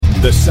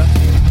The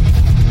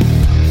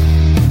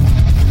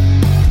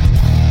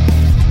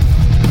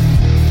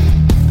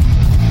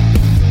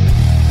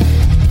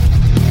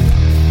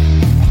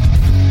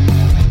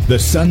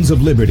Sons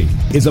of Liberty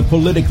is a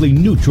politically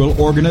neutral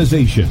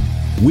organization.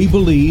 We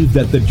believe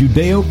that the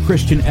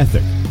Judeo-Christian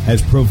ethic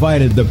has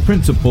provided the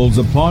principles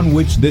upon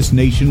which this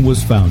nation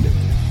was founded.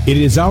 It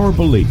is our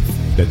belief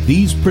that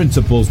these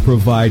principles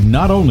provide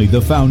not only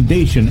the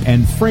foundation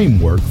and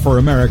framework for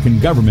American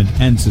government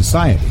and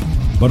society,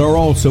 but are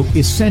also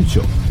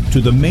essential to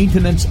the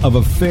maintenance of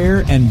a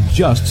fair and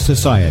just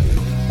society.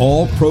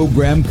 All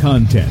program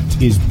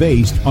content is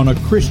based on a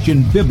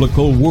Christian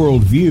biblical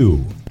worldview.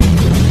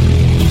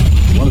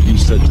 One of you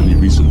said to me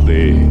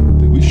recently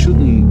that we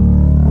shouldn't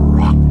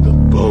rock the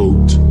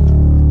boat.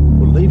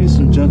 Well, ladies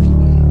and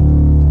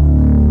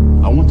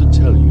gentlemen, I want to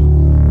tell you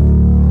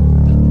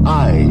that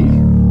I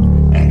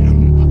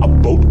am a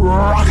boat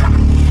rocker.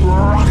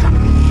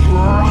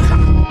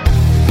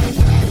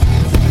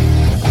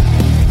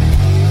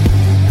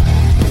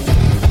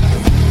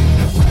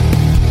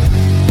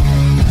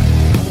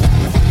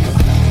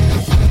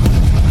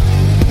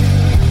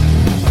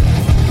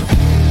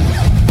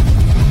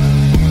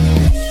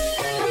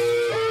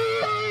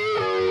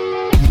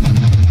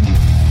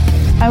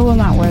 I will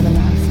not wear the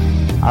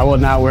mask. I will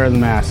not wear the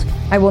mask.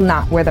 I will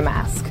not wear the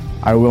mask.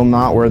 I will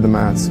not wear the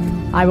mask.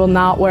 I will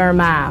not wear a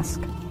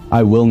mask.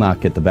 I will not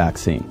get the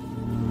vaccine.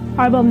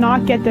 I will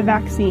not get the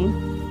vaccine.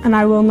 And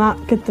I will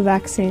not get the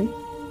vaccine.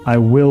 I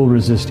will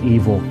resist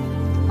evil.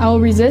 I will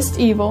resist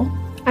evil.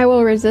 I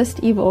will resist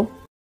evil.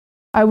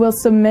 I will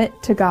submit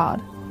to God.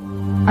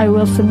 I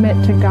will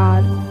submit to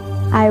God.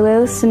 I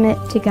will submit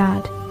to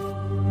God.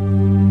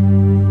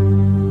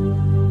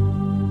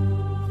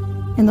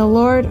 In the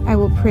Lord I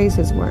will praise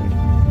His word.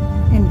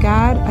 In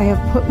God I have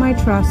put my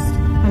trust,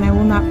 and I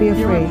will not be afraid.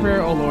 Hear my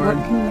prayer, O Lord,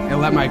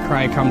 and let my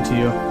cry come to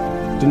you.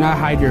 Do not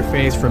hide your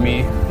face from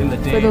me in the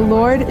day. For the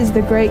Lord is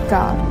the great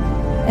God,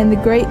 and the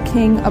great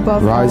King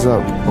above all. Rise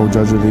up, O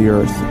judge of the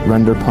earth,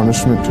 render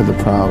punishment to the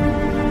proud.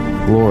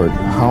 Lord,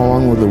 how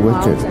long will the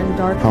wicked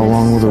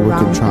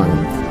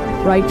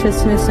triumph?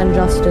 Righteousness and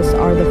justice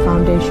are the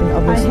foundation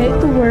of His I hate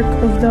the work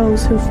of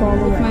those who fall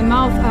away. With my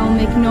mouth I will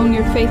make known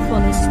your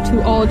faithfulness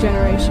to all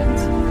generations.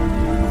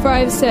 For I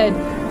have said,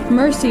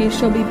 mercy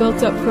shall be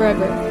built up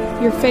forever.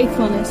 Your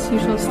faithfulness you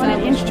shall establish.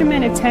 On an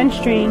instrument of 10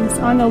 strings,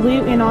 on the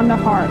lute and on the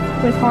harp,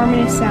 with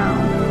harmonious sound.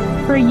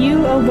 For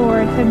you, O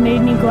Lord, have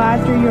made me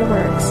glad through your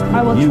works.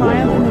 I will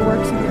triumph in the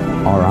works of your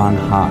hands. Are on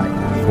high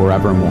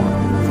forevermore.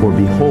 For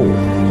behold,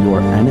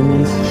 your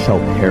enemies shall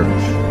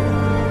perish.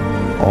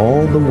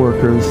 All the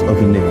workers of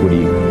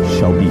iniquity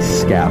shall be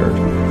scattered.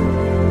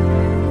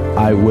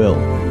 I will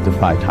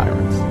defy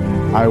tyrants.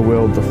 I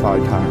will defy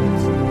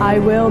tyrants. I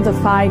will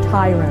defy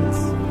tyrants.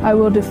 I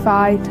will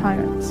defy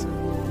tyrants.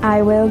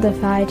 I will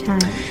defy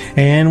tyrants.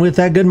 And with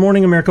that, good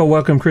morning, America.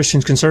 Welcome,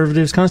 Christians,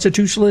 conservatives,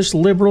 constitutionalists,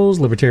 liberals,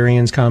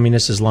 libertarians,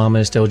 communists,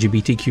 Islamists,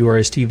 LGBTQ,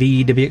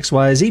 RSTV,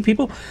 WXYZ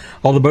people,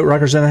 all the boat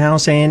rockers in the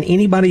house, and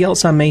anybody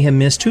else I may have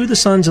missed to the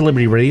Sons of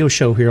Liberty radio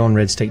show here on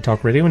Red State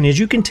Talk Radio. And as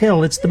you can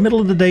tell, it's the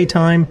middle of the day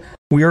time.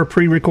 We are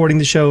pre-recording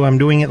the show. I'm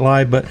doing it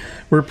live, but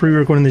we're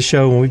pre-recording the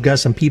show, and we've got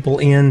some people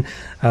in,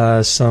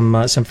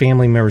 some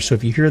family members. So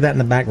if you hear that in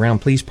the background,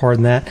 please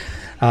pardon that.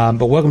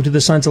 But welcome to the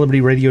Sons of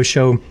Liberty radio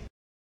show,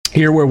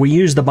 here where we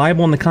use the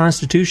Bible and the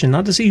Constitution,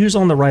 not to see who's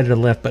on the right or the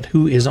left, but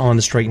who is on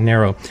the straight and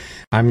narrow.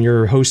 I'm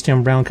your host,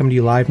 Tim Brown, coming to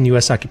you live from the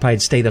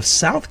U.S.-occupied state of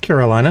South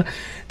Carolina,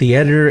 the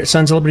editor at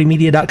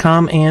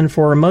sonsoflibertymedia.com, and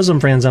for our Muslim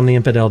friends, I'm the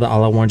infidel that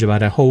Allah warned you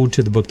about. I hold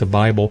to the book, the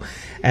Bible,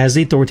 as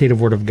the authoritative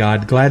word of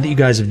God. Glad that you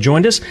guys have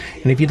joined us,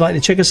 and if you'd like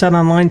to check us out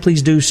online,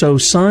 please do so,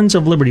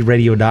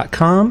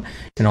 sonsoflibertyradio.com,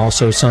 and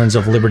also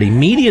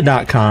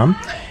sonsoflibertymedia.com.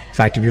 In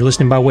fact, if you're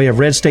listening by way of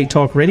Red State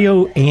Talk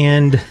Radio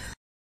and...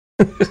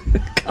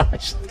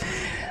 Gosh.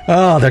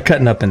 Oh, they're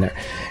cutting up in there.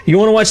 You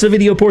want to watch the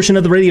video portion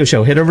of the radio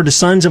show, head over to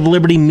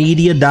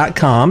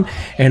sonsoflibertymedia.com,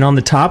 and on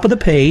the top of the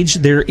page,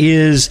 there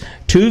is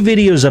 2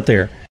 videos up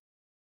there.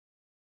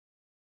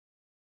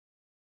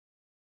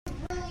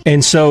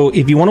 And so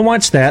if you want to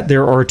watch that,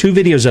 there are 2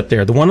 videos up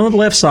there. The one on the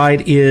left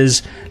side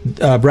is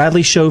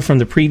Bradley's show from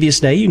the previous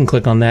day. You can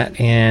click on that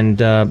and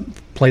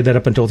play that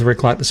up until 3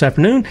 o'clock this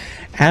afternoon.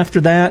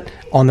 After that,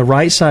 on the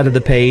right side of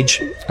the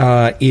page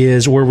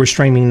is where we're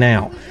streaming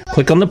now.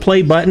 Click on the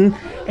play button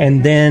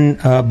and then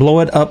blow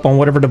it up on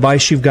whatever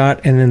device you've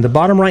got. And in the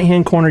bottom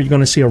right-hand corner, you're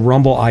going to see a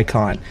Rumble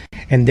icon.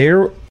 And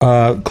there,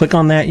 click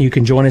on that. You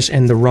can join us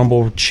in the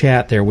Rumble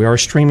chat there. We are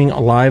streaming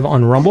live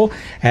on Rumble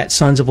at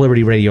Sons of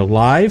Liberty Radio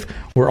Live.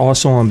 We're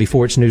also on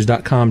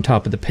beforeitsnews.com,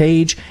 top of the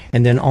page.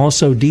 And then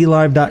also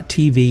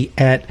DLive.tv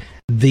at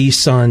the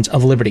Sons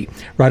of Liberty.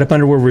 Right up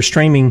under where we're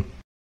streaming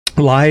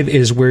live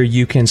is where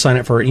you can sign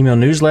up for our email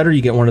newsletter.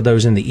 You get one of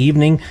those in the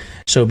evening,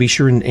 so be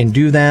sure and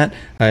do that.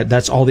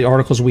 That's all the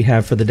articles we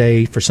have for the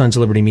day for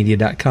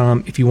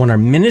sonsoflibertymedia.com. If you want our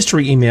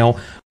ministry email,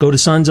 go to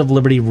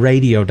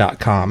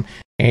sonsoflibertyradio.com,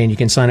 and you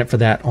can sign up for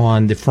that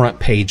on the front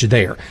page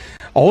there.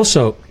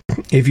 Also,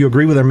 If you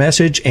agree with our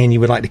message and you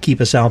would like to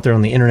keep us out there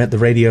on the internet, the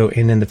radio,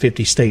 and in the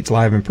 50 states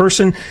live in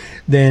person,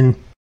 then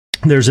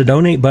there's a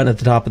donate button at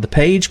the top of the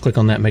page. Click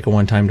on that, make a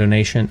one-time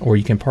donation, or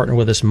you can partner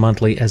with us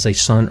monthly as a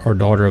son or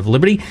daughter of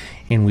Liberty.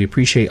 And we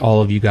appreciate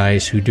all of you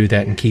guys who do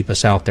that and keep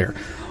us out there.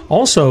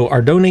 Also,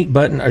 our donate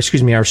button,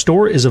 our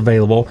store is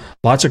available.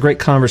 Lots of great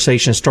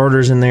conversation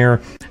starters in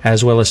there,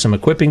 as well as some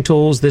equipping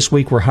tools. This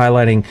week, we're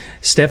highlighting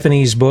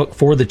Stephanie's book,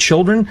 For the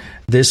Children.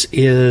 This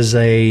is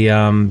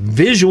a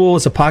visual,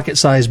 it's a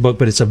pocket-sized book,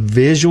 but it's a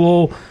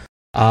visual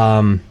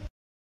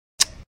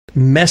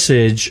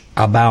message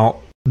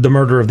about the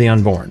murder of the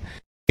unborn.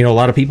 You know, a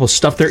lot of people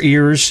stuff their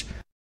ears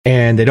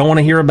and they don't want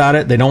to hear about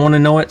it. They don't want to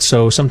know it.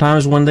 So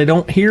sometimes when they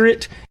don't hear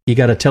it, you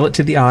got to tell it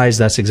to the eyes.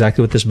 That's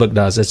exactly what this book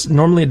does. It's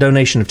normally a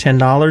donation of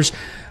 $10.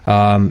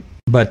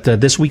 But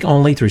this week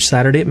only through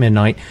Saturday at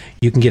midnight,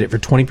 you can get it for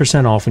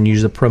 20% off and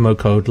use the promo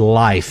code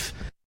LIFE.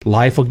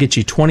 LIFE will get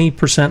you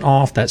 20%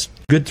 off. That's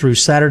good through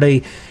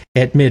Saturday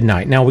at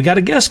midnight. Now, we got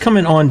a guest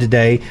coming on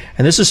today,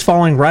 and this is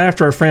following right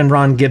after our friend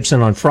Ron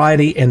Gibson on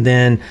Friday and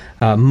then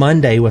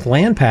Monday with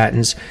land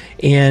patents.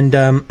 And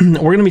we're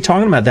going to be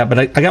talking about that. But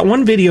I got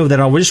one video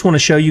that I just want to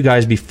show you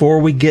guys before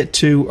we get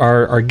to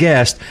our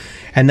guest.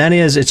 And that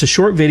is, it's a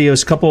short video.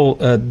 It's a couple,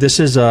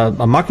 this is a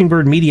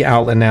Mockingbird media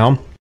outlet now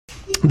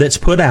that's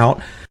put out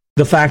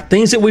the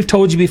things that we've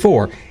told you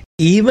before.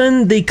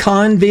 Even the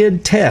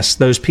COVID tests,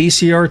 those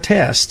PCR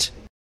tests,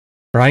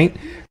 right?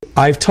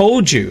 I've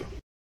told you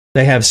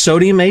they have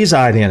sodium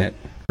azide in it,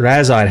 or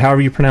azide,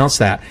 however you pronounce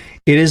that.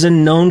 It is a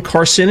known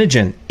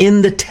carcinogen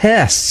in the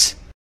tests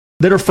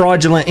that are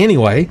fraudulent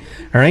anyway,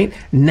 all right?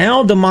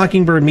 Now the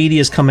Mockingbird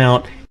media has come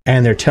out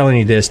and they're telling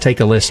you this.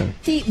 Take a listen.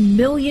 50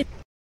 million.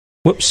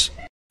 Whoops.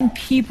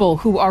 People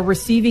who are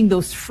receiving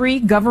those free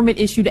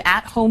government-issued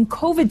at-home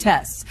COVID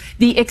tests.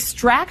 The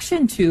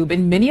extraction tube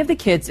in many of the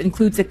kits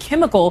includes a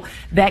chemical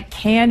that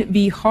can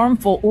be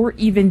harmful or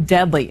even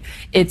deadly.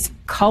 It's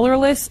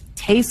colorless,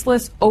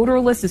 tasteless,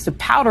 odorless. It's a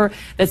powder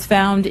that's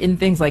found in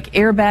things like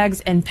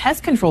airbags and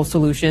pest control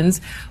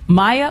solutions.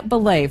 Maya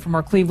Belay from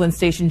our Cleveland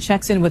station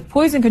checks in with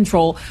Poison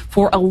Control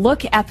for a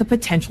look at the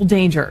potential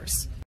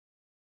dangers.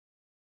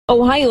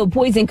 Ohio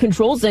Poison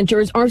Control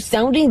Centers are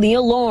sounding the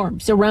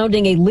alarm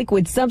surrounding a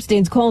liquid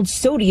substance called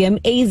sodium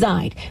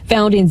azide,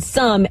 found in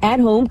some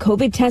at-home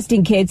COVID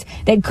testing kits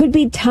that could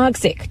be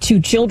toxic to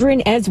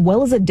children as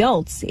well as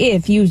adults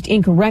if used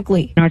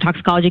incorrectly. Our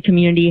toxicology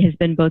community has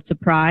been both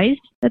surprised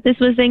that this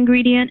was the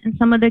ingredient in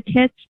some of the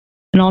kits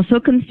and also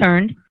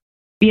concerned.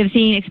 We have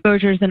seen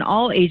exposures in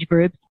all age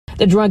groups.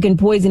 The Drug and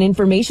Poison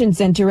Information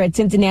Center at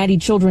Cincinnati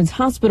Children's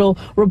Hospital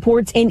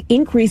reports an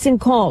increase in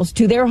calls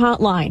to their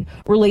hotline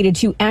related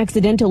to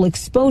accidental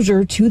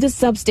exposure to the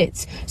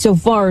substance. So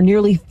far,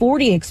 nearly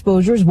 40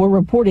 exposures were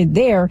reported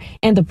there,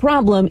 and the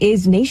problem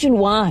is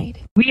nationwide.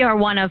 We are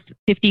one of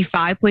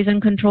 55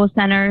 poison control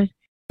centers,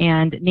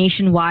 and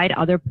nationwide,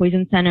 other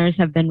poison centers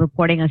have been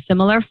reporting a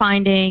similar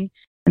finding,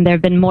 and there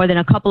have been more than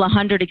a couple of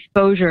hundred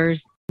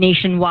exposures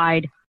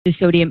nationwide to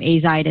sodium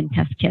azide in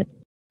test kits.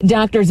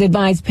 Doctors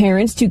advise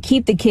parents to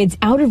keep the kids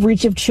out of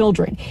reach of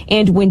children,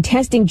 and when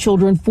testing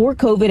children for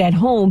COVID at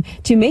home,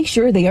 to make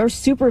sure they are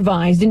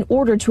supervised in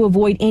order to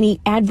avoid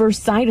any adverse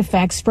side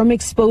effects from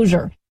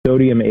exposure.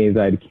 Sodium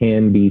azide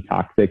can be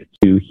toxic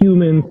to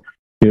humans,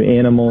 to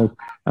animals,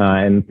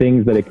 and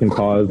things that it can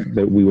cause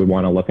that we would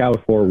want to look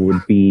out for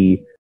would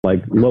be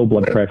like low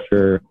blood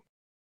pressure,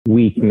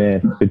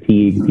 weakness,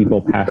 fatigue,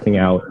 people passing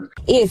out.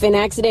 If an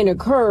accident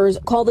occurs,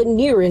 call the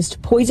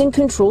nearest Poison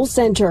Control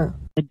Center.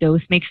 The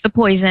dose makes the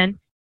poison,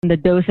 and the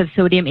dose of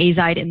sodium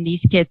azide in these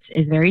kits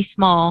is very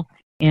small,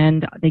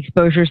 and the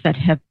exposures that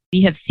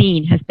we have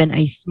seen has been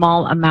a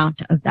small amount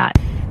of that.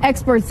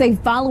 Experts say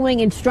following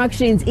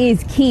instructions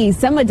is key.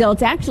 Some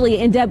adults actually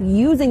end up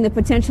using the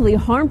potentially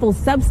harmful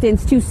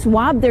substance to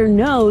swab their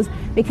nose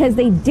because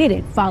they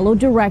didn't follow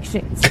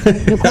directions.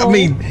 I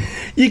mean,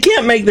 you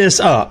can't make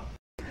this up.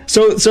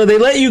 So they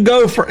let you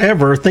go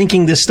forever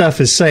thinking this stuff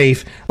is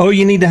safe. Oh,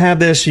 you need to have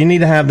this, you need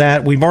to have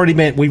that. We've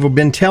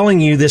been telling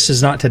you this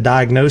is not to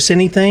diagnose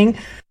anything.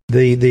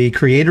 The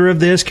creator of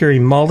this, Carrie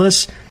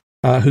Mullis,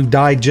 who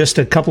died just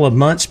a couple of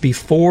months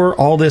before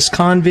all this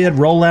COVID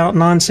rollout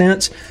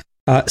nonsense,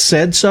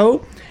 said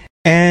so.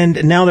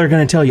 And now they're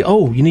going to tell you,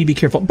 oh, you need to be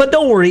careful. But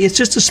don't worry, it's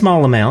just a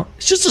small amount.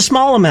 It's just a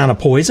small amount of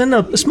poison,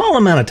 a small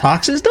amount of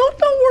toxins. Don't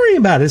worry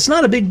about it. It's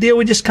not a big deal.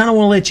 We just kind of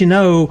want to let you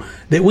know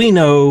that we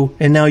know,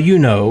 and now you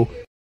know,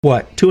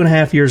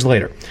 2.5 years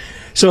later.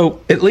 So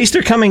at least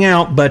they're coming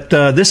out, but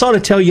this ought to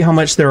tell you how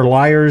much they're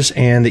liars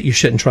and that you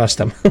shouldn't trust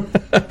them.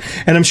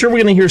 And I'm sure we're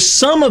going to hear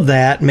some of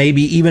that,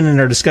 maybe even in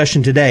our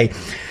discussion today.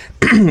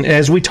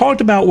 As we talked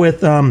about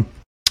with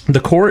the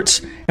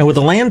courts and with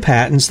the land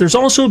patents, there's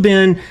also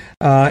been,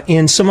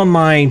 in some of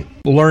my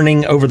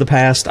learning over the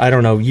past,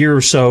 year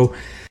or so,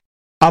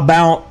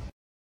 about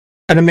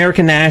an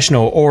American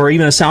national or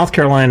even a South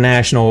Carolina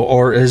national,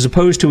 or as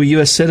opposed to a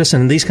U.S.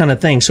 citizen, these kind of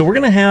things. So we've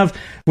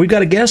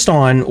got a guest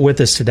on with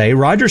us today,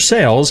 Roger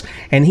Sales,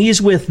 and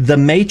he's with The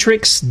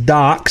Matrix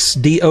Docs,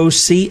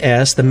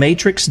 D-O-C-S,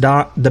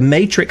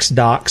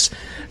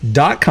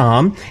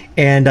 thematrixdocs.com.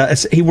 And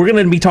we're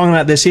going to be talking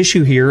about this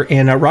issue here.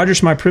 And Roger,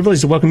 it's my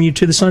privilege to welcome you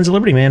to the Sons of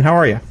Liberty, man. How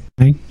are you?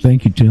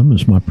 Thank you, Tim.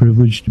 It's my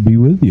privilege to be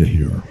with you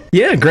here.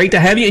 Yeah, great to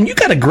have you. And you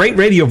got a great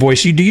radio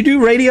voice. Do you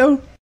do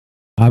radio?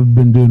 I've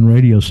been doing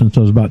radio since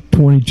I was about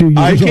 22 years old.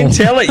 I can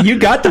tell it. You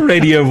got the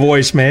radio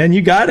voice, man.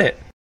 You got it.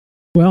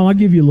 Well, I'll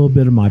give you a little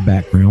bit of my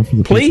background for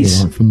the people who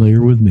aren't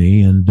familiar with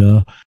me.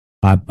 And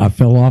I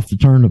fell off the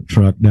turnip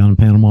truck down in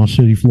Panama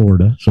City,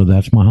 Florida. So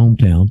that's my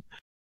hometown.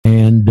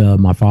 And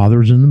my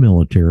father's in the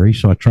military,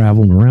 so I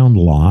traveled around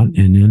a lot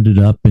and ended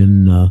up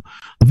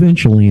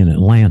eventually in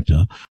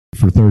Atlanta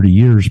for 30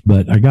 years.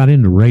 But I got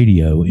into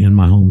radio in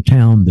my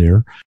hometown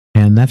there.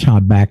 And that's how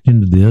I backed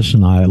into this.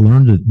 And I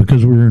learned that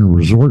because we were in a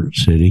resort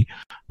city,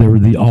 there were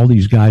all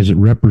these guys that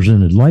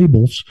represented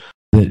labels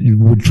that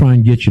would try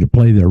and get you to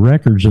play their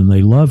records. And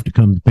they loved to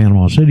come to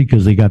Panama City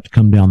because they got to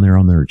come down there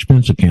on their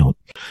expense account.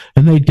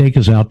 And they'd take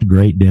us out to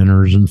great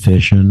dinners and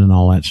fishing and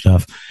all that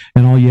stuff.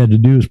 And all you had to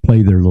do is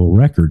play their little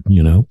record,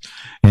 you know.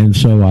 And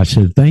so I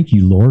said, thank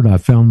you, Lord. I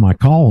found my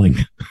calling.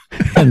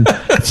 And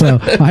so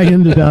I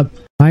ended up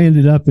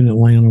in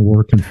Atlanta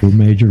working for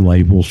major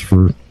labels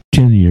for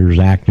 10 years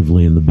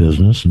actively in the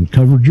business and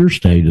covered your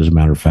state, as a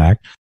matter of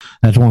fact.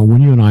 That's why when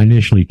you and I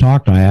initially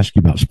talked, I asked you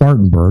about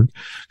Spartanburg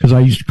because I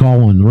used to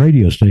call on the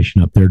radio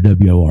station up there,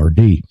 WORD.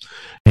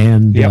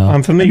 And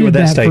I'm familiar with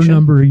that station. For a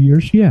number of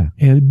years, yeah.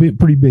 And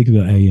pretty big,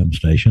 the AM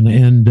station.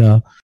 And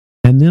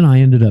then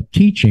I ended up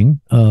teaching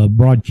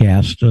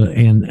broadcast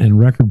and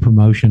record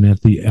promotion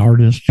at the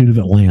Art Institute of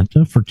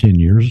Atlanta for 10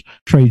 years,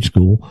 trade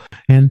school.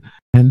 And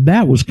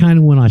that was kind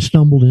of when I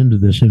stumbled into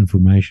this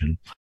information.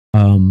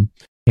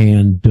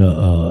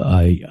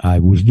 I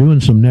was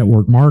doing some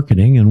network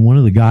marketing, and one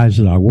of the guys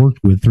that I worked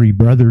with, three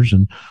brothers,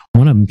 and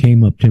one of them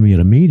came up to me at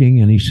a meeting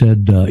and he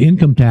said,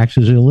 income tax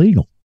is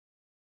illegal.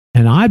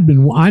 And I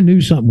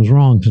knew something was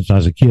wrong since I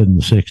was a kid in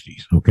the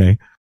 60s. Okay.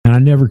 And I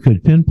never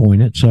could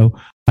pinpoint it. So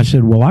I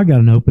said, well, I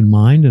got an open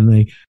mind. And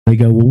they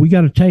go, well, we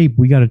got a tape.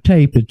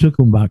 It took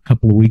them about a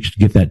couple of weeks to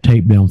get that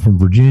tape down from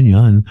Virginia.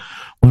 And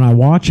when I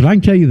watched it, I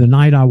can tell you the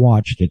night I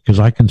watched it, because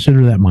I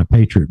consider that my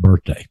Patriot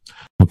birthday.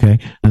 Okay.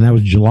 And that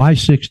was July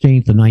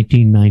 16th of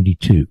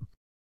 1992.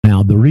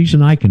 Now, the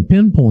reason I can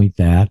pinpoint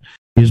that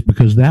is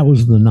because that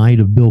was the night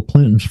of Bill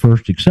Clinton's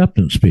first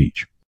acceptance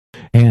speech.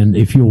 And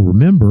if you'll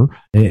remember,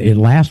 it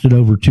lasted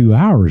over 2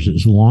 hours.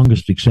 It's the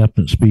longest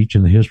acceptance speech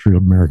in the history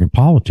of American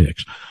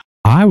politics.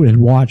 I had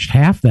watched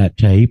half that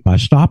tape. I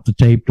stopped the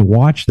tape to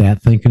watch that,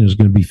 thinking it was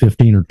going to be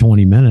 15 or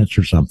 20 minutes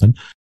or something,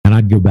 and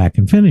I'd go back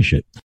and finish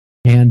it.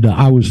 And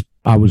I was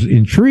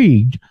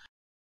intrigued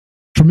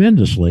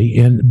tremendously,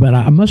 but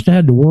I must have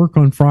had to work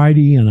on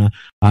Friday, and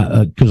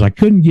because I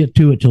couldn't get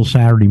to it till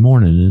Saturday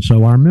morning. And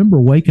so I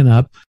remember waking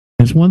up.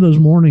 It's one of those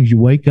mornings you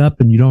wake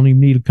up and you don't even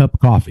need a cup of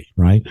coffee,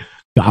 right?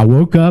 I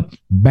woke up,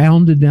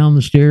 bounded down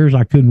the stairs.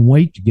 I couldn't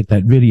wait to get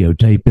that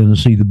videotape in and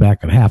see the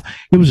back of half.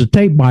 It was a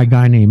tape by a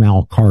guy named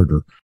Al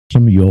Carter.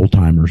 Some of you old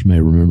timers may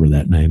remember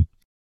that name.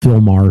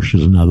 Phil Marsh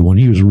is another one.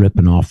 He was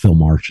ripping off Phil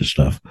Marsh's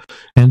stuff.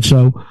 And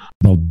so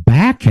the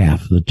back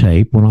half of the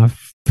tape, when I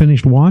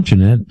finished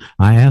watching it,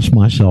 I asked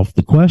myself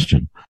the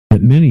question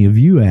that many of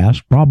you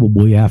ask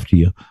probably after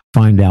you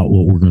find out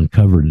what we're going to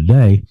cover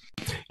today,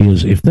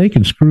 is if they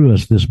can screw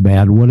us this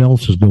bad, what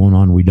else is going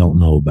on we don't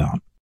know about?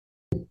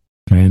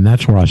 Okay, and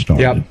that's where I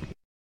started. Yep.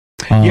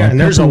 And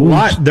there's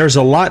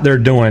a lot they're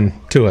doing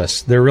to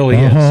us. There really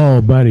is.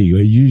 Oh, buddy,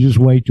 you just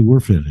wait till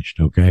we're finished,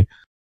 okay?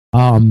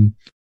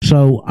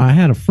 So I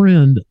had a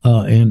friend,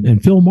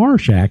 and Phil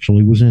Marsh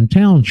actually was in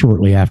town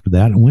shortly after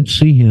that. I went to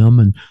see him,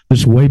 and this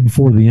is way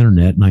before the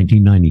internet,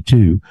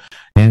 1992,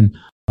 and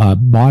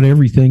bought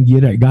everything,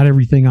 got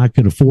everything I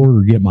could afford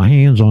or get my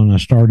hands on. I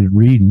started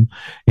reading,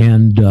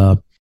 and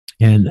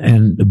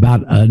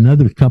about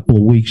another couple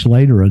of weeks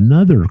later,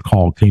 another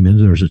call came in.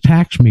 There's a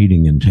tax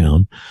meeting in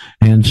town.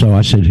 And so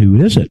I said, who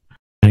is it?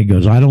 And he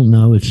goes, I don't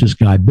know. It's this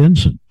guy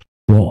Benson.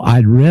 Well,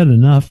 I'd read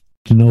enough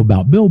to know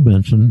about Bill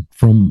Benson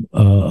from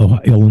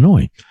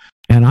Illinois.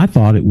 And I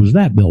thought it was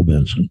that Bill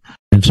Benson.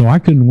 And so I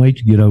couldn't wait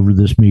to get over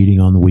this meeting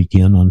on the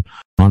weekend on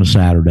a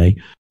Saturday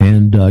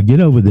and get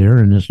over there.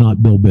 And it's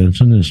not Bill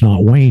Benson. It's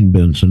not Wayne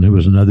Benson. There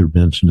was another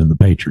Benson in the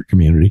Patriot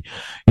community.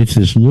 It's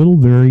this little,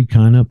 very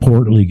kind of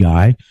portly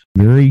guy,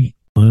 very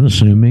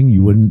unassuming.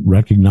 You wouldn't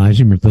recognize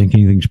him or think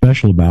anything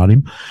special about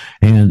him.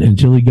 And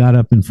until he got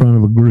up in front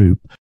of a group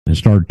and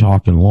started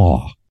talking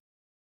law.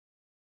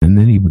 And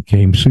then he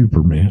became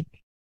Superman.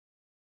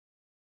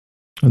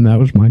 And that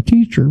was my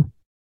teacher.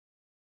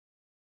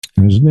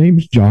 His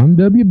name's John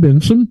W.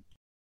 Benson.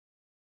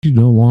 He's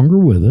no longer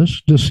with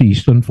us,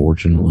 deceased,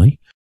 unfortunately.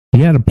 He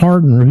had a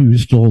partner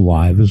who's still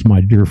alive, is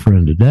my dear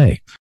friend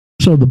today.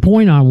 So the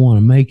point I want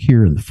to make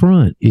here in the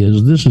front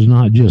is this is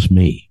not just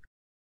me.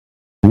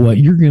 What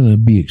you're going to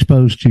be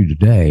exposed to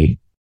today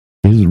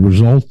is the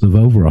result of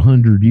over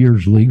 100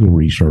 years legal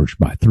research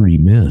by 3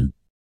 men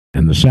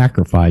and the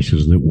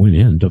sacrifices that went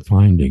into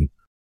finding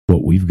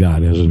what we've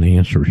got as an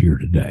answer here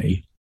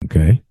today.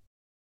 Okay?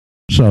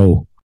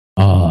 So,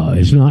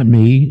 it's not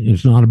me.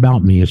 It's not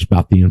about me. It's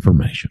about the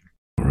information.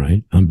 All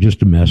right? I'm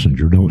just a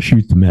messenger. Don't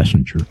shoot the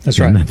messenger. That's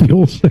right. Isn't that the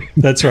old saying?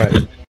 That's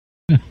right.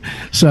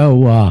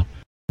 So,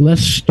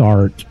 let's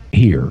start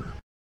here.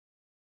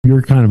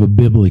 You're kind of a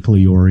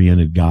biblically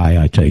oriented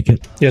guy, I take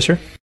it. Yes, sir.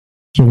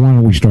 So why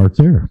don't we start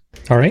there?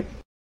 All right.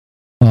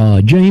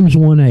 James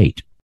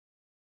 1:8.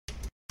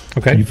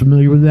 Okay. Are you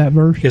familiar with that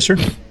verse? Yes, sir.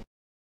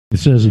 It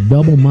says, a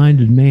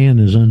double-minded man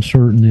is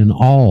uncertain in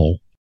all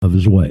of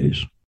his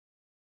ways.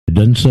 It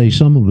doesn't say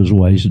some of his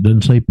ways. It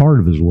doesn't say part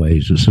of his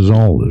ways. It says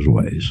all of his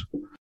ways.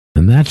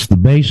 And that's the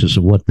basis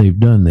of what they've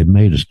done. They've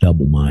made us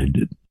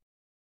double-minded.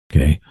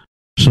 Okay?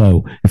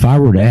 So if I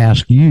were to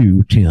ask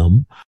you,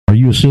 Tim, are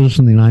you a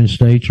citizen of the United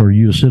States or are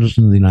you a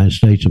citizen of the United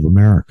States of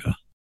America?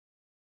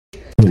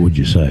 What would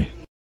you say?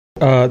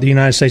 The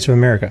United States of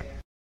America.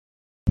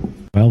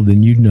 Well,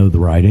 then you'd know the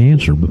right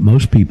answer, but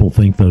most people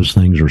think those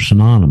things are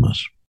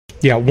synonymous.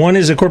 Yeah, one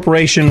is a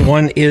corporation,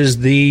 one is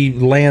the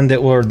land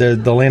that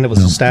the land that was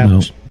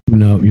established.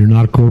 No, you're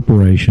not a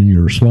corporation,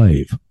 you're a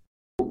slave.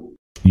 Do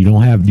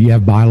you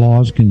have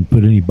bylaws? Can you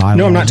put any bylaws?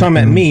 No, I'm not talking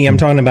about me. I'm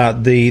talking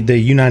about the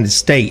United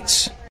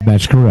States.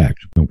 That's correct.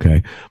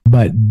 Okay.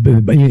 But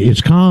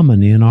it's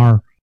common in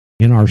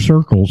our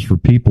circles for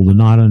people to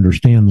not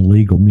understand the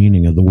legal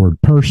meaning of the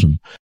word person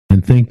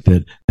and think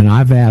that, and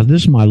I've asked,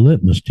 this is my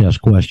litmus test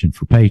question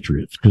for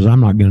patriots, because I'm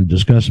not going to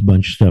discuss a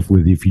bunch of stuff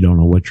with you if you don't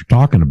know what you're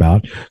talking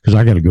about, because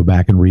I got to go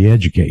back and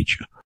re-educate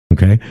you.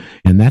 Okay.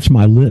 And that's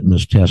my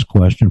litmus test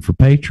question for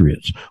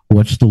patriots.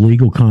 What's the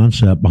legal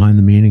concept behind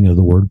the meaning of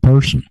the word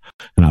person?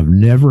 And I've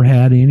never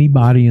had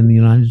anybody in the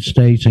United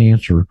States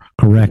answer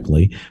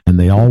correctly, and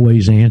they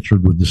always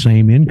answered with the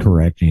same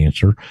incorrect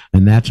answer,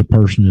 and that's a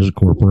person is a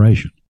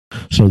corporation.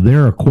 So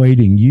they're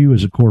equating you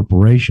as a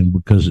corporation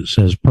because it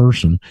says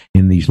person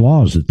in these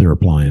laws that they're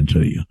applying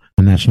to you.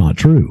 And that's not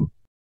true.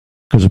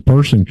 Because a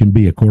person can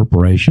be a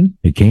corporation.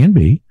 It can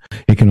be.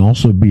 It can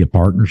also be a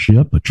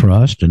partnership, a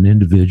trust, an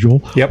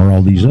individual, or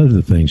all these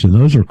other things. And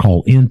those are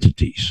called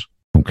entities.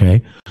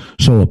 Okay?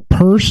 So a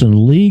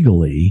person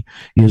legally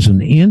is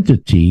an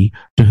entity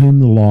to whom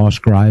the law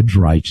ascribes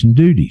rights and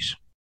duties.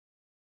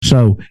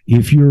 So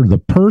if you're the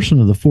person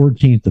of the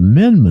 14th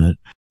Amendment,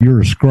 you're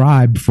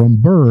ascribed from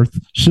birth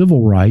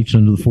civil rights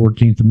under the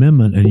 14th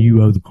Amendment, and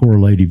you owe the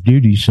correlative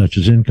duties such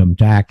as income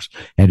tax,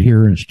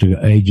 adherence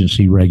to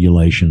agency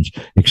regulations,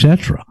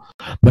 etc.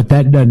 But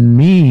that doesn't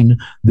mean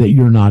that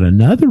you're not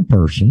another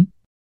person,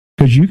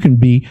 because you can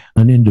be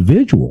an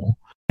individual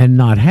and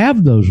not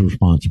have those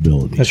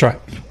responsibilities. That's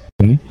right.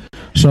 Okay?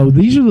 So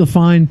these are the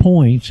fine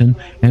points, and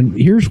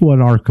here's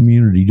what our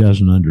community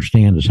doesn't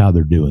understand is how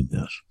they're doing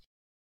this.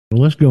 So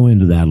let's go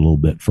into that a little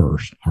bit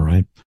first, all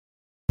right?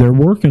 They're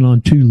working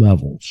on two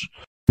levels.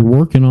 They're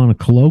working on a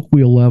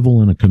colloquial level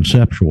and a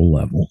conceptual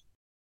level.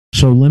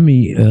 So let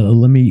me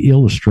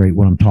illustrate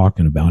what I'm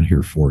talking about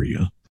here for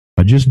you.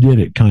 I just did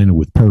it kind of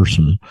with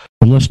person,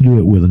 but let's do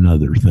it with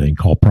another thing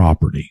called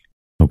property.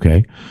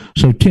 Okay?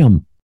 So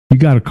Tim, you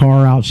got a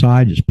car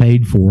outside, it's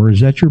paid for.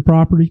 Is that your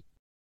property?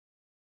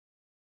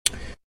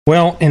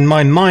 Well, in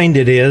my mind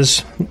it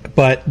is,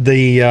 but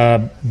the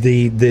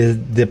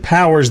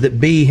powers that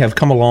be have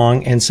come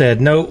along and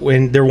said no,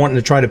 and they're wanting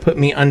to try to put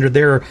me under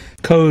their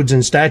codes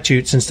and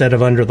statutes instead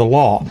of under the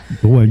law.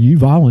 Well, you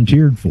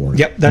volunteered for it.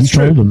 Yep, that's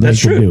true. You told them they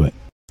could do it.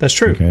 That's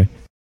true. Okay.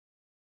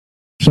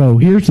 So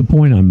here's the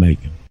point I'm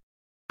making.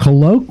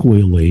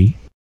 Colloquially,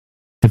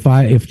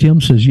 if Tim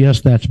says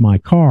yes, that's my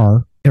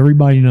car,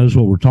 everybody knows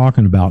what we're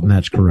talking about, and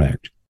that's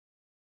correct.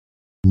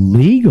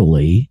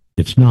 Legally,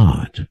 it's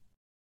not.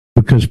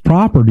 Because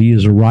property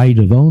is a right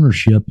of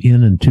ownership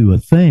in and to a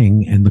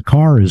thing, and the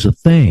car is a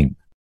thing.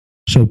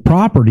 So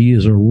property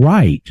is a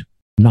right,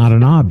 not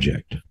an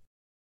object. Does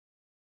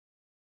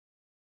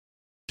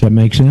that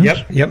make sense?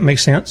 Yep,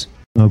 makes sense.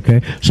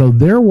 Okay, so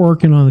they're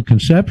working on the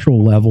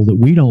conceptual level that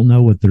we don't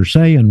know what they're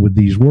saying with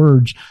these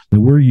words that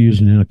we're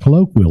using in a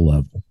colloquial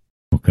level.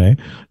 Okay,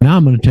 now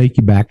I'm going to take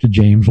you back to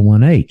James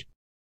 1:8.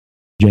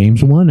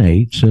 James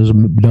 1:8 says a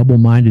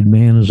double-minded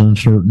man is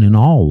uncertain in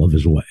all of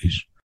his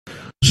ways.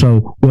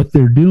 So what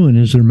they're doing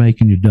is they're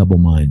making you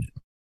double-minded.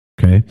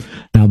 Okay.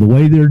 Now the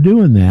way they're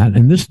doing that,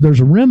 and there's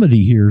a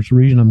remedy here. It's the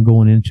reason I'm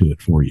going into it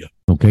for you.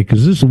 Okay,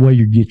 because this is the way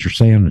you get your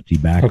sanity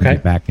back and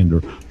get back into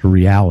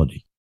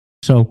reality.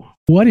 So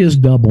what is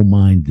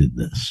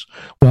double-mindedness?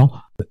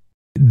 Well,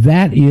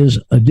 that is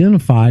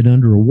identified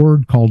under a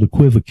word called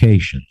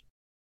equivocation.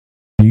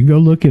 You can go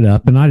look it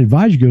up, and I'd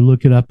advise you go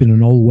look it up in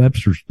an old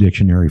Webster's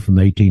dictionary from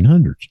the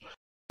 1800s,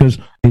 because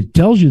it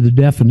tells you the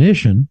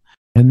definition.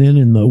 And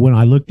then when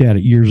I looked at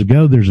it years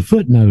ago, there's a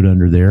footnote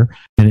under there,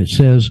 and it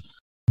says,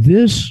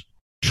 this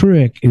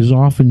trick is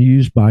often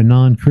used by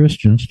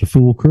non-Christians to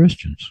fool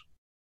Christians.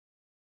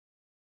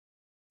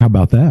 How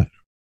about that?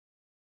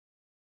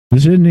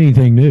 This isn't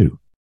anything new,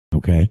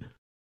 okay?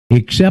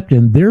 Except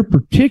in their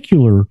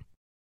particular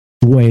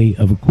way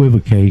of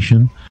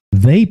equivocation.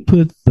 They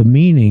put the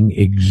meaning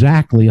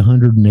exactly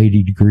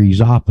 180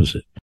 degrees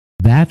opposite.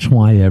 That's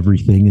why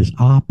everything is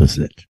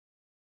opposite.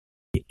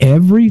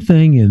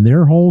 Everything in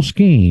their whole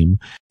scheme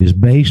is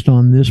based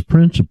on this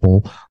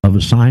principle of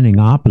assigning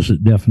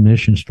opposite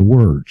definitions to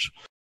words.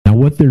 Now,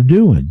 what they're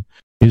doing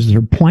is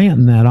they're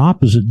planting that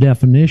opposite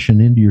definition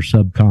into your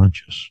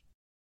subconscious.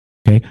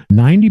 Okay,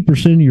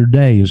 90% of your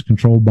day is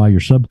controlled by your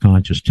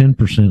subconscious,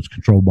 10% is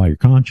controlled by your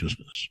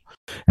consciousness.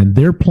 And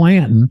they're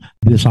planting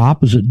this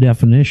opposite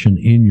definition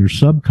in your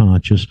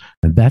subconscious,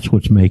 and that's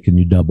what's making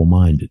you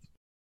double-minded.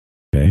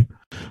 Okay,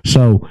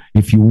 so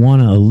if you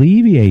want to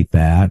alleviate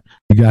that,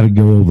 you got to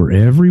go over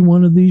every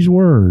one of these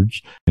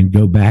words and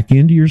go back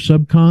into your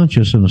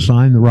subconscious and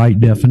assign the right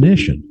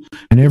definition.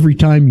 And every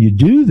time you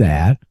do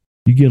that,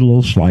 you get a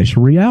little slice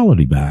of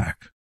reality back.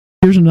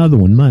 Here's another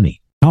one,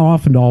 money. How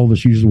often do all of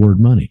us use the word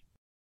money?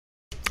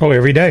 Oh,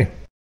 every day.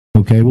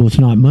 Okay, well, it's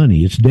not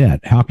money, it's debt.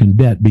 How can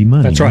debt be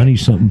money? That's right.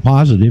 Money's something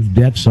positive,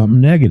 debt's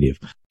something negative.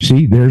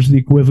 See, there's the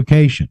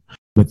equivocation.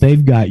 But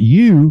they've got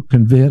you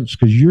convinced,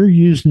 because you're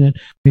using it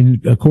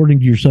according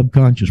to your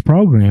subconscious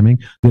programming,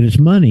 that it's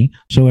money,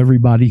 so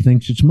everybody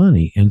thinks it's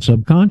money. And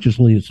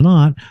subconsciously, it's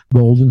not.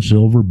 Gold and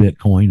silver,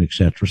 Bitcoin,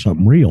 etc.,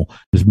 something real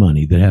is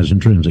money that has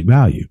intrinsic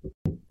value.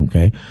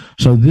 Okay,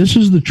 so this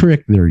is the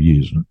trick they're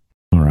using.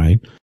 All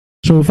right.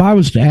 So if I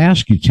was to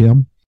ask you,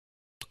 Tim,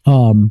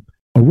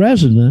 a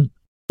resident,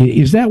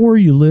 is that where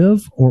you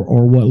live,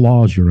 or what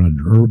laws you're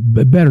under? Or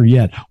better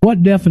yet,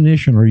 what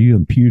definition are you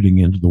imputing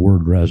into the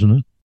word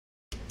resident?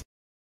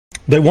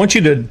 They want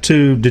you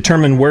to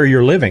determine where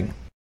you're living.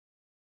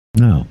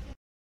 No.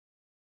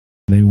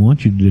 They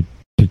want you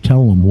to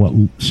tell them what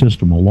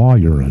system of law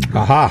you're under.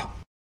 Aha.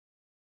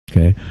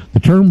 Okay. The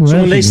term resident. So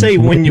when they say,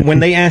 when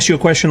they ask you a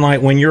question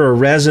like, when you're a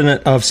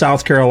resident of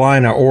South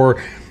Carolina,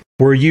 or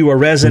were you a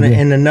resident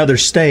in another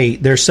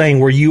state, they're saying,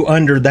 were you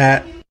under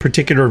that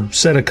particular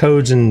set of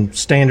codes and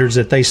standards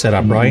that they set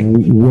up, right?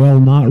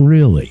 Well, not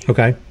really.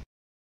 Okay.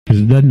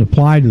 Because it doesn't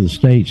apply to the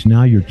states.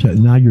 Now you're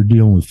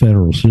dealing with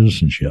federal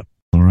citizenship.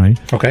 All right.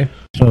 Okay.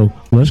 So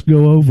let's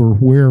go over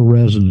where a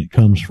resident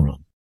comes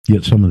from.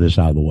 Get some of this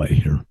out of the way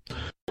here.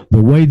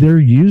 The way they're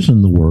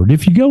using the word,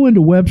 if you go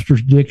into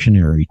Webster's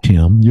Dictionary,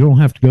 Tim, you don't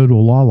have to go to a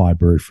law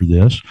library for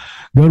this.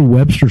 Go to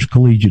Webster's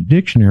Collegiate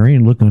Dictionary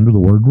and look under the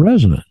word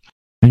resident.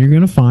 And you're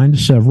going to find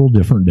several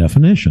different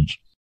definitions.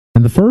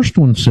 And the first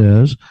one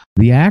says,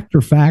 the act or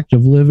fact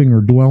of living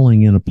or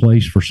dwelling in a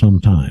place for some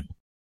time.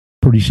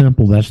 Pretty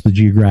simple. That's the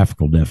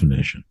geographical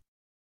definition.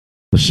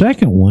 The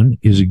second one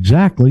is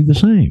exactly the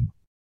same.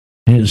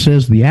 And it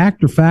says the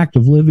act or fact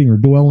of living or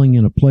dwelling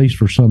in a place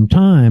for some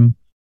time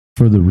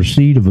for the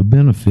receipt of a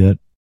benefit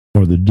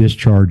or the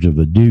discharge of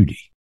a duty.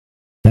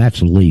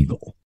 That's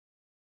legal.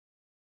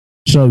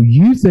 So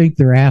you think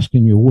they're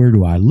asking you, where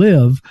do I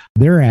live?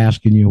 They're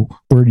asking you,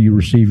 where do you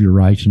receive your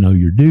rights and owe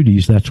your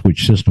duties? That's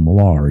which system of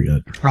law are you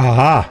under.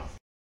 Aha.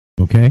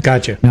 Okay?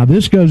 Gotcha. Now,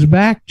 this goes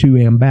back to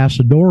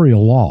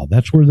ambassadorial law.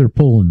 That's where they're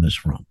pulling this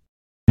from.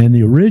 And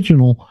the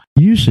original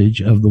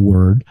usage of the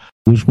word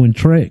was when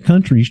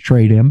countries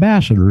trade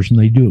ambassadors, and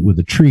they do it with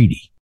a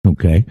treaty.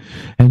 Okay?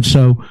 And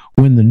so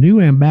when the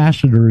new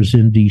ambassador is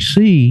in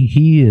D.C.,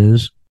 he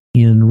is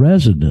in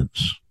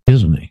residence,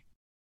 isn't he?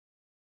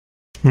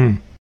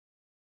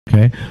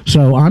 Okay?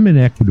 So I'm in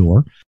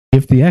Ecuador.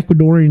 If the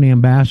Ecuadorian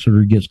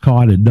ambassador gets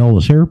caught at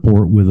Dulles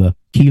Airport with a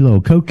kilo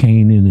of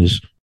cocaine in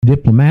his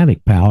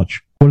diplomatic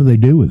pouch, what do they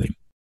do with him?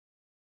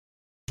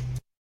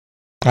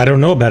 I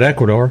don't know about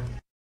Ecuador.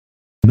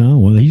 No,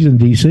 well, he's in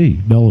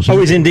D.C. Dulles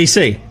Airport. He's in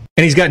D.C.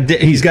 And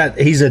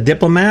he's a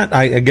diplomat.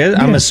 I guess.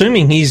 Yeah. I'm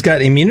assuming he's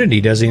got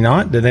immunity, does he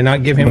not? Did they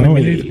not give him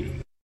immunity?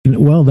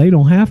 Well, they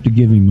don't have to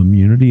give him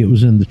immunity. It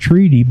was in the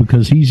treaty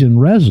because he's in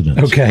residence.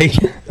 Okay.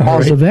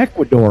 Laws of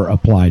Ecuador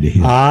apply to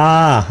him.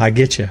 Ah, I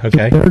get you.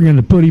 Okay. So they're going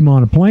to put him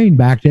on a plane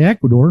back to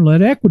Ecuador and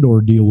let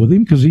Ecuador deal with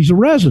him because he's a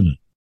resident.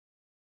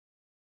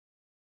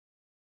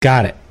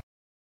 Got it.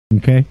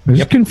 Okay,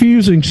 it's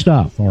confusing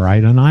stuff, all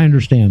right, and I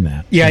understand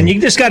that. Yeah, and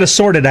you just got to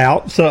sort it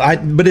out.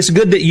 But it's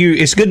good that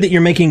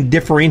you're making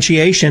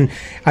differentiation.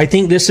 I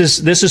think this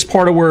is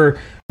part of where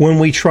when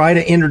we try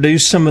to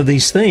introduce some of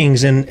these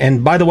things,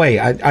 and by the way,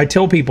 I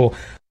tell people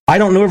I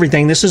don't know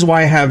everything. This is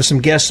why I have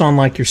some guests on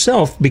like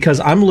yourself, because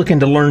I'm looking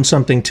to learn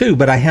something too.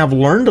 But I have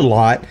learned a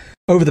lot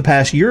over the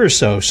past year or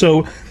so.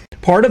 So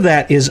part of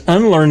that is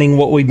unlearning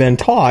what we've been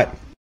taught,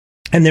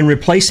 and then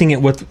replacing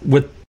it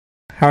with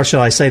how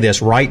shall I say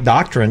this, right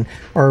doctrine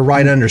or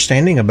right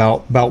understanding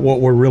about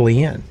what we're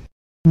really in.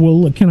 Well,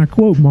 look, can I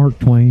quote Mark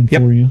Twain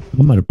for you?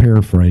 I'm going to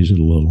paraphrase it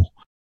a little.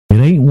 It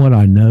ain't what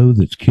I know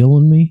that's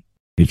killing me.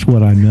 It's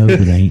what I know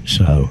that ain't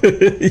so.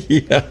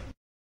 Yeah.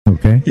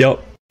 Okay?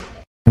 Yep.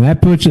 And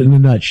that puts it in a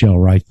nutshell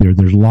right there.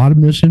 There's a lot of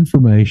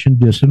misinformation,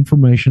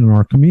 disinformation in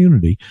our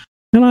community.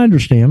 And I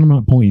understand, I'm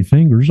not pointing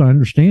fingers. I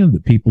understand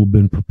that people have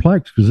been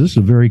perplexed because this is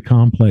a very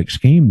complex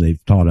scheme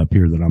they've taught up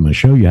here that I'm going to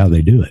show you how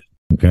they do it.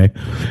 Okay.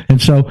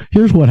 And so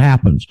here's what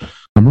happens.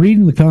 I'm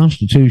reading the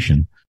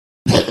Constitution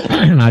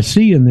and I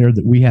see in there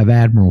that we have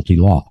admiralty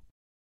law.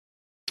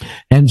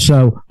 And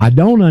so I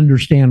don't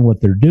understand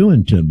what they're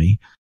doing to me.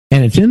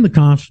 And it's in the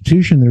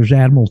Constitution, there's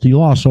admiralty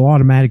law, so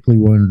automatically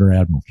we're under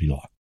admiralty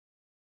law.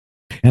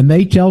 And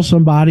they tell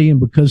somebody, and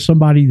because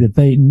somebody that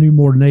they knew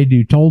more than they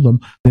do told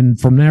them, then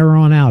from there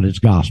on out, it's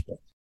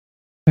gospel.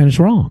 And it's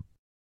wrong.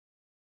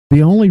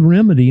 The only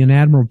remedy in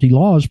admiralty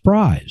law is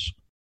prize.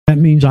 That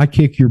means I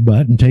kick your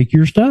butt and take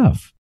your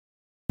stuff.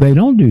 They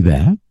don't do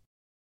that.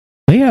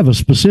 They have a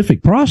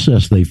specific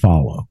process they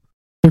follow.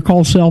 They're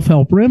called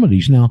self-help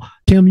remedies. Now,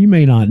 Tim, you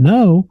may not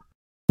know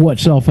what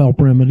self-help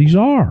remedies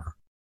are,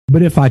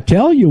 but if I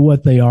tell you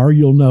what they are,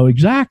 you'll know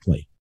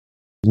exactly.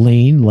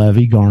 Lien,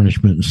 levy,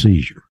 garnishment, and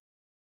seizure.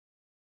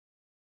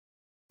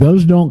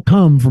 Those don't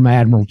come from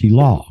admiralty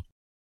law.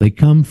 They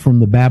come from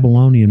the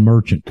Babylonian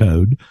merchant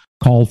code,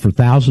 called for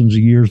thousands of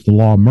years the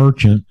law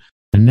merchant,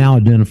 and now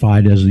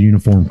identified as the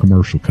Uniform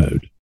Commercial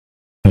Code.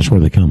 That's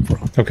where they come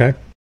from. Okay.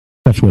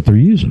 That's what they're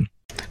using.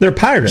 They're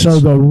pirates. So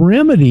the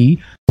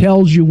remedy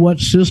tells you what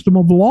system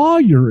of law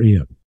you're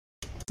in.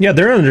 Yeah,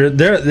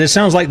 it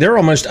sounds like they're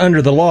almost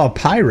under the law of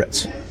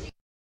pirates.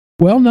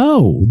 Well,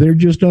 no, they're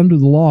just under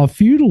the law of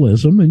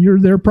feudalism, and you're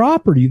their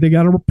property. They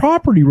got a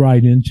property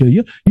right into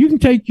you. You can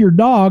take your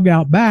dog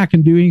out back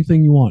and do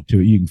anything you want to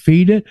it. You can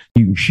feed it,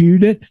 you can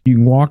shoot it, you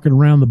can walk it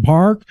around the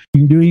park,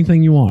 you can do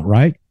anything you want,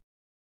 right?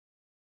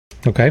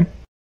 Okay.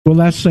 Well,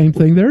 that's the same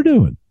thing they're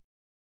doing.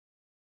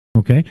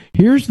 Okay,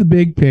 here's the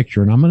big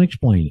picture, and I'm going to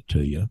explain it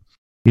to you,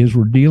 is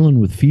we're dealing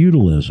with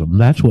feudalism.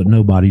 That's what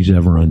nobody's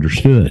ever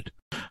understood.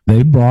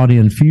 They brought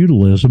in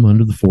feudalism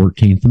under the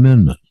 14th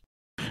Amendment,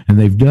 and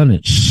they've done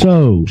it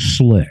so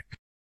slick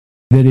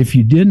that if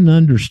you didn't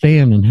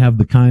understand and have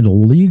the kind of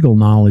legal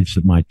knowledge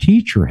that my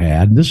teacher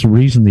had, and this is the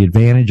reason the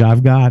advantage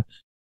I've got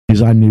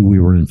is I knew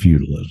we were in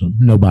feudalism.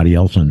 Nobody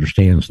else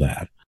understands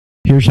that.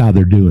 Here's how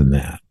they're doing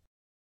that.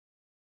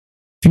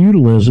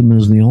 Feudalism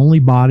is the only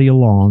body of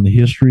law in the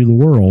history of the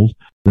world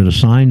that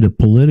assigned a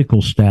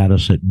political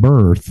status at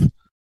birth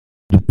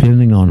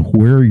depending on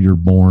where you're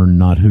born,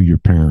 not who your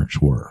parents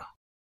were.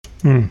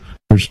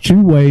 There's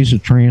two ways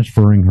of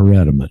transferring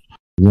hereditament.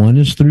 One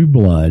is through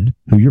blood,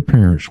 who your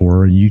parents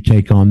were, and you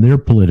take on their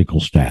political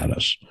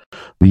status.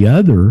 The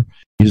other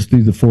is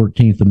through the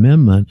 14th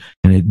Amendment,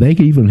 and they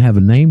even have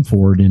a name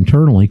for it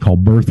internally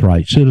called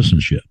birthright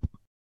citizenship.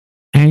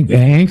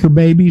 Anchor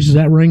babies, does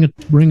that ring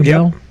a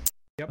bell?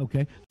 Yep.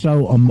 Okay,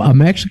 so a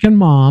Mexican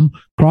mom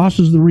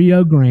crosses the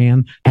Rio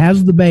Grande,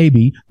 has the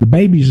baby. The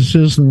baby's a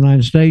citizen of the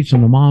United States,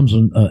 and the moms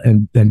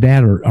and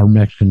dad are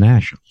Mexican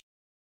nationals.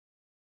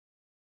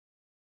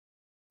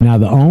 Now,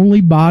 the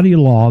only body of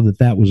law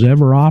that was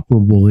ever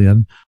operable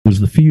in was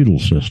the feudal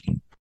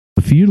system.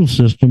 The feudal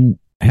system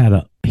had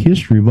a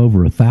history of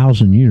over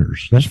 1,000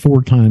 years. That's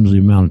 4 times the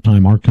amount of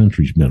time our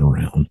country's been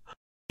around.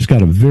 It's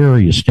got a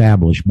very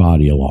established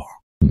body of law,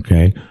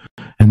 okay?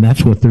 And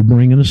that's what they're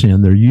bringing us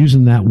in. They're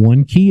using that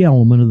one key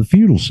element of the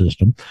feudal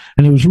system,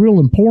 and it was real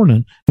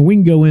important. And we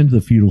can go into the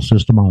feudal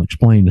system. I'll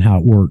explain how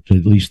it worked,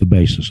 at least the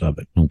basis of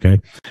it, okay?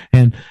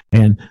 And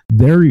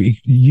they're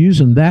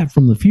using that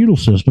from the feudal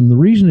system. The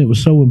reason it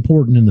was so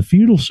important in the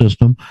feudal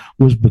system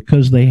was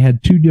because they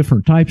had 2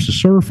 different types of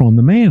serf on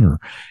the manor,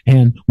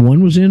 and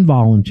one was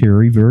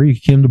involuntary, very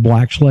akin to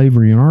black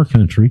slavery in our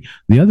country.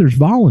 The other is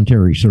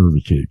voluntary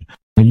servitude.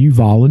 And you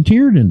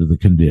volunteered into the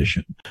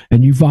condition,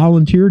 and you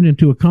volunteered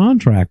into a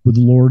contract with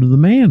the lord of the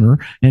manor,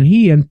 and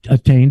he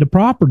attained a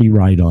property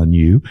right on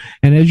you.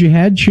 And as you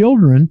had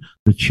children,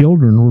 the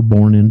children were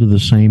born into the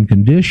same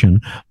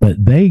condition,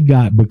 but they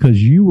got,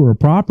 because you were a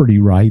property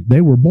right, they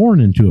were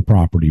born into a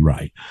property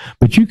right.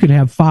 But you could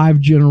have 5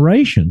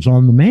 generations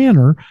on the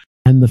manor,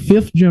 and the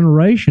 5th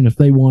generation, if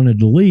they wanted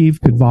to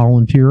leave, could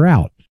volunteer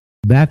out.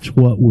 That's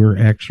what we're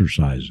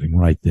exercising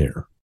right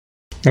there.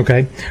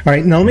 Okay. All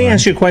right. Now, let me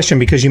ask you a question,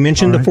 because you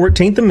mentioned the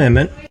 14th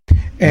Amendment.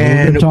 And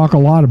we're going to talk a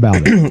lot about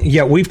it.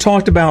 Yeah, we've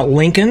talked about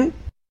Lincoln.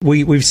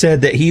 We've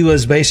said that he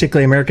was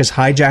basically America's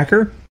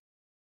hijacker.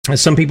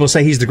 As some people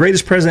say, he's the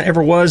greatest president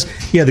ever was.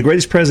 Yeah, the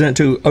greatest president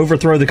to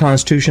overthrow the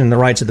Constitution and the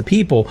rights of the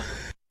people.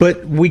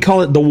 But we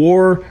call it the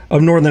War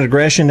of Northern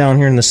Aggression down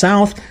here in the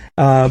South.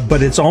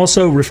 But it's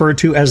also referred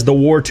to as the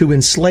war to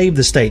enslave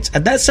the states.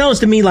 And that sounds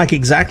to me like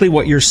exactly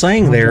what you're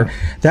saying there.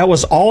 That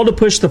was all to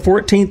push the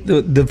 14th.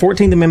 The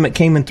 14th Amendment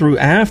came in through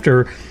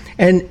after.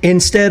 And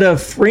instead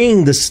of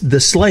freeing the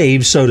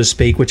slaves, so to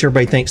speak, which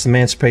everybody thinks the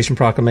Emancipation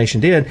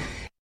Proclamation did,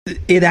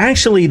 it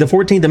actually, the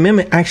 14th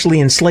Amendment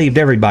actually enslaved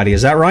everybody.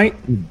 Is that right?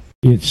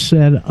 It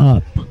set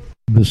up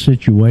the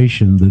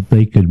situation that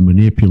they could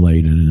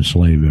manipulate and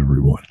enslave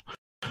everyone.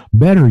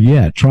 Better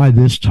yet, try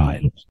this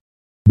title: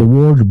 The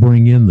War to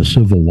Bring in the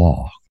Civil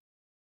Law.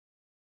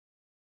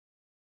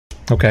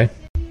 Okay.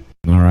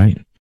 All right.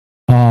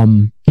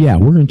 Yeah,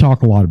 we're going to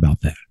talk a lot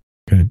about that.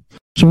 Okay.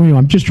 So anyway,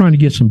 I'm just trying to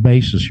get some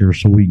basis here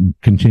so we can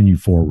continue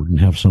forward and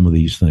have some of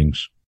these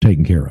things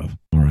taken care of.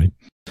 All right.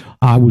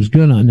 I was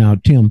going to, now,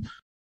 Tim,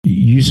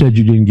 you said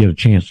you didn't get a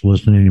chance to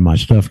listen to any of my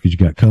stuff because you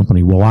got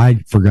company. Well,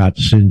 I forgot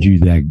to send you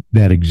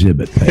that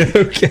exhibit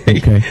page.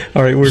 Okay.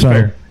 All right. We're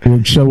fair.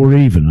 So we're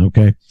even.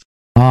 Okay.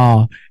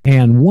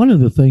 And one of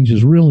the things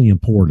is really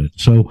important.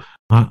 So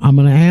I'm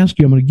going to ask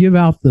you, I'm going to give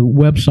out the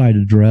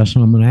website address,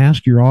 and I'm going to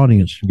ask your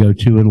audience to go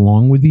to it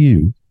along with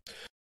you.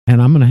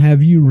 And I'm going to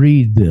have you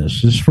read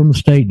this. This is from the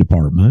State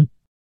Department.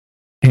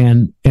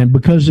 And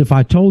because if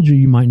I told you,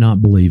 you might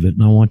not believe it,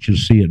 and I want you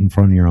to see it in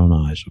front of your own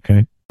eyes,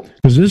 okay?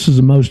 Because this is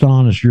the most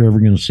honest you're ever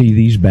going to see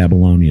these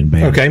Babylonian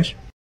bandits. Okay.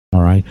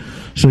 All right.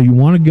 So you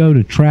want to go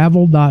to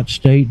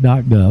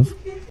travel.state.gov.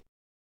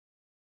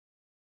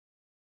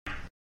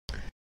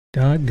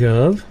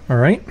 .gov. All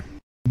right.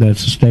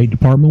 That's the State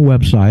Department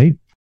website.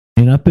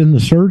 And up in the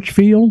search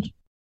field,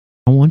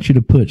 I want you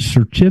to put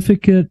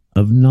Certificate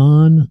of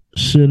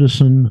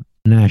Non-Citizen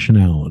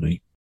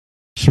Nationality.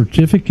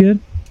 Certificate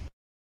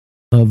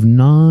of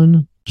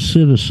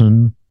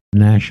Non-Citizen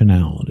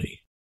Nationality.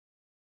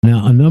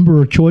 Now, a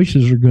number of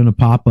choices are going to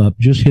pop up.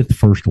 Just hit the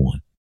first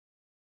one.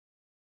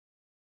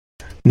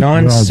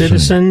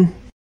 Non-citizen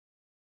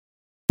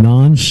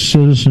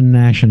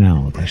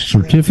nationality.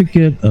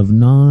 Certificate of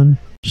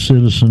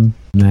non-citizen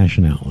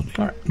nationality.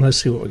 All right, let's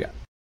see what we got.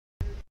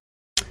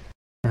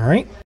 All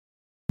right.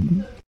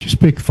 Just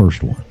pick the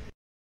first one.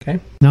 Okay.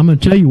 Now, I'm going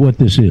to tell you what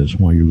this is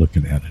while you're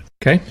looking at it.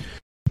 Okay.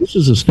 This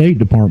is a State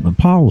Department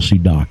policy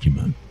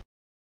document,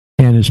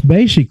 and it's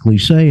basically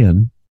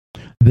saying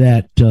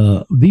that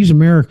these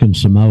American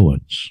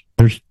Samoans,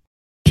 there's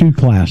two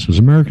classes,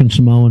 American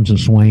Samoans and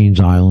Swains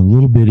Island,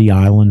 little bitty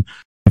island.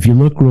 If you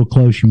look real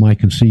close, you might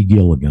can see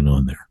Gilligan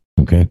on there,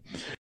 okay?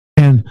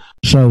 And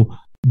so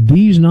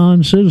these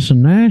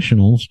non-citizen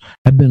nationals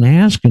have been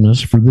asking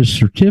us for this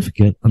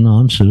certificate of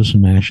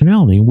non-citizen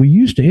nationality, and we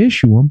used to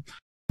issue them,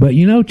 but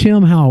you know,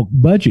 Tim, how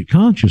budget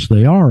conscious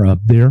they are up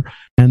there,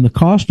 and the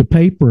cost of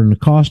paper and the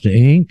cost of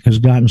ink has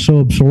gotten so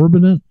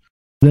absorbent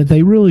that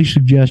they really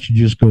suggest you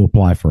just go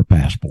apply for a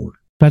passport.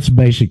 That's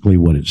basically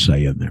what it's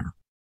saying there,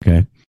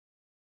 okay?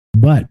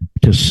 But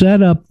to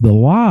set up the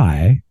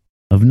lie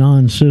of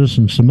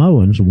non-citizen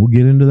Samoans, and we'll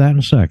get into that in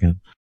a second,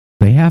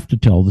 they have to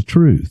tell the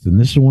truth. And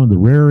this is one of the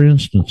rare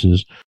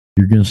instances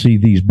you're going to see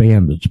these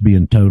bandits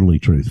being totally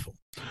truthful.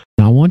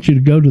 Now, I want you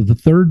to go to the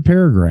third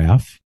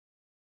paragraph,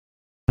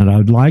 and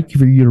I'd like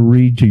for you to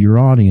read to your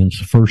audience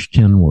the first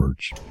 10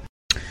 words.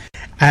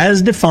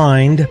 As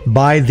defined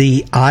by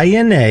the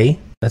INA,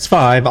 that's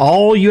 5,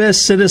 all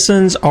U.S.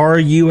 citizens are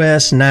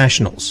U.S.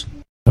 nationals.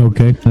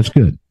 Okay, that's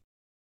good.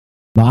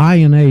 The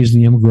INA is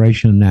the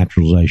Immigration and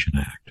Naturalization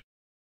Act.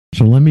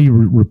 So let me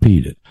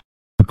repeat it.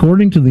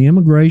 According to the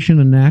Immigration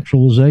and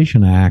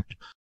Naturalization Act,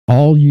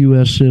 all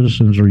U.S.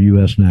 citizens are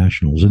U.S.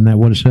 nationals. Isn't that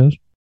what it says?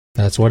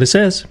 That's what it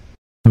says.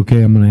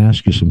 Okay, I'm going to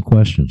ask you some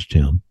questions,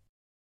 Tim.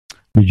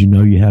 Did you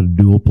know you had a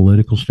dual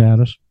political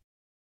status?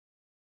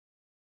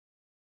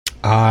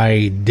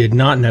 I did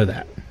not know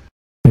that.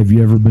 Have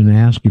you ever been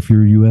asked if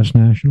you're a U.S.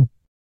 national?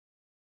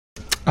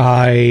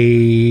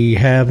 I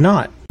have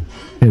not.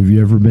 Have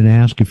you ever been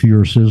asked if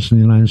you're a citizen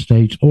of the United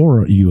States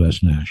or a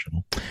U.S.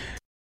 national?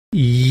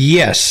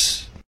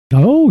 Yes.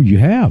 Oh, you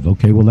have.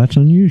 Okay, well, that's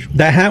unusual.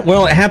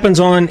 Well, it happens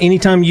on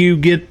anytime you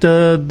get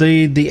the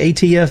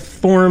ATF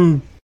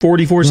form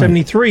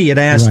 4473. Right. It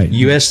asks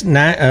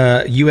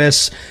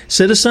U.S.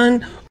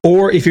 citizen,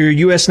 or if you're a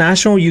U.S.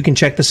 national, you can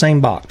check the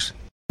same box.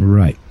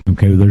 Right.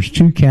 Okay, well, there's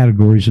two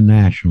categories of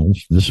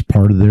nationals. This is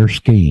part of their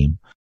scheme,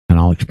 and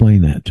I'll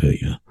explain that to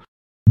you.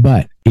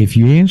 But if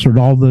you answered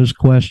all those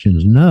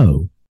questions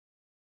no,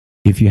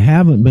 if you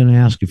haven't been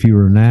asked if you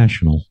were a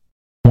national,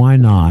 why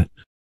not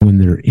when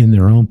they're in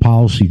their own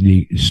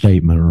policy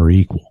statement are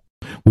equal?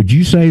 Would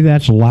you say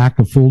that's a lack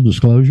of full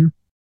disclosure?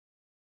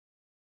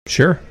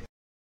 Sure.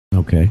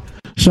 Okay.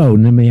 So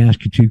let me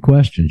ask you two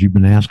questions. You've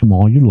been asked them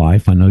all your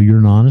life. I know you're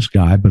an honest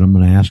guy, but I'm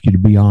going to ask you to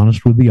be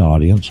honest with the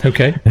audience.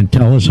 Okay. And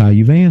tell us how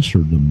you've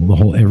answered them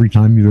every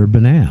time you've ever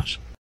been asked.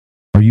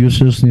 Are you a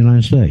citizen of the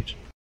United States?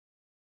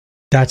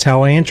 That's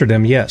how I answered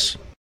them, yes.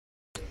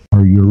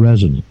 Are you a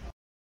resident?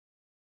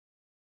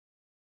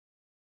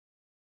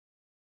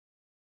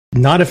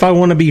 Not if I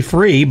want to be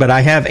free, but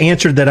I have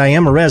answered that I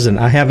am a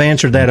resident. I have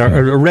answered that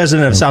a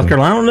resident of South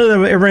Carolina. I don't know that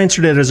I've ever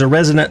answered it as a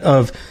resident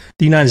of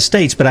the United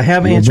States, but I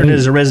have answered it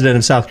as a resident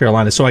of South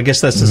Carolina. So I guess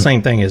that's the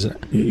same thing, isn't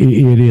it?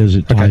 It is.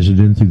 It ties it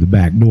in through the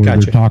back door.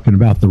 Gotcha. They're talking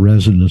about the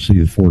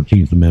residency of the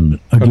 14th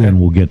Amendment. Again,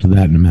 we'll get to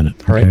that in a minute.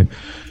 All okay. Right.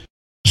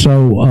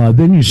 So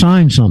then you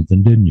signed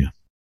something, didn't you?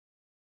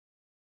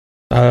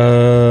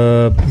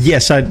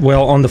 Yes.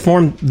 On the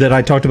form that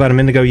I talked about a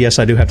minute ago, yes,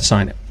 I do have to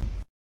sign it.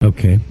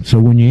 Okay. So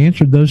when you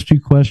answered those two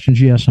questions,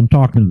 yes, I'm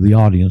talking to the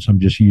audience. I'm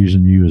just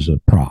using you as a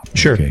prop.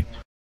 Sure. Okay.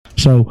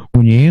 So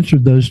when you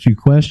answered those two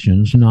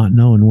questions, not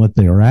knowing what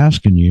they were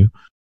asking you,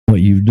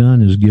 what you've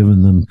done is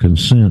given them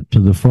consent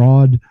to the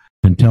fraud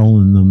and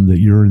telling them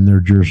that you're in their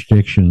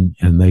jurisdiction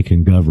and they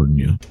can govern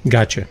you.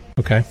 Gotcha.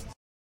 Okay.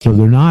 So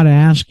they're not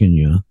asking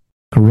you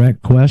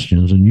correct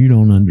questions and you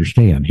don't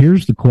understand.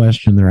 Here's the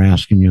question they're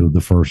asking you,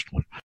 the first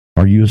one.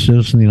 Are you a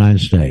citizen of the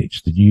United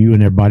States? That you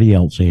and everybody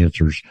else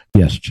answers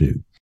yes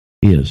to.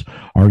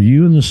 Are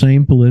you in the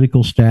same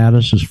political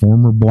status as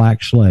former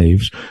black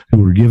slaves who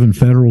were given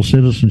federal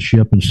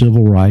citizenship and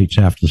civil rights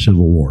after the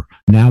Civil War?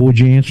 Now would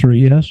you answer it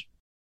yes?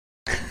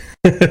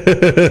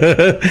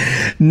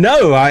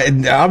 No,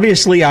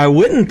 obviously I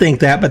wouldn't think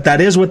that, but that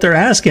is what they're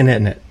asking,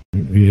 isn't it?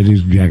 It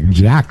is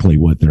exactly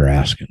what they're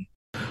asking.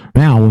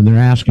 Now, when they're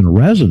asking a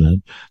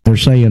resident, they're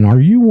saying, are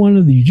you one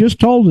of the, you just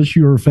told us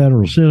you're a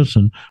federal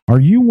citizen. Are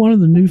you one of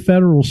the new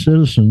federal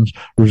citizens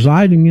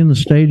residing in the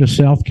state of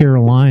South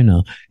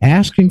Carolina,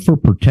 asking for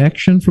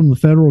protection from the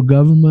federal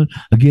government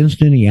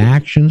against any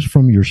actions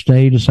from your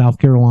state of South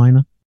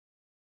Carolina?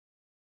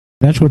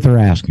 That's what they're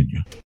asking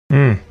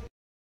you.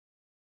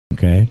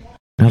 Okay.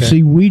 Now,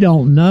 see, we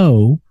don't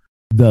know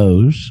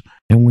those,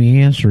 and we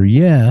answer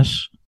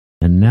yes,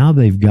 and now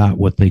they've got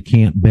what they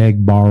can't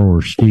beg, borrow,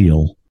 or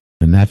steal,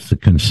 and that's the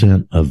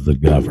consent of the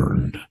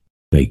governed.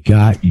 They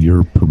got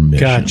your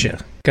permission.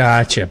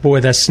 Gotcha.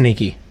 Boy, that's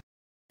sneaky.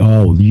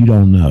 Oh, you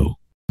don't know.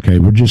 Okay,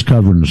 we're just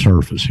covering the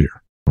surface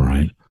here. All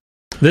right.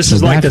 This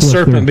is like the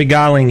serpent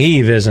beguiling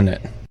Eve, isn't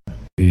it?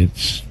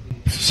 It's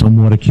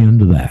somewhat akin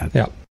to that.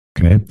 Yeah.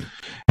 Okay.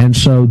 And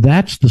so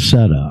that's the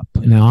setup.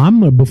 Now,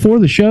 before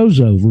the show's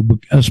over,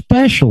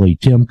 especially,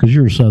 Tim, because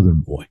you're a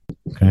Southern boy,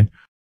 okay,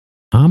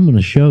 I'm going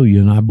to show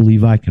you, and I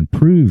believe I can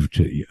prove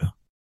to you,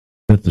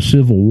 that the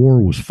Civil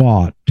War was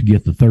fought to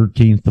get the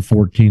 13th, the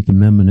 14th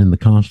Amendment in the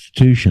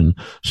Constitution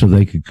so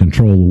they could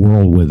control the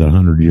world with it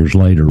 100 years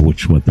later,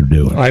 which is what they're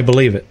doing. I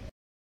believe it.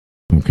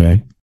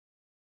 Okay.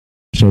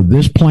 So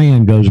this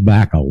plan goes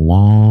back a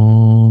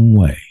long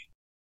way.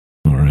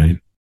 All right.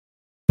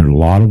 There's a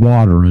lot of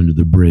water under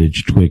the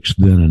bridge twixt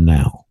then and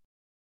now.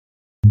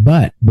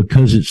 But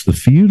because it's the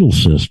feudal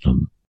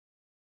system,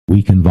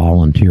 we can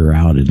volunteer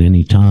out at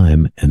any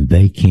time and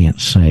they can't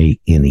say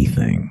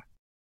anything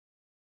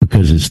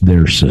because it's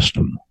their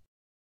system.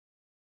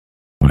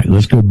 All right,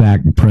 let's go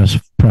back and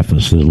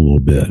preface it a little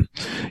bit.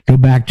 Go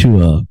back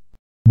to a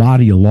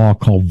body of law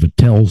called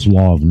Vattel's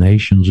Law of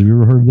Nations. Have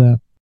you ever heard of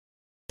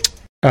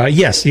that?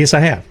 Yes, I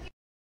have.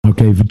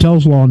 Okay,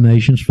 Vattel's Law of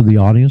Nations, for the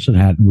audience that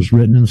hadn't, was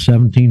written in the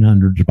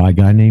 1700s by a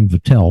guy named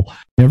Vattel.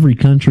 Every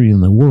country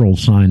in the world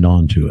signed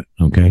on to it,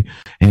 okay?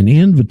 And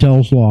in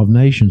Vattel's Law of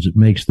Nations, it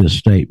makes this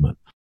statement: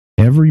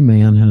 every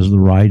man has the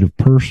right of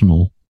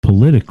personal,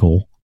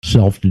 political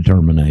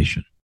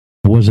self-determination.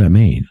 What does that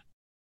mean?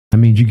 That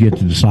means you get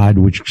to decide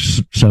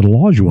which set of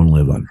laws you want to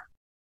live under.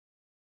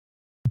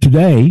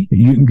 Today,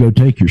 you can go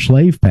take your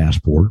slave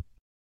passport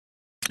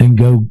and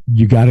go,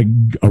 you got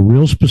a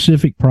real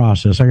specific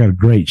process. I got a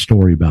great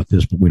story about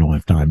this, but we don't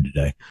have time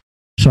today.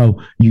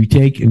 So you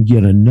take and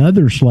get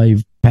another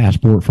slave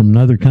passport from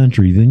another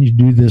country, then you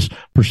do this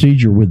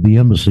procedure with the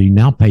embassy,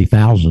 now pay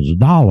thousands of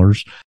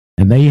dollars,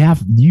 and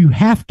you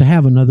have to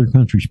have another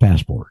country's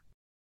passport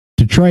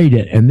to trade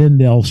it, and then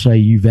they'll say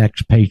you've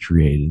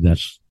expatriated.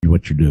 That's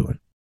what you're doing.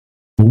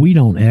 But we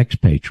don't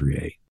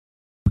expatriate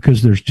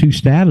because there's two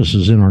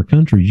statuses in our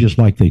country, just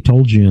like they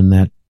told you in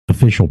that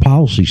official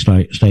policy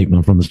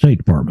statement from the State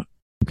Department.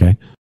 Okay.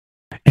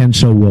 And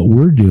so what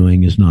we're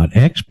doing is not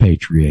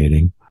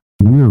expatriating,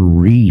 we're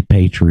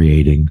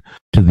repatriating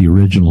to the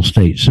original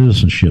state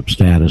citizenship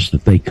status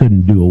that they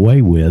couldn't do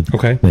away with,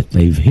 okay, that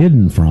they've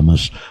hidden from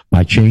us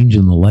by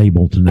changing the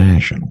label to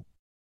national.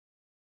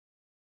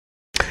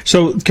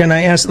 So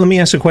let me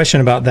ask a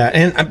question about that.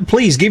 And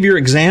please give your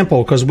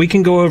example, because we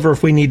can go over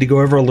if we need to go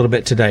over a little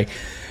bit today.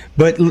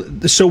 But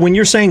so when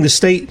you're saying the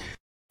state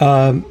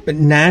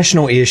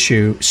national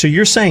issue, so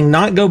you're saying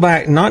not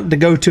to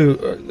go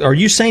to, are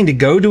you saying to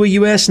go to a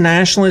U.S.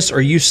 nationalist, or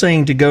are you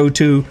saying to go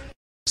to,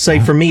 say,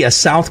 for me, a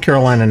South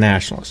Carolina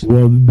nationalist?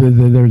 Well,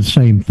 they're the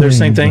same thing. They're the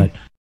same thing?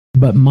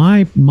 But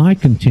my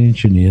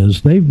contention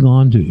is they've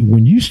gone to,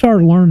 when you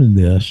start learning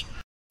this,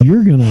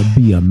 you're going to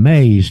be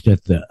amazed at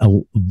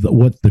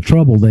what the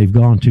trouble they've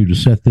gone to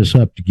set this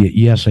up to get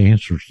yes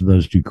answers to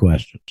those two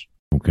questions.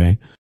 Okay.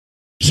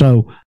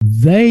 So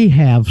they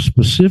have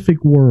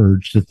specific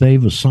words that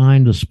they've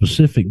assigned a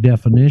specific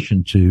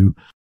definition to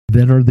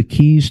that are the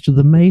keys to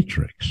the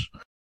matrix.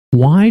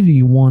 Why do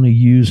you want to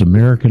use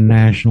American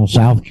national,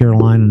 South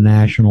Carolina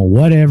national,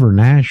 whatever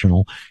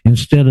national,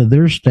 instead of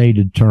their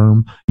stated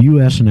term,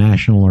 U.S.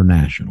 national or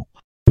national?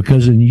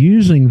 Because in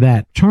using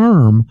that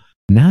term,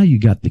 now you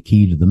got the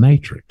key to the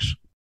matrix.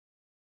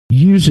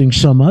 Using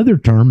some other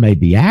term may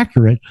be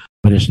accurate,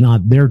 but it's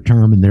not their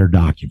term in their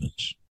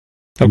documents.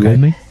 Okay. You with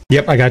me?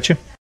 Yep, I got you.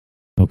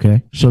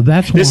 Okay, so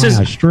that's why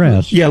I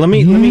stress. Yeah, let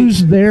me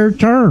use their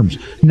terms.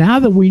 Now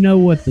that we know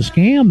what the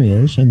scam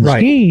is and the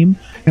scheme,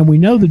 and we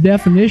know the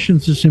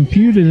definitions that's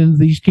imputed into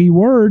these key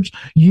words,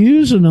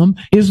 using them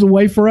is the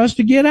way for us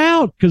to get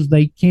out, because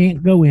they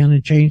can't go in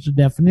and change the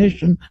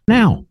definition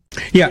now.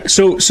 Yeah,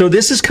 so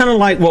this is kind of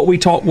like what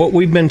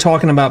we've been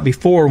talking about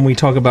before when we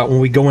talk about when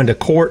we go into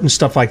court and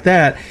stuff like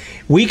that.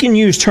 We can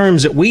use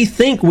terms that we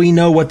think we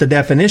know what the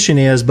definition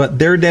is, but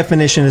their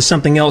definition is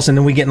something else, and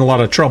then we get in a lot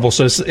of trouble.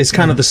 So it's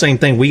kind of the same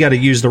thing. We got to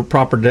use the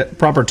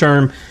proper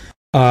term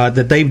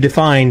that they've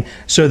defined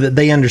so that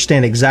they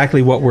understand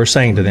exactly what we're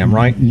saying to them,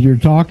 right? You're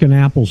talking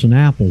apples and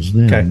apples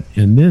then, okay.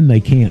 And then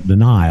they can't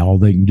deny. All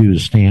they can do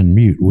is stand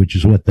mute, which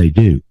is what they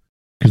do,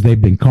 because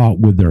they've been caught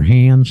with their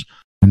hands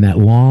and that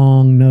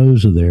long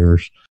nose of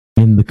theirs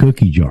in the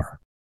cookie jar,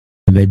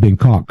 and they've been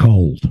caught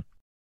cold.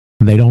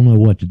 and they don't know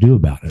what to do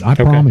about it. I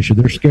promise you,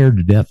 they're scared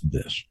to death of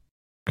this.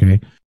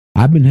 Okay.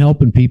 I've been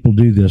helping people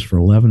do this for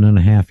 11 and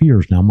a half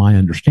years. Now, my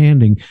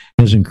understanding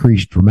has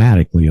increased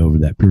dramatically over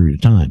that period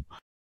of time.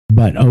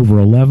 But over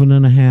 11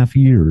 and a half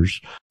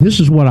years, this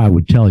is what I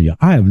would tell you.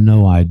 I have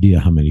no idea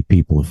how many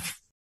people have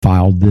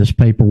filed this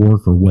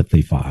paperwork or what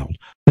they filed.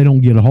 They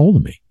don't get a hold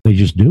of me. They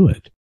just do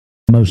it.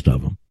 Most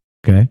of them.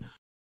 Okay.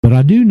 But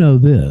I do know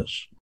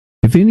this.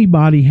 If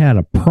anybody had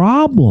a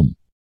problem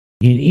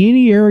in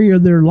any area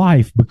of their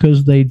life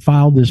because they'd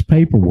filed this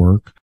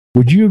paperwork,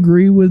 would you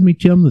agree with me,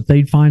 Tim, that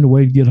they'd find a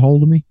way to get a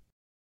hold of me?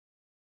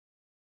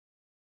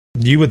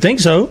 You would think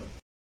so.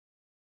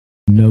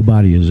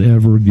 Nobody has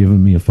ever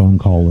given me a phone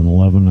call in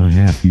 11 and a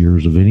half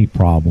years of any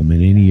problem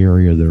in any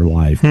area of their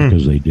life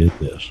because they did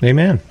this.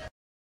 Amen.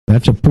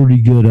 That's a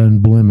pretty good,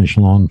 unblemished,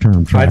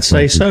 long-term track record. I'd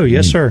say so.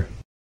 Yes, sir.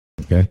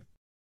 Okay.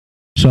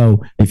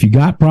 So if you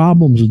got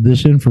problems with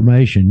this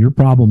information, your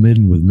problem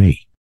isn't with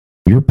me.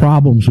 Your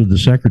problem's with the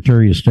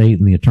Secretary of State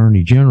and the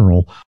Attorney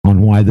General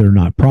on why they're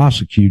not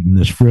prosecuting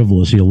this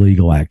frivolous,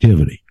 illegal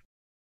activity.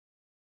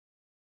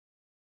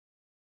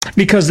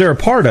 Because they're a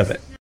part of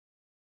it.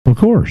 Of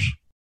course.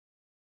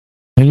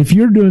 And if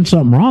you're doing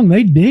something wrong,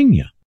 they ding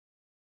you.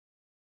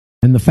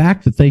 And the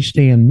fact that they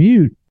stand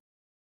mute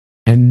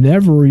and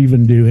never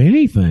even do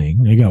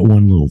anything, they got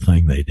one little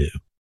thing they do,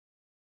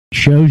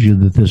 shows you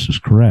that this is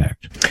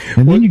correct.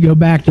 And then you go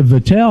back to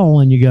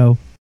Vattel and you go,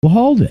 well,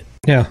 hold it.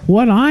 Yeah.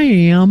 What I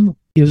am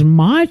is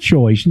my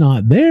choice,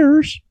 not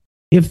theirs.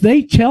 If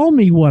they tell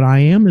me what I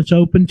am, it's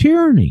open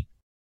tyranny.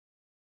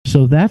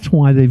 So that's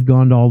why they've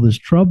gone to all this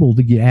trouble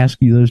to ask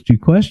you those two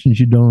questions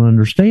you don't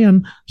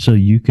understand, so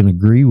you can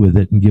agree with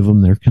it and give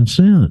them their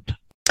consent.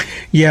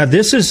 Yeah,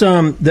 this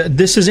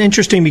is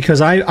interesting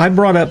because I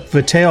brought up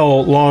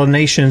Vattel, Law of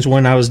Nations,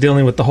 when I was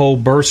dealing with the whole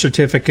birth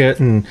certificate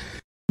and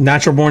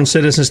natural born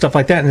citizen, stuff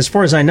like that. And as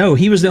far as I know,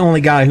 he was the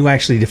only guy who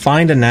actually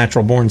defined a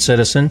natural born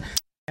citizen.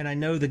 And I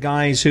know the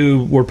guys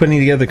who were putting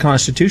together the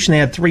Constitution, they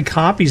had 3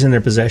 copies in their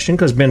possession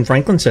because Ben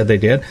Franklin said they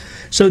did.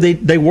 So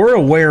they were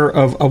aware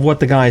of what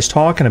the guy's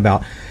talking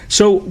about.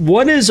 So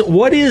what is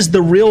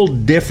the real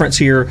difference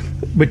here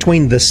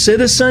between the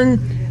citizen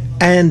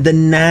and the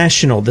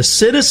national? The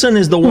citizen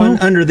is the one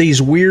under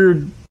this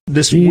weird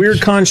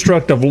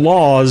construct of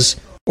laws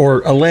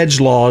or alleged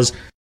laws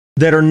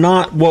that are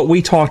not what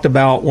we talked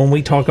about when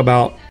we talk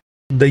about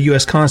the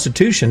U.S.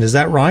 Constitution. Is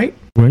that right?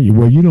 Well,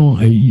 you don't.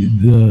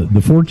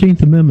 The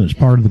 14th Amendment is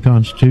part of the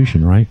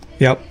Constitution, right?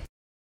 Yep.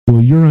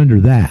 Well, you're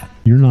under that.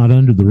 You're not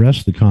under the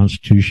rest of the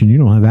Constitution. You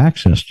don't have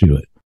access to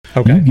it.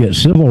 Okay. You get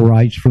civil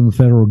rights from the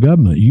federal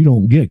government. You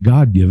don't get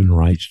God-given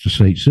rights to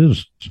state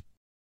citizens.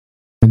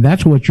 And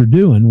that's what you're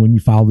doing when you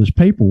file this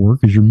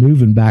paperwork, is you're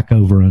moving back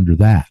over under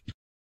that.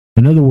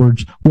 In other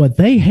words, what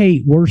they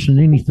hate worse than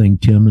anything,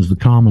 Tim, is the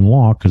common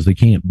law, because they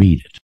can't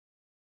beat it.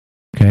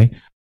 Okay?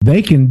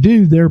 They can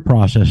do their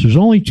process. There's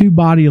only 2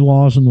 body of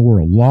laws in the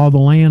world, law of the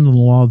land and the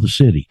law of the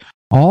city.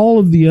 All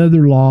of the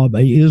other law,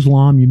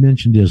 Islam, you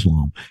mentioned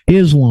Islam,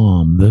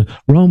 the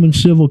Roman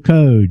Civil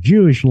Code,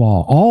 Jewish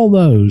law, all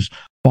those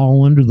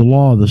fall under the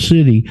law of the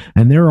city,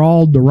 and they're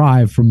all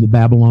derived from the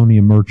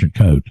Babylonian Merchant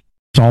Code.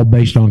 It's all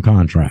based on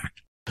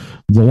contract.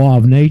 The law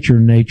of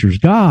nature, nature's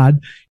God,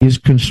 is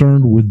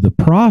concerned with the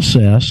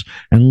process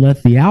and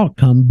let the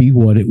outcome be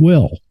what it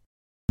will.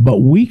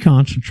 But we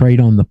concentrate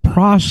on the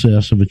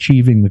process of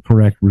achieving the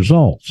correct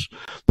results.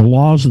 The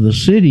laws of the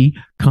city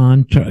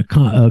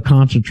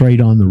concentrate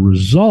on the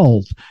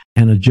result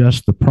and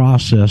adjust the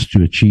process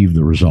to achieve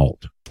the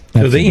result.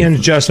 So the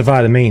ends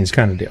justify the means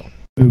kind of deal.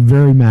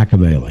 Very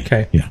Machiavelli.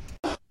 Okay. Yeah.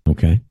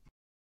 Okay.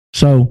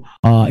 So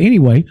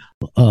anyway,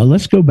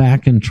 let's go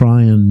back and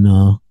try and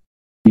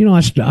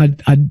these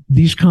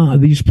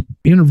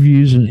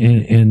interviews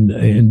and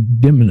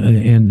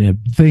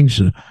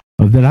things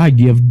that I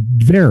give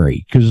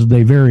vary, because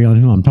they vary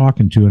on who I'm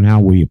talking to and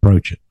how we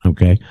approach it.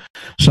 Okay.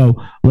 So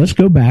let's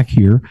go back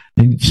here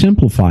and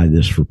simplify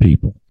this for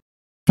people.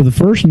 For the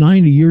first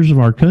 90 years of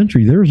our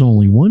country, there was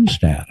only one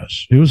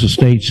status. It was a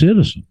state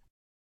citizen.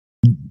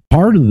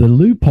 Part of the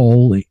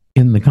loophole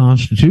in the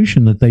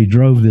Constitution that they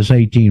drove this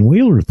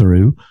 18-wheeler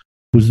through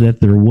was that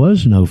there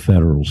was no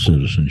federal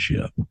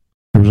citizenship.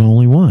 There was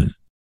only one.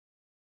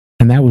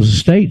 And that was a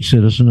state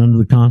citizen under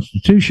the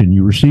Constitution.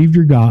 You received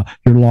your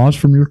laws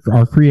from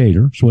our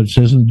Creator. That's what it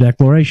says in the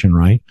Declaration,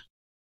 right?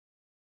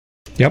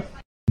 Yep.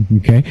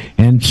 Okay.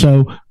 And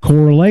so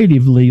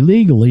correlatively,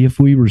 legally, if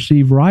we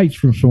receive rights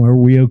from somewhere,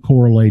 we owe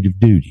correlative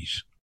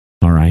duties.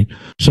 All right.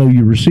 So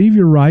you receive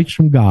your rights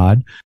from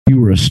God. You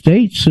were a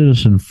state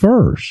citizen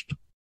first,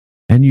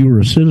 and you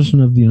were a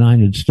citizen of the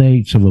United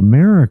States of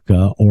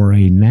America, or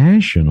a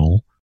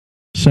national,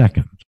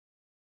 second.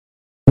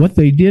 What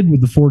they did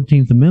with the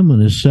 14th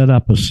Amendment is set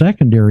up a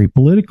secondary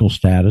political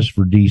status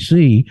for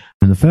D.C.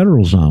 and the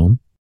federal zone,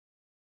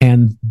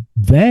 and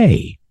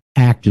they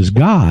act as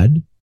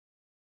God,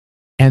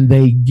 and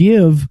they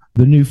give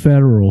the new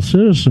federal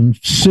citizen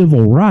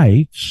civil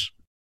rights.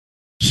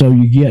 So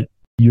you get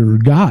your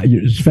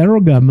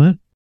federal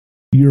government,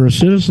 you're a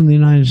citizen of the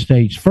United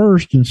States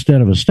first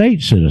instead of a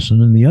state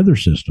citizen in the other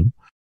system.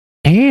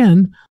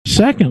 And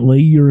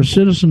secondly, you're a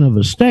citizen of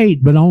a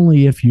state, but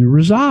only if you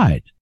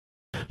reside.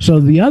 So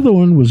the other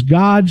one was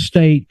God,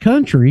 state,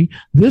 country.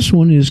 This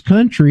one is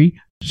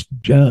country,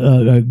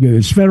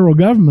 it's federal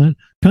government,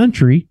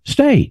 country,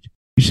 state.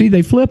 You see,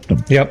 they flipped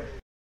them. Yep.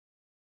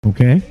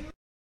 Okay.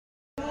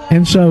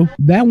 And so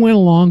that went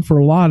along for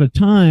a lot of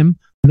time,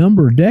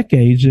 number of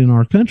decades in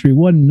our country. It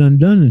wasn't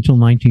undone until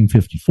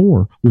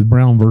 1954 with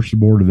Brown versus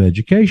Board of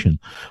Education.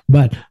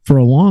 But for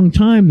a long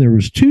time, there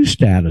was two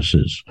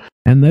statuses,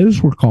 and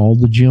those were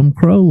called the Jim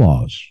Crow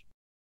laws.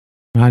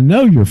 I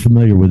know you're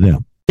familiar with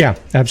them. Yeah,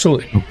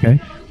 absolutely. Okay.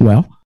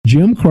 Well,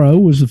 Jim Crow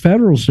was the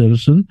federal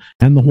citizen,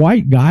 and the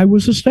white guy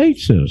was a state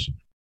citizen.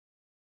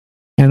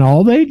 And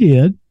all they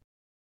did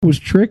was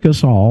trick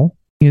us all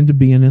into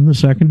being in the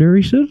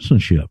secondary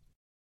citizenship.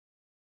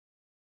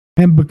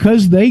 And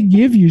because they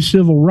give you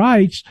civil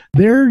rights,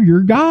 they're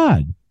your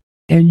God.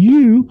 And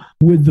you,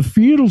 with the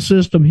feudal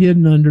system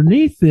hidden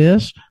underneath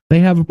this, they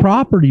have a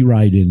property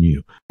right in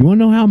you. You want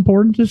to know how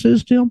important this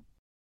is, Tim?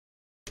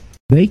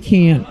 They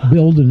can't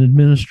build an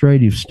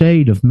administrative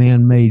state of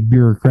man-made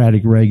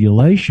bureaucratic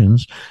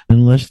regulations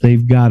unless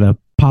they've got a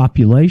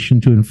population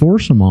to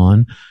enforce them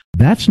on.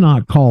 That's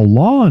not called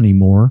law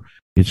anymore.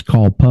 It's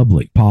called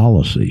public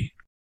policy.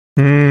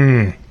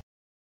 Okay.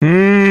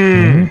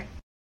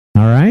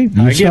 All right?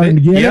 I get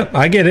it. Yep,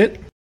 I get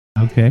it.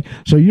 Okay.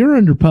 So you're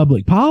under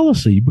public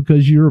policy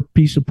because you're a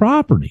piece of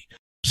property.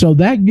 So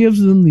that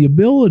gives them the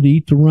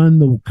ability to run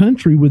the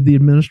country with the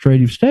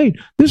administrative state.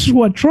 This is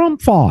what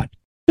Trump fought.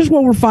 This is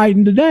what we're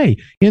fighting today.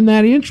 In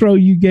that intro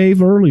you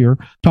gave earlier,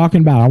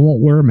 talking about, I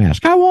won't wear a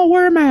mask. I won't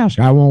wear a mask.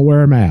 I won't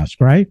wear a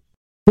mask, right?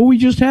 But we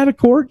just had a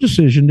court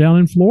decision down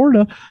in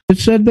Florida that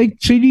said the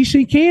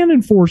CDC can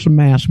enforce a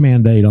mask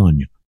mandate on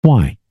you.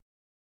 Why?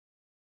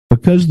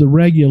 Because the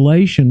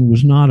regulation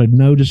was not a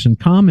notice and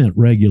comment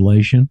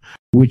regulation,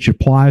 which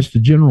applies to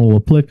general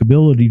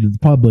applicability to the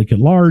public at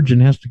large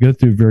and has to go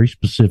through a very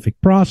specific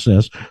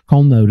process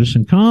called notice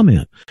and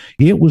comment.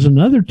 It was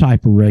another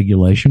type of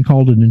regulation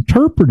called an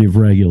interpretive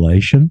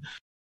regulation,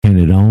 and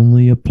it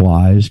only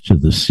applies to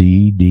the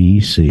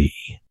CDC.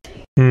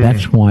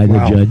 That's why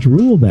the judge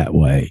ruled that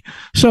way.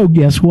 So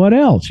guess what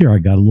else? Here, I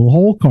got a little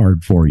hole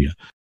card for you.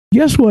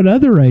 Guess what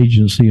other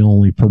agency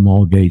only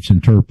promulgates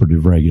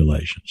interpretive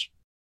regulations?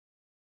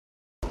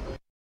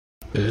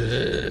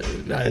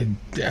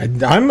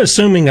 I'm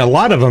assuming a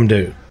lot of them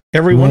do.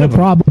 Every one of them.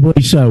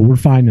 Probably so. We're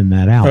finding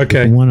that out.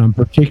 Okay. But the one I'm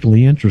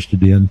particularly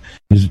interested in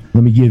is,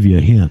 let me give you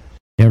a hint,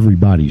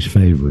 everybody's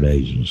favorite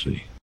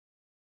agency.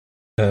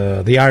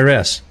 The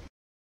IRS.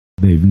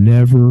 They've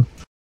never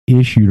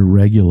issued a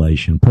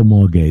regulation,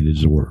 promulgated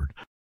is the word.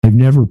 They've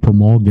never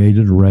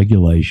promulgated a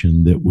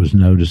regulation that was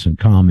notice and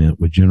comment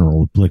with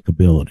general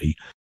applicability.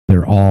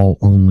 They're all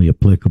only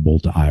applicable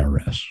to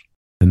IRS.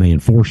 And they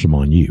enforce them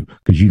on you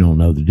because you don't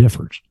know the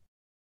difference.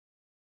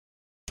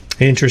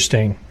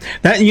 Interesting.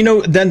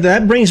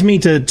 That brings me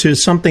to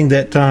something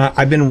that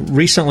I've been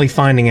recently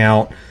finding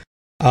out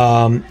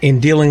in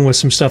dealing with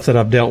some stuff that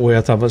I've dealt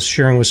with. I was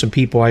sharing with some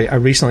people. I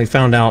recently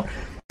found out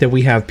that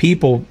we have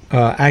people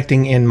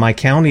acting in my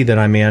county that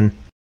I'm in,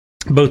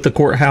 both the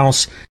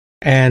courthouse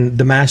and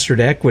the mastered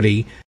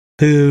equity,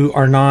 who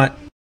are not.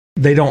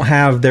 They don't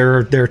have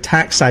their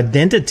tax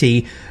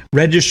identity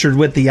registered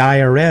with the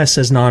IRS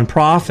as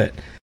nonprofit,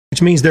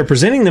 which means they're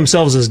presenting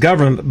themselves as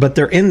government, but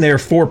they're in there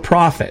for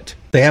profit.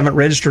 They haven't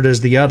registered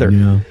as the other,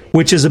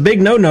 which is a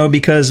big no-no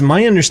because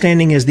my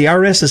understanding is the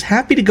IRS is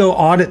happy to go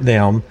audit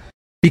them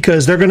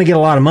because they're going to get a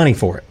lot of money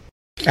for it.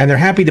 And they're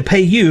happy to pay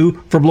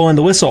you for blowing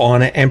the whistle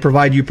on it and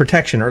provide you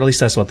protection, or at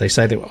least that's what they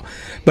say they will.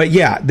 But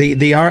yeah,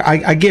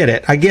 I get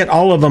it. I get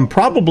all of them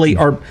probably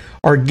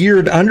are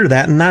geared under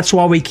that, and that's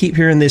why we keep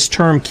hearing this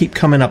term keep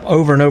coming up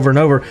over and over and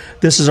over.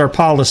 This is our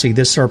policy.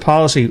 This is our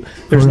policy.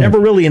 There's never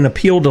really an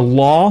appeal to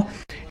law,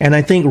 and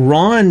I think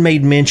Ron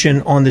made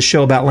mention on the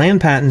show about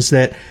land patents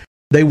that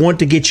they want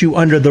to get you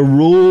under the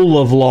rule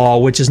of law,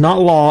 which is not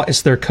law,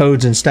 it's their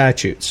codes and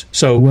statutes.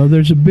 So, well,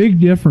 there's a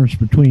big difference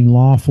between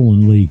lawful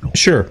and legal.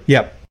 Sure,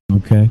 yep.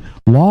 Okay.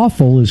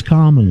 Lawful is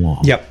common law.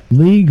 Yep.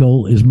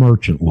 Legal is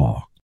merchant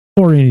law,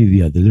 or any of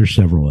the other. There's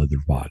several other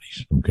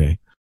bodies, okay?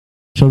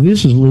 So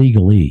this is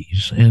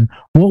legalese. And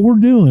what we're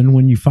doing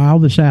when you file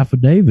this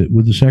affidavit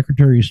with the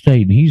Secretary of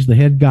State, and he's the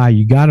head guy,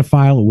 you got to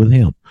file it with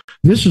him.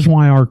 This is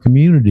why our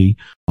community,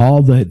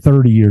 all the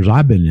 30 years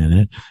I've been in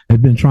it,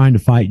 have been trying to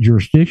fight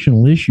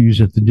jurisdictional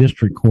issues at the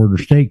district court or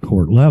state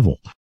court level.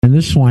 And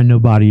this is why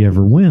nobody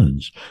ever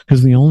wins,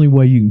 because the only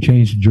way you can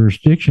change the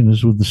jurisdiction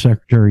is with the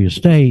Secretary of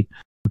State,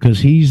 because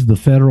he's the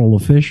federal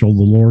official,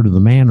 the lord of the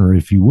manor,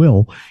 if you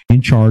will,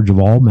 in charge of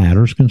all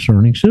matters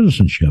concerning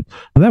citizenship.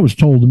 Now, that was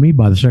told to me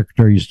by the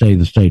Secretary of State of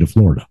the state of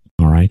Florida.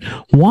 All right.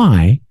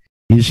 Why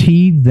is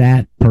he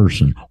that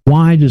person?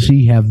 Why does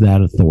he have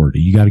that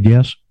authority? You got to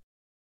guess?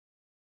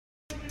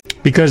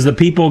 Because the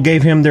people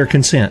gave him their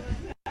consent.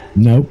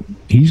 Nope.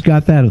 He's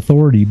got that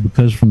authority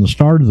because from the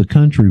start of the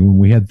country, when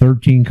we had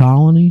 13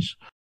 colonies,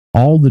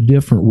 all the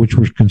different, which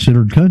was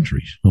considered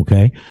countries,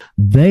 okay?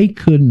 They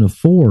couldn't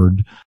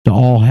afford to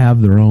all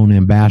have their own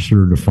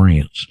ambassador to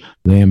France,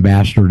 the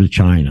ambassador to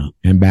China,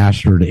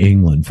 ambassador to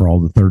England for all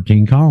the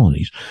 13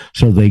 colonies.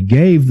 So they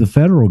gave the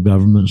federal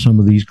government some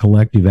of these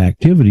collective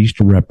activities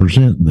to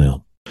represent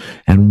them.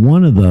 And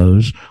one of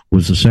those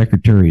was the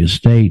Secretary of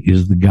State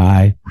is the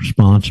guy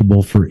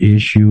responsible for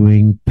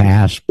issuing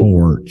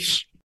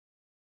passports.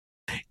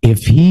 If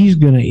he's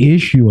going to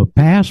issue a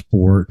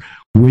passport,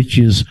 which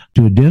is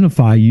to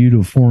identify you to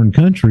a foreign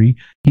country,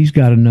 he's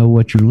got to know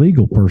what your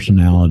legal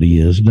personality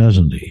is,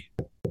 doesn't he?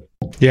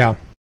 Yeah.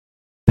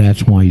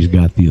 That's why he's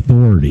got the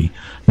authority.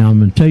 Now, I'm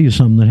going to tell you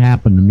something that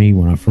happened to me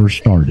when I first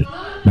started,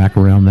 back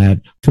around that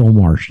Phil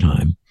Marsh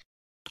time.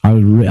 I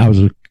was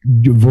a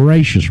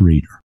voracious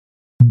reader.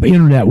 The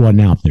internet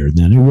wasn't out there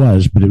then. It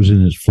was, but it was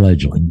in its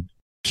fledgling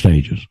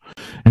stages.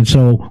 And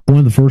so one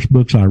of the first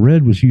books I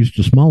read was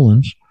Eustace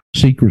Mullins'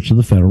 Secrets of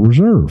the Federal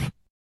Reserve.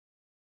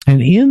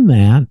 And in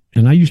that,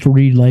 and I used to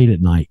read late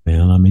at night,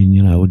 man. I mean,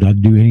 you know,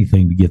 I'd do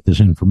anything to get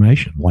this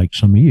information, like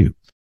some of you.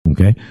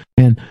 Okay.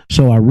 And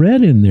so I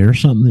read in there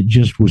something that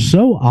just was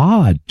so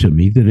odd to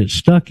me that it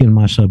stuck in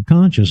my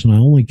subconscious, and I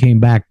only came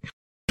back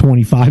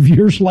 25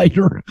 years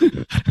later.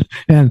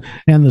 and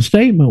the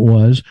statement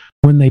was,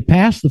 when they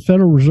passed the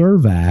Federal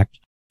Reserve Act,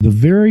 the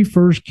very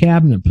first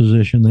cabinet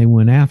position they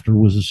went after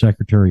was the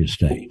Secretary of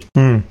State.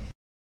 Now,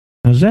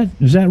 is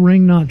that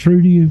ring not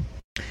true to you?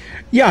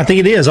 Yeah, I think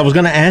it is. I was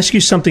going to ask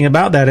you something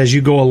about that as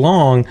you go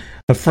along.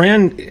 A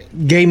friend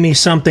gave me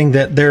something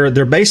that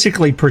they're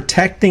basically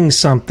protecting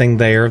something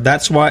there.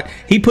 That's why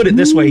he put it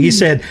this way. He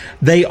said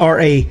they are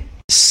a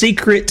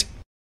secret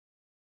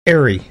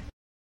area.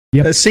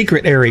 Yep. A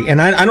secret area.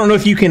 And I don't know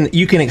if you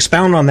can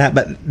expound on that,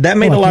 but that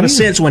made a lot of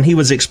sense when he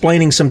was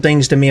explaining some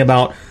things to me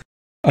about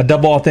a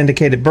double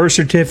authenticated birth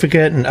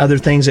certificate and other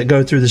things that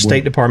go through the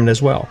State Department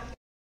as well.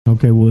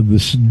 Okay, well,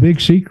 the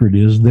big secret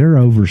is they're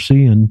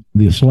overseeing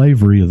the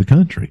slavery of the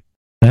country.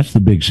 That's the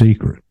big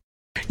secret.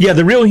 Yeah,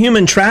 the real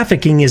human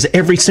trafficking is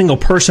every single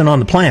person on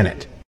the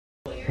planet.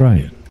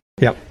 Right.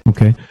 Yep.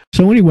 Okay.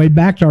 So anyway,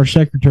 back to our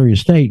Secretary of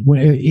State.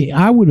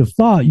 I would have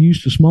thought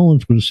Eustace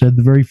Mullins would have said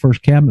the very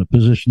first cabinet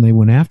position they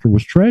went after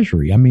was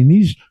Treasury. I mean,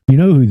 you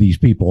know who these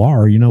people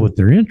are. You know what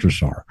their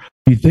interests are.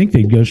 You'd think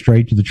they'd go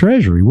straight to the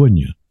Treasury,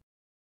 wouldn't you?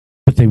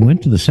 But they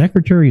went to the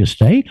Secretary of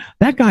State.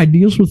 That guy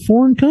deals with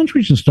foreign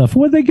countries and stuff.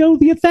 What'd they go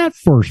get that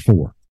first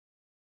for?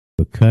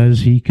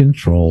 Because he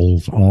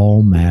controls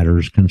all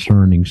matters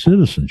concerning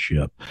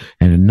citizenship.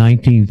 And in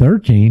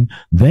 1913,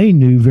 they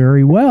knew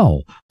very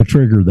well the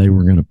trigger they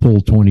were going to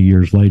pull 20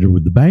 years later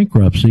with the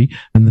bankruptcy,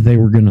 and that they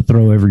were going to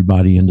throw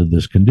everybody into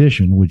this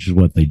condition, which is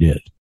what they did.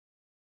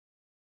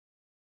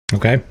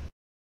 Okay.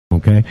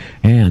 Okay.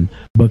 And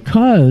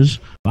because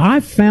I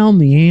found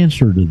the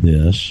answer to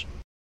this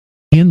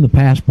in the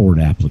passport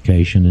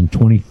application in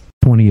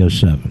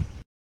 2007.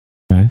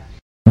 Okay.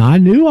 Now, I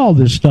knew all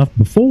this stuff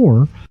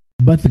before,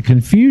 but the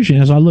confusion,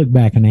 as I look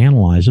back and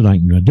analyze it, I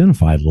can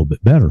identify it a little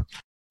bit better.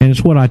 And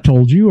it's what I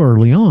told you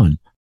early on,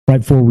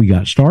 right before we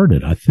got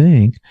started, I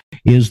think,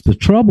 is the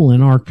trouble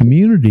in our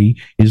community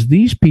is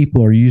these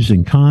people are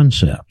using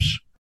concepts,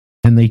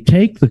 and they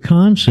take the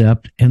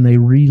concept and they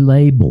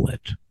relabel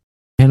it.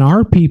 And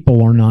our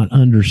people are not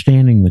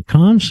understanding the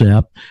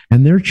concept,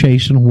 and they're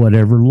chasing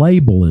whatever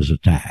label is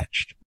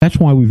attached. That's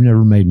why we've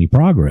never made any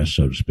progress,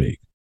 so to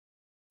speak.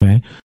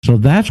 Okay? So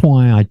that's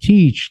why I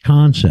teach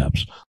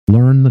concepts.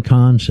 Learn the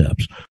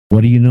concepts.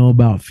 What do you know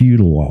about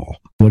feudal law?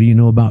 What do you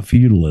know about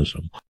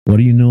feudalism? What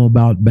do you know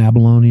about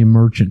Babylonian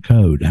merchant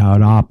code, how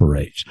it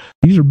operates?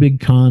 These are big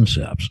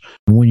concepts.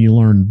 And when you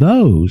learn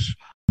those,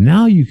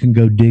 now you can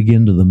go dig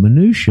into the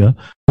minutia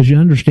because you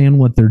understand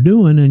what they're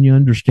doing, and you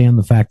understand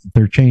the fact that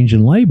they're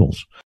changing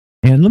labels.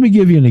 And let me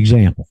give you an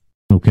example,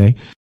 okay?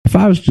 If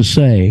I was to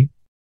say,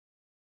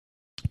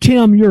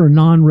 Tim, you're a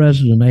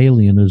non-resident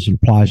alien as it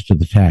applies to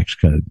the tax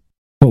code,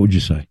 what would you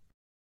say?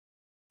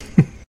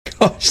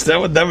 Gosh, that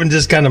would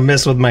just kind of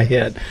mess with my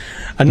head.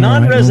 A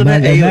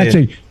non-resident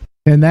alien.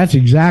 And that's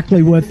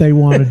exactly what they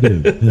want to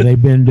do.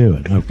 They've been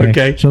doing,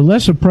 okay? So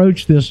let's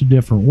approach this a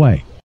different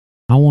way.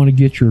 I want to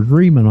get your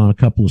agreement on a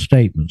couple of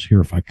statements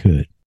here, if I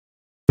could.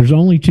 There's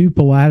only two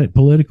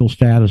political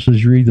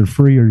statuses. You're either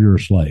free or you're a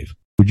slave.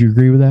 Would you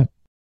agree with that?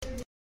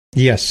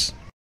 Yes.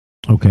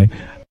 Okay.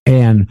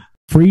 And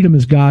freedom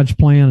is God's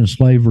plan and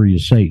slavery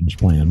is Satan's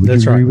plan.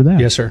 Would you agree with that?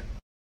 Yes, sir.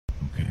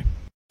 Okay.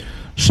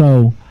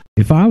 So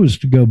if I was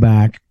to go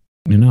back,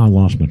 and now I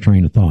lost my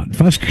train of thought.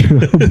 If I was to go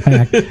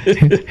back.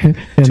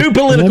 Two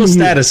political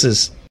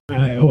statuses.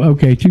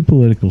 Okay, two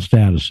political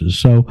statuses.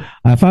 So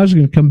if I was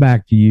going to come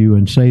back to you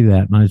and say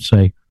that, and I'd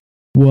say,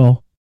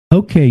 well,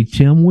 okay,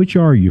 Tim, which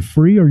are you,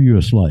 free or are you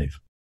a slave?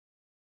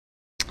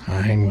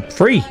 I'm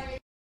free.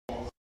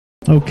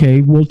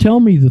 Okay, well, tell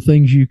me the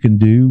things you can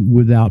do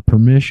without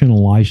permission, a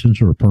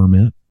license, or a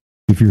permit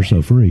if you're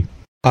so free.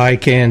 I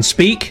can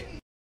speak.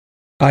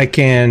 I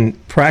can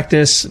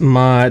practice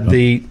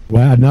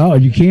Well, no,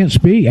 you can't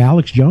speak.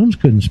 Alex Jones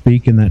couldn't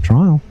speak in that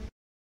trial.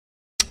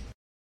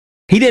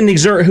 He didn't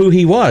exert who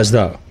he was,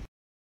 though.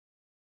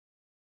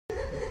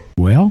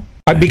 Well,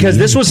 because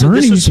this was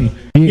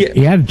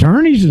he had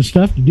attorneys and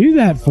stuff to do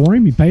that for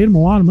him. He paid him a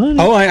lot of money.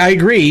 Oh, I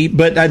agree,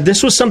 but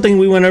this was something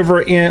we went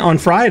over on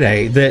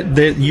Friday. That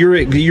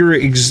we're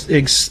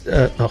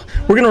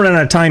going to run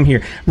out of time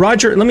here.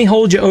 Roger, let me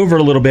hold you over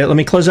a little bit. Let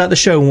me close out the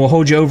show, and we'll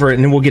hold you over it,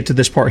 and then we'll get to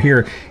this part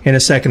here in a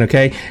second.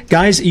 Okay,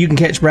 guys, you can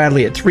catch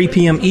Bradley at 3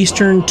 p.m.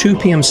 Eastern, 2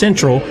 p.m.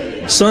 Central,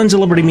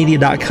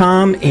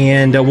 sonsoflibertymedia.com,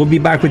 and we'll be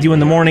back with you in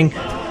the morning.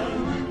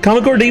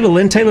 Comic Core Diva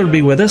Lynn Taylor will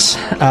be with us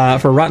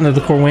for Rotten to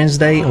the Core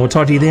Wednesday, and we'll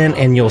talk to you then,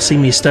 and you'll see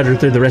me stutter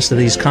through the rest of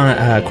these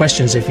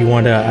questions if you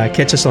want to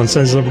catch us on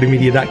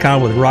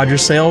sonsoflibertymedia.com with Roger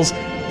Sales.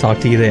 Talk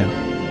to you then.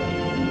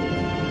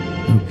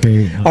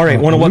 Okay. All right,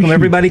 want to welcome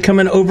everybody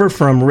coming over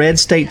from Red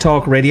State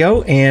Talk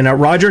Radio. And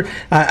Roger,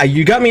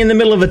 you got me in the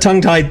middle of a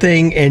tongue-tied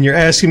thing, and you're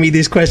asking me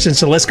these questions,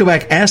 so let's go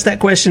back, ask that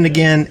question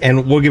again,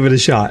 and we'll give it a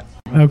shot.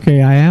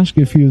 Okay, I asked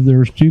if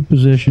there's two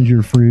positions,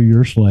 you're free or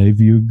you're a slave.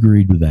 You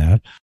agreed with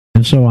that.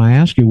 And so I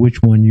asked you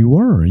which one you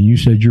were, and you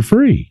said you're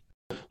free.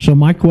 So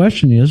my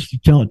question is,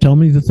 tell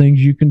me the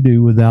things you can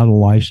do without a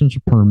license,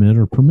 a permit,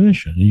 or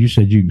permission. And you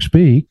said you can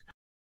speak,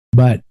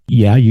 but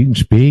yeah, you can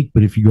speak,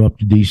 but if you go up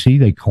to D.C.,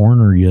 they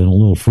corner you in a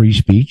little free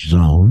speech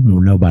zone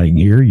where nobody can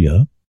hear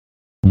you.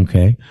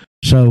 Okay?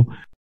 So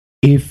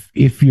if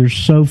you're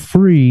so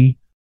free,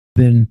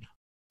 then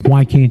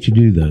why can't you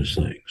do those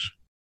things?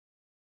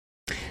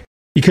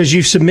 Because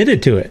you've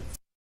submitted to it.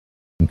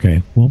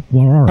 Okay. Well,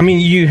 all right. I mean,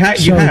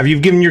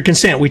 you've given your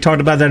consent. We talked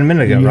about that a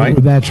minute ago, right?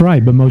 That's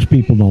right, but most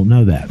people don't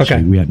know that.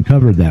 Okay. So we hadn't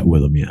covered that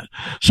with them yet.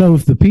 So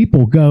if the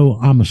people go,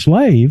 I'm a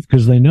slave,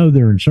 because they know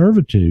they're in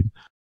servitude,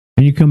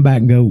 and you come back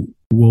and go,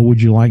 well, would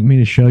you like me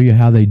to show you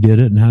how they did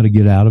it and how to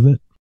get out of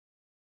it?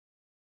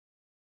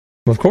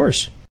 Of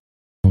course.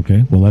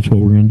 Okay, well, that's what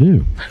we're going to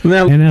do.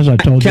 Now, and as I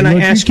told can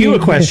I ask you a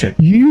question?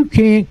 You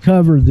can't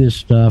cover this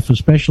stuff,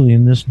 especially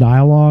in this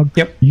dialogue.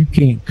 Yep. You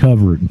can't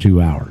cover it in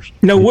 2 hours.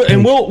 No,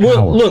 we'll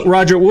look,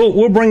 Roger.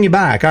 We'll bring you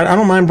back. I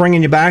don't mind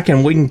bringing you back,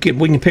 and we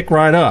can pick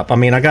right up. I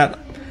mean, I got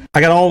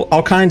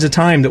all kinds of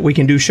time that we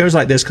can do shows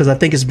like this because I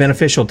think it's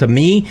beneficial to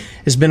me.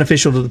 It's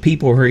beneficial to the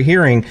people who are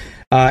hearing,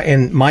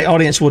 and my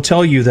audience will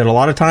tell you that a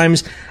lot of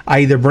times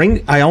I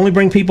only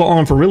bring people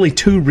on for really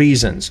two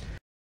reasons.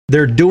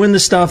 They're doing the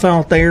stuff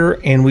out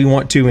there, and we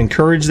want to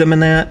encourage them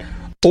in that,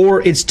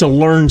 or it's to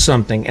learn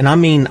something. And I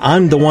mean,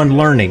 I'm the one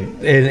learning.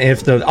 And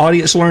if the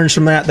audience learns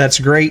from that,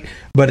 that's great.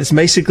 But it's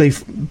basically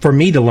for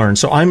me to learn.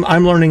 So I'm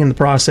learning in the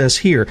process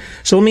here.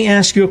 So let me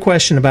ask you a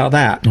question about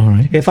that. All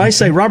right. If I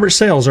say, Robert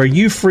Sales, are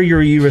you free or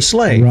are you a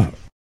slave? Right.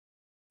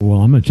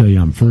 Well, I'm going to tell you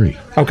I'm free.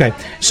 Okay.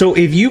 So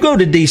if you go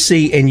to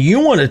D.C. and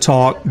you want to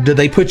talk, do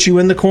they put you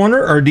in the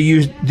corner, or do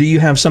you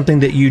have something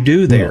that you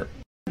do there?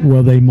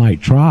 Well, they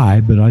might try,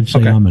 but I'd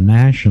say I'm a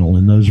national,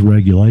 and those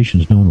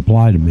regulations don't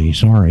apply to me.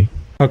 Sorry.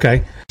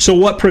 Okay. So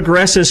what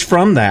progresses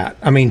from that?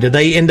 I mean, do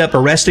they end up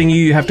arresting you?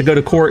 You have to go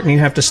to court and you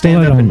have to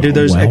stand up and do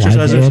those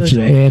exercises?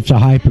 It's a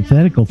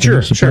hypothetical thing.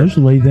 Sure,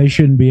 supposedly, they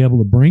shouldn't be able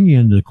to bring you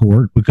into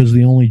court because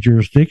the only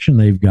jurisdiction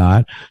they've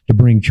got to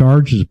bring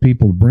charges of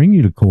people to bring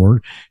you to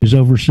court is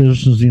over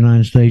citizens of the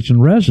United States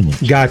and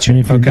residents. Gotcha. And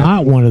if you're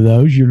not one of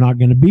those, you're not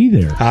going to be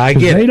there. I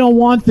get it. They don't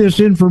want this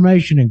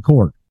information in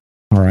court.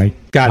 All right?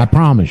 Got it. I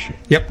promise you.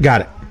 Yep,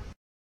 got it.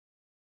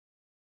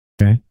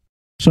 Okay.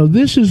 So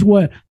this is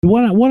what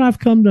I've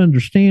come to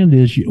understand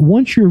is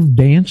once you're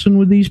dancing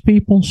with these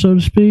people, so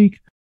to speak,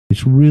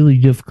 it's really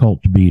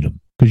difficult to beat them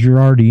because you're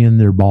already in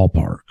their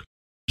ballpark.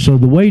 So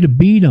the way to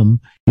beat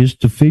them is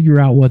to figure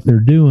out what they're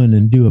doing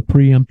and do a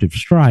preemptive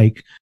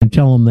strike and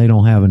tell them they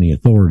don't have any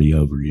authority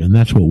over you. And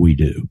that's what we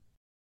do.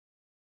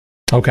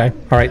 Okay.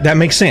 All right. That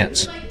makes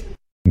sense.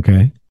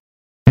 Okay.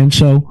 And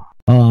so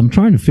I'm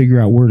trying to figure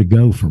out where to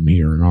go from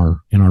here in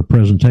our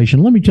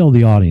presentation. Let me tell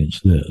the audience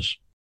this.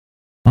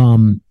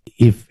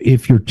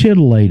 If you're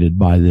titillated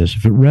by this,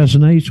 if it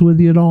resonates with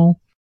you at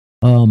all,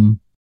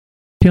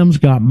 Tim's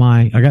got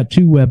I got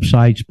two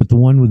websites, but the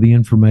one with the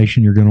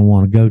information you're going to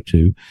want to go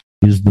to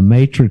is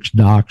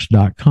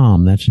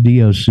thematrixdocs.com. That's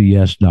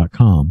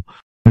DOCS.com.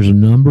 There's a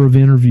number of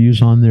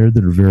interviews on there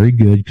that are very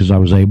good because I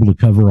was able to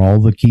cover all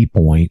the key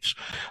points.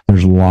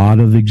 There's a lot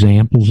of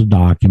examples of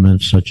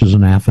documents, such as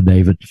an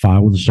affidavit to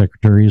file with the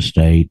Secretary of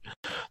State.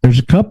 There's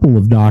a couple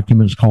of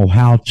documents called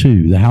How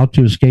to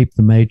Escape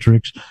the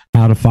Matrix,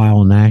 How to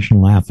File a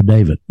National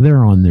Affidavit.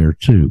 They're on there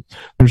too.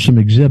 There's some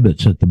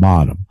exhibits at the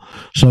bottom.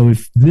 So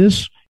if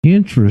this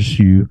interests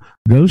you,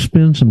 go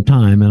spend some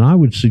time. And I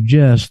would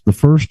suggest the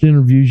first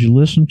interviews you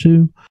listen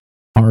to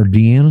are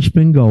Deanna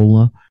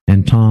Spingola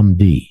and Tom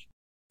D.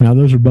 Now,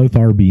 those are both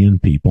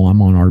RBN people.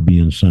 I'm on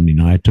RBN Sunday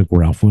night. I took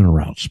Ralph Winter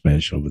out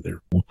special over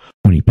there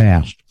when he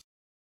passed.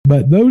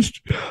 But those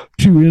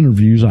two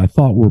interviews I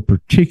thought were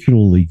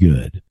particularly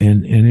good.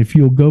 And if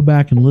you'll go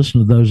back and listen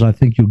to those, I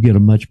think you'll get a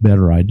much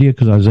better idea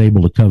because I was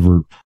able to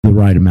cover the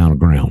right amount of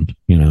ground,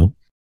 you know.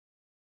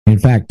 In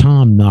fact,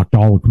 Tom knocked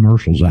all the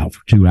commercials out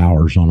for 2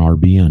 hours on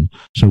RBN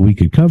so we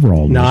could cover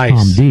all those.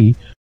 Nice.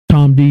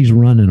 Tom D's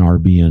running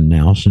RBN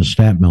now since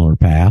Stat Miller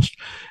passed,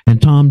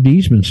 and Tom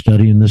D's been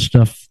studying this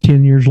stuff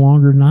 10 years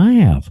longer than I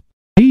have.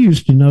 He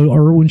used to know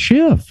Irwin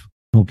Schiff.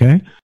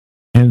 Okay.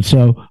 And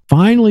so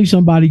finally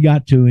somebody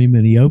got to him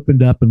and he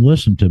opened up and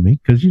listened to me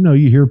because,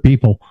 you hear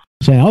people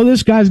say, oh,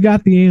 this guy's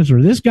got the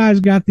answer. This guy's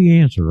got the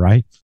answer,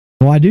 right?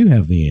 Well, I do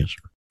have the answer.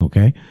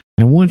 Okay.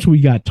 And once we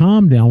got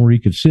Tom down where he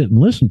could sit and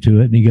listen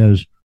to it, and he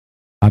goes,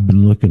 I've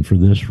been looking for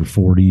this for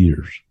 40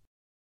 years.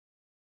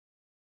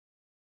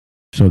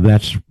 So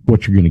that's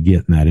what you're going to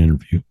get in that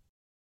interview.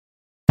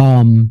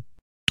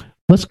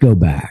 Let's go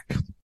back.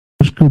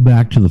 Let's go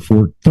back to the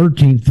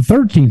 13th. The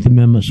 13th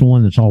Amendment is the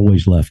one that's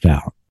always left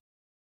out.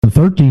 The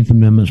 13th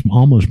Amendment is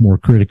almost more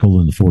critical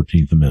than the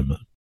 14th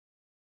Amendment.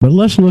 But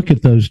let's look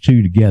at those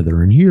two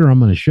together. And here I'm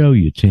going to show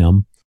you,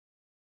 Tim,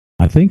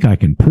 I think I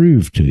can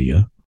prove to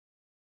you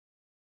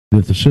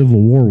that the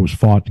Civil War was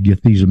fought to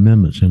get these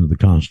amendments into the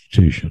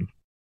Constitution.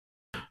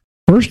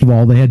 First of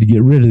all, they had to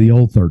get rid of the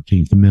old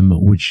 13th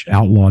Amendment, which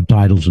outlawed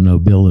titles of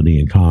nobility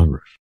in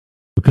Congress,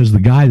 because the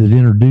guy that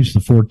introduced the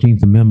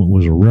 14th Amendment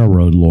was a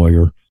railroad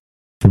lawyer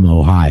from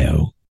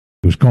Ohio.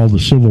 It was called the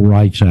Civil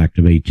Rights Act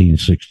of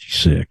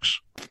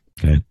 1866.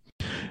 Okay.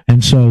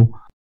 And so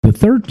the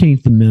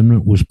 13th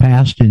Amendment was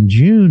passed in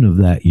June of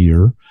that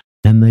year,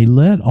 and they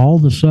let all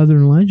the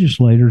Southern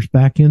legislators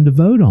back in to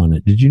vote on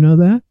it. Did you know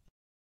that?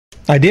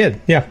 I did,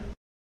 yeah.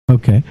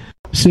 Okay.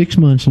 6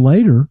 months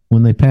later,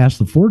 when they passed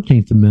the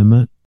 14th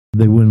Amendment,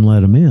 they wouldn't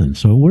let them in.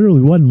 So it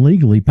really wasn't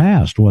legally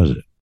passed, was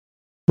it?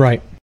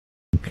 Right.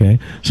 Okay.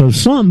 So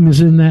something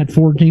is in that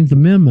 14th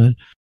Amendment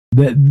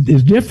that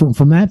is different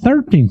from that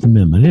 13th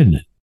Amendment, isn't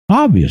it?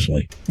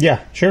 Obviously.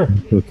 Yeah, sure.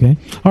 Okay.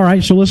 All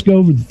right, so let's go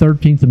over the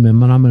 13th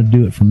Amendment. I'm going to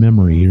do it from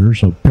memory here,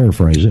 so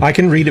paraphrase it. I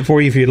can read it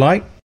for you if you'd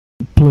like.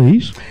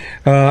 Please.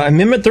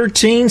 Amendment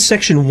 13,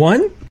 Section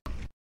 1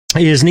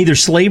 is neither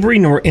slavery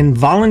nor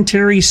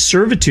involuntary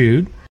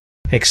servitude,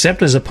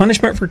 except as a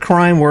punishment for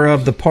crime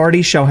whereof the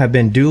party shall have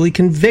been duly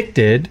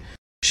convicted,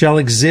 shall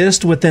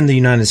exist within the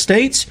United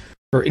States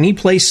or any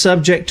place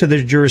subject to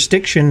their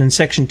jurisdiction. And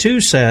Section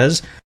 2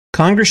 says,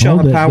 Congress shall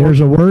have power...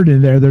 There's a word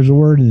in there.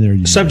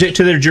 Subject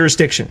to their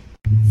jurisdiction.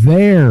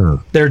 Their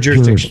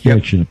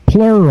jurisdiction. Yep.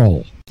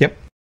 Plural. Yep.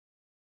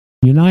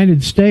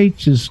 United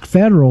States is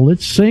federal.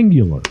 It's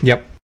singular.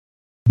 Yep.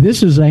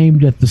 This is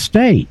aimed at the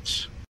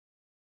states.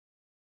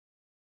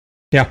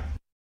 Yeah.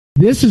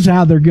 This is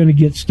how they're going to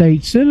get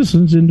state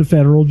citizens into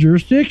federal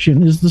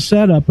jurisdiction, is the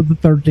setup of the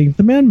 13th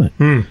Amendment.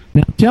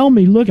 Now, tell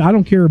me, look, I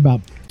don't care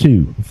about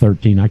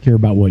 13. I care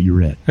about what you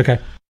read. Okay.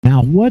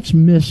 Now, what's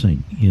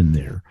missing in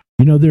there?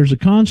 There's a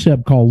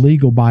concept called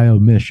legal by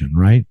omission,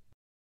 right?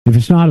 If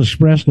it's not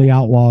expressly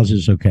outlaws,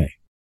 it's okay.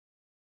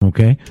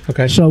 Okay?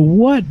 Okay. So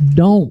what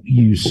don't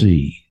you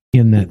see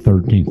in that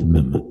 13th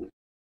Amendment?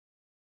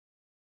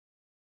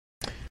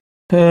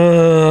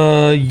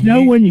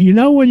 When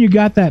you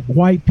got that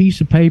white piece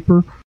of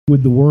paper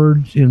with the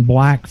words in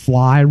black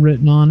 "fly"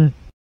 written on it,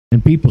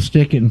 and people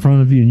stick it in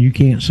front of you and you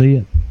can't see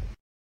it?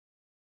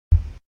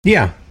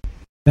 Yeah.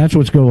 That's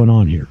what's going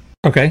on here.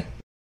 Okay.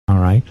 All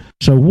right.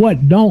 So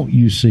what don't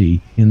you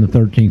see in the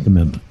 13th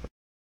Amendment?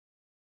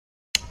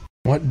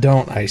 What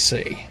don't I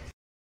see?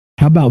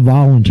 How about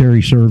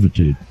voluntary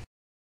servitude?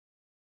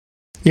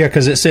 Yeah,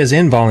 because it says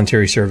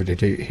involuntary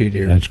servitude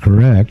here. That's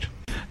correct.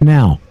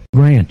 Now,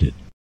 granted,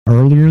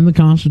 earlier in the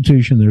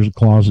Constitution, there's a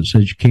clause that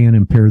says you can't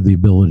impair the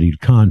ability to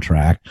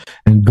contract,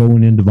 and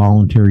going into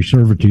voluntary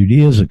servitude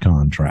is a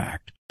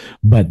contract.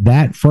 But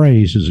that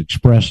phrase is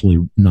expressly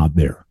not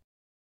there.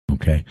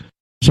 Okay.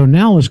 So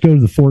now let's go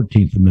to the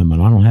 14th Amendment.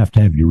 I don't have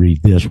to have you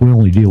read this. We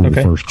only deal with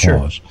the first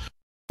clause. Sure.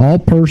 All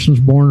persons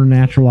born or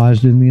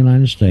naturalized in the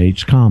United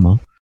States,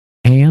 comma,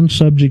 and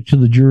subject to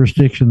the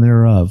jurisdiction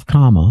thereof,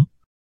 comma,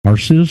 are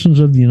citizens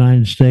of the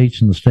United States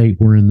and the state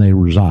wherein they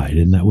reside.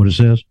 Isn't that what it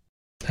says?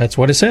 That's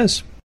what it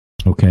says.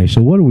 Okay,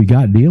 so what do we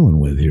got dealing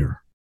with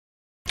here?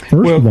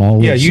 First of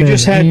all, yeah, you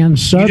just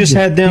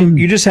had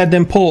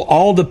them pull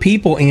all the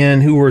people in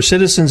who were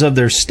citizens of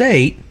their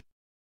state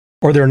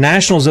or they're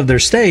nationals of their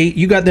state.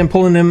 You got them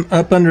pulling them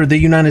up under the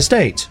United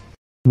States.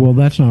 Well,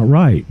 that's not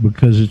right,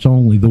 because it's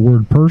only the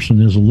word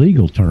person is a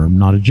legal term,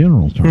 not a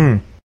general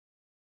term.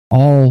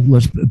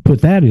 Let's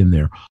put that in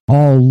there.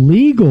 All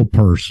legal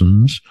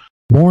persons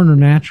born or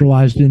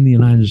naturalized in the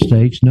United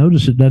States.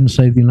 Notice it doesn't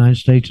say the United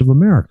States of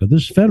America.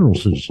 This is federal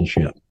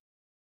citizenship.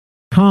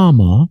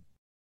 Comma,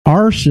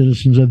 are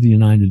citizens of the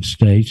United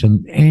States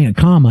and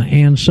comma,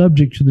 and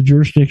subject to the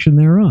jurisdiction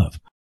thereof.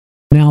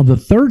 Now, the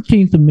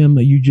 13th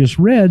Amendment you just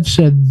read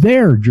said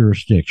their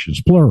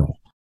jurisdictions, plural.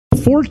 The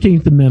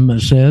 14th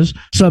Amendment says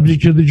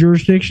subject to the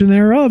jurisdiction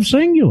thereof,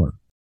 singular.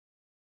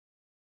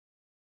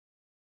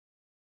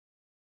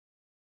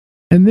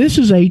 And this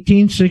is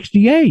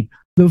 1868.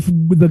 The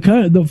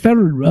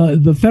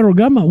federal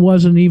government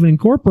wasn't even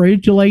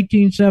incorporated till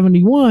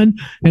 1871,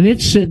 and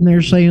it's sitting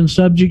there saying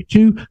subject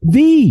to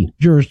the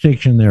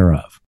jurisdiction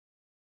thereof.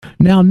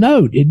 Now,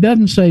 note, it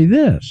doesn't say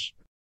this.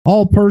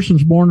 All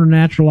persons born or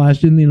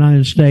naturalized in the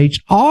United States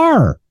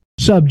are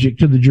subject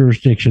to the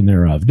jurisdiction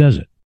thereof, does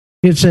it?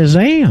 It says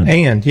and.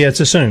 And, yeah, it's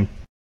assumed.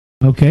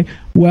 Okay.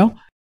 Well,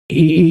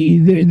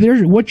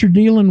 what you're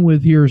dealing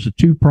with here is a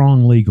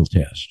two-pronged legal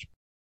test.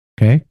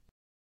 Okay?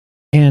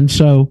 And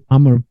so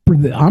I'm going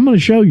to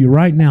show you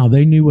right now.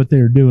 They knew what they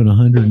were doing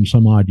 100 and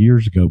some odd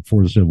years ago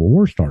before the Civil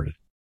War started.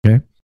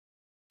 Okay.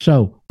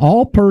 So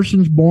all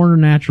persons born or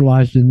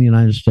naturalized in the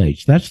United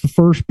States. That's the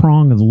first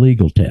prong of the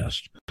legal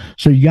test.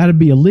 So you got to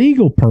be a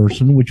legal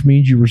person, which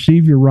means you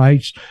receive your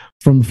rights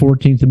from the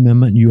 14th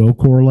Amendment and you owe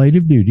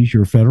correlative duties,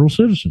 your federal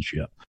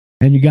citizenship.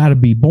 And you got to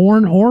be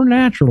born or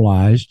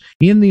naturalized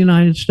in the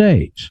United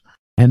States.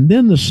 And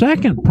then the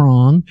second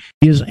prong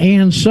is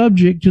and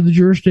subject to the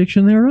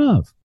jurisdiction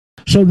thereof.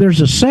 So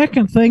there's a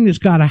second thing that's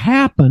got to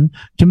happen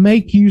to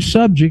make you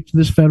subject to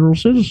this federal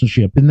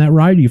citizenship. Isn't that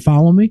right? Do you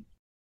follow me?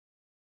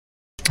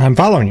 I'm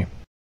following you.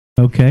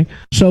 Okay.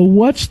 So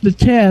what's the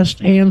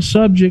test and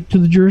subject to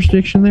the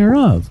jurisdiction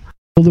thereof?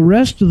 Well, the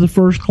rest of the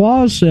first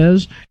clause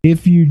says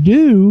if you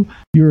do,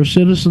 you're a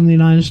citizen of the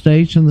United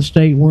States and the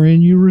state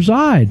wherein you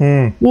reside.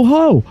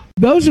 Well,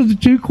 those are the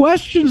two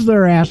questions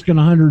they're asking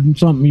 100 and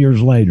something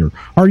years later.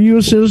 Are you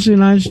a citizen of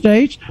the United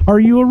States? Are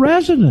you a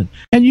resident?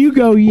 And you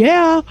go,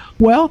 yeah.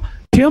 Well,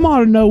 Tim ought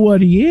to know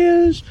what he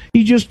is.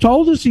 He just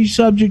told us he's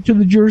subject to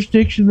the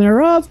jurisdiction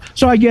thereof,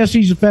 so I guess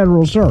he's a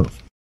federal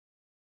serf.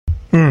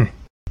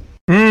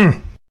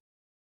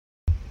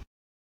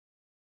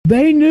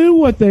 They knew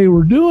what they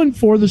were doing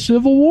before the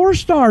Civil War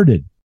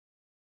started.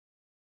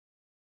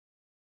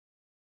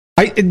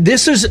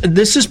 This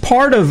is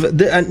part of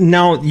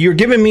now you're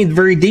giving me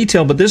very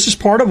detailed, but this is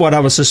part of what I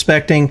was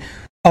suspecting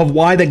of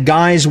why the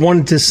guys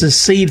wanted to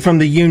secede from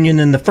the Union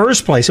in the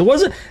first place.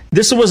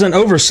 This wasn't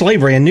over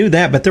slavery. I knew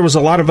that, but there was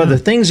a lot of other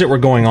things that were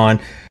going on.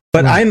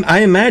 But right. I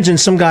imagine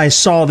some guys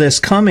saw this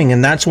coming,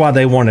 and that's why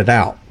they wanted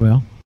out.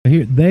 Well,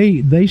 here,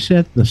 they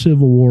set the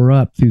Civil War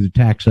up through the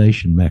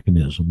taxation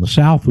mechanism. The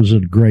South was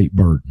at a great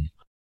burden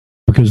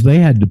because they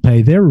had to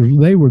pay. They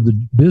were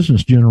the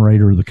business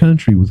generator of the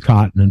country with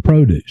cotton and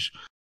produce.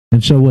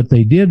 And so what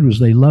they did was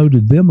they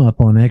loaded them up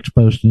on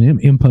impost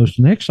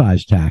and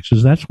excise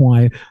taxes. That's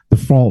why the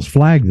false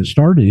flag that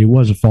started, it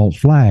was a false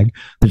flag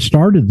that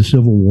started the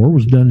Civil War,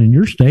 was done in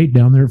your state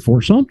down there at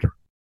Fort Sumter.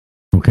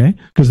 Okay?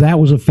 Because that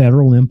was a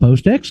federal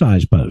impost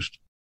excise post.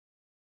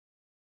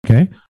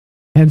 Okay?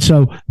 And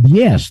so,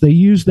 yes, they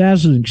used that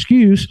as an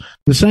excuse,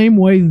 the same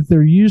way that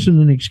they're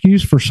using an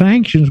excuse for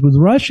sanctions with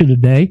Russia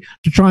today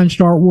to try and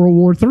start World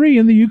War III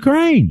in the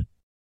Ukraine.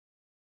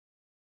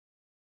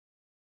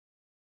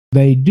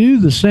 They do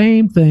the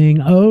same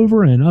thing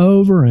over and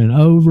over and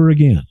over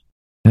again.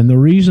 And the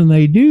reason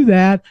they do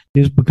that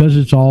is because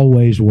it's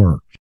always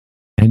worked.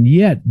 And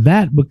yet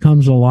that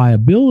becomes a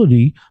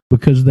liability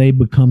because they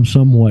become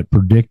somewhat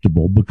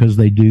predictable because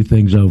they do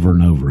things over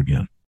and over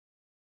again.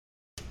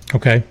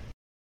 Okay.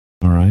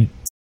 All right.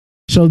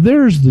 So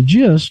there's the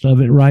gist of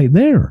it right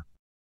there.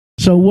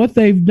 So what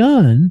they've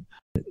done,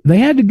 they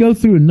had to go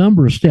through a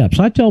number of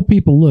steps. I tell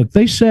people, look,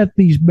 they set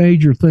these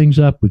major things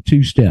up with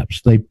two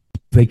steps.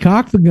 They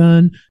cock the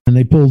gun and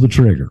they pull the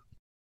trigger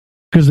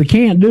because they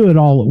can't do it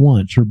all at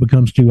once or it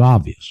becomes too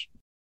obvious.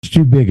 It's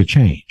too big a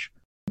change.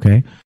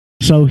 Okay.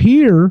 So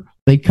here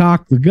they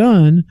cock the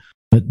gun,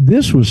 but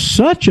this was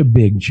such a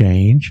big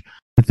change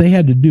that they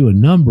had to do a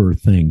number of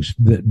things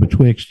that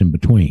betwixt and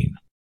between.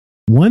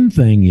 One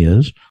thing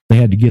is they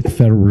had to get the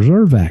Federal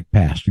Reserve Act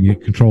passed to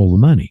get control of the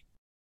money.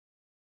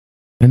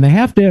 And they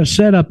have to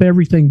set up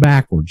everything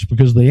backwards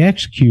because they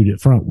execute it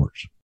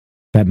frontwards.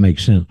 That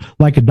makes sense.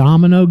 Like a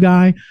domino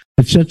guy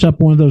that sets up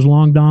one of those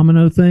long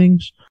domino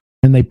things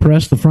and they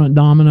press the front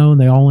domino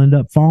and they all end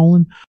up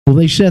falling. Well,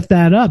 they set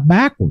that up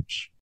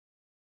backwards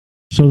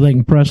so they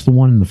can press the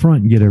one in the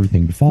front and get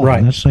everything to fall. Right.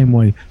 And that's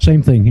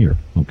same thing here.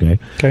 Okay.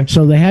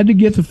 So they had to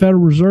get the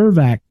Federal Reserve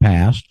Act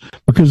passed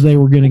because they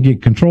were going to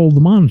get control of the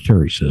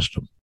monetary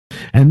system.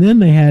 And then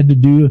they had to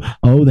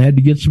then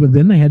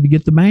they had to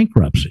get the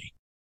bankruptcy.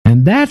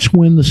 And that's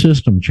when the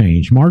system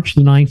changed, March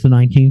the 9th of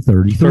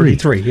 1933.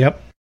 33,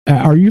 yep.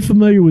 Are you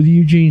familiar with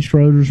Eugene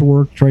Schroeder's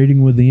work,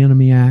 Trading with the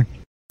Enemy Act?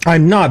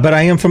 I'm not, but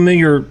I am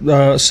familiar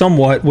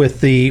somewhat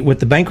with the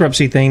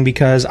bankruptcy thing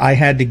because I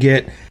had to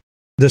get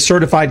the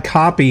certified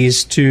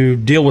copies to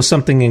deal with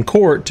something in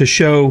court to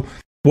show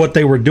what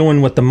they were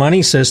doing with the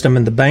money system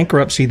and the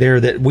bankruptcy there,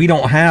 that we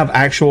don't have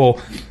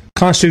actual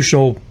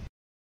constitutional,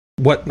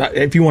 what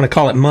if you want to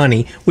call it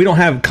money, we don't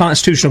have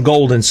constitutional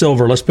gold and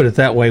silver, let's put it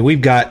that way.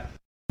 We've got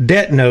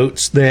debt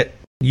notes that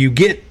you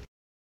get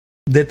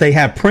that they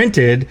have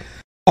printed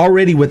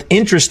already with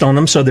interest on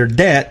them, so they're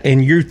debt,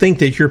 and you think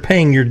that you're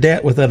paying your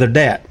debt with other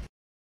debt.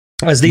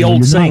 As the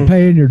old saying, you're not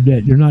paying your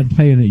debt. You're not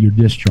paying it. You're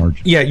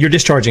discharging. Yeah, you're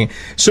discharging.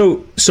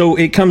 So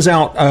it comes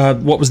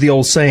out. What was the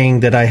old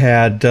saying that I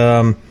had?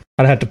 I'd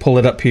have to pull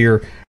it up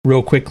here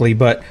real quickly,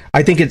 but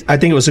I think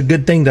it was a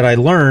good thing that I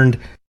learned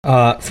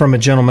from a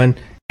gentleman,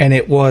 and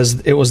it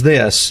was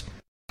this: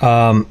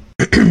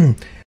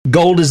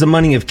 gold is the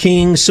money of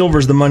kings, silver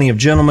is the money of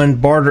gentlemen,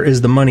 barter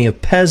is the money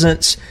of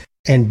peasants,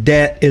 and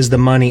debt is the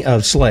money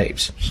of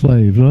slaves.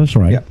 Slaves. Well, that's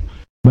right. Yep.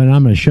 But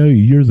I'm going to show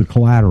you're the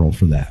collateral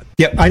for that.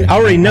 Yep, I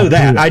already know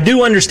that. I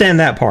do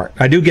understand that part.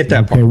 I do get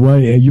that part. Well,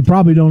 you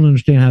probably don't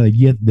understand how they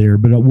get there,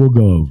 but we'll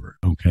go over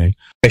it, okay?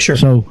 Okay, sure.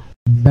 So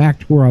back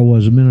to where I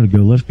was a minute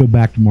ago. Let's go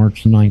back to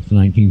March the 9th,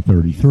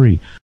 1933.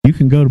 You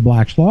can go to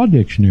Black's Law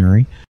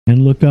Dictionary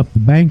and look up the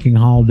banking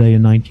holiday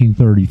in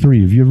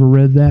 1933. Have you ever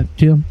read that,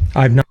 Tim?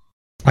 I've not.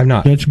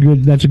 That's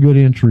good. That's a good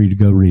entry to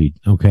go read.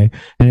 Okay.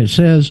 And it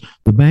says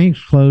the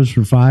banks closed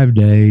for 5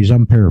 days.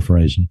 I'm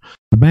paraphrasing.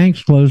 The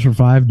banks closed for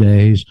 5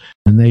 days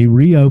and they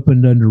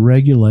reopened under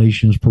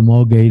regulations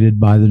promulgated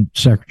by the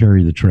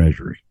Secretary of the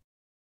Treasury.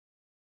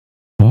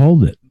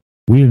 Hold it.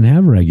 We didn't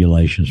have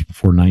regulations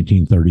before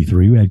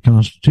 1933. We had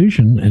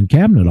Constitution and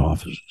cabinet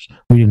offices.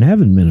 We didn't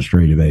have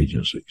administrative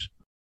agencies.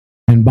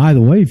 And by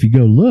the way, if you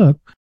go look,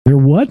 there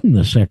wasn't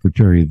a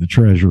Secretary of the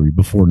Treasury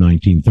before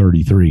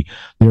 1933.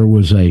 There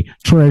was a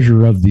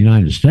Treasurer of the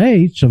United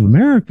States of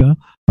America,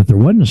 but there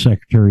wasn't a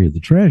Secretary of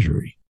the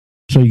Treasury.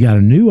 So you got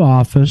a new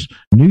office,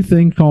 new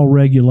thing called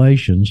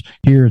regulations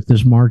here at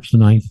this March the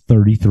 9th,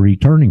 33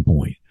 turning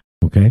point.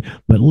 Okay,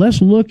 but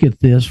let's look at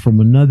this from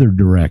another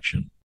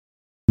direction.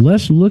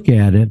 Let's look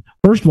at it.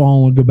 First of all,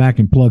 I want to go back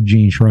and plug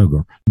Eugene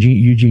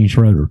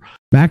Schroeder.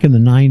 Back in the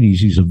 90s,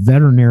 he's a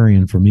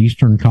veterinarian from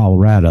eastern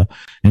Colorado,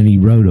 and he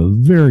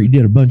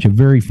did a bunch of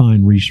very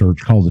fine research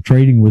called the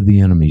Trading with the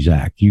Enemies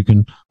Act. You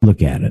can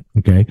look at it,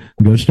 okay?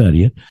 Go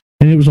study it.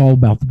 And it was all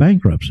about the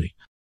bankruptcy.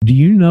 Do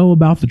you know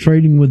about the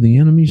Trading with the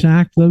Enemies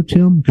Act, though,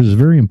 Tim? Because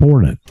it's very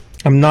important.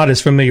 I'm not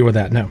as familiar with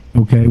that, no.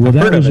 Okay, well,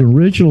 that was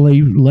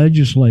originally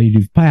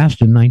legislative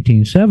passed in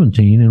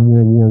 1917 in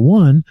World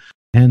War I,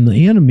 and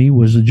the enemy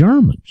was the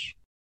Germans.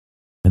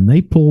 And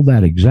they pulled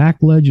that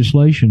exact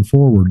legislation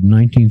forward in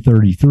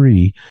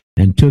 1933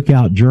 and took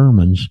out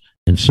Germans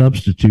and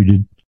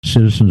substituted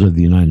citizens of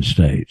the United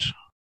States.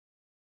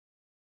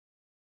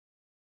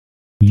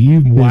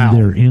 You've been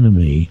their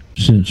enemy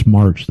since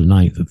March the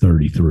 9th of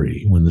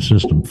 33 when the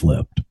system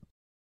flipped.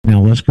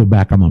 Now let's go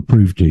back. I'm going to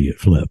prove to you it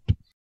flipped.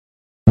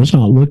 Let's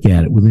not look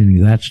at it with any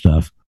of that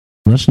stuff.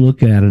 Let's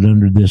look at it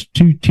under this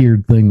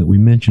two-tiered thing that we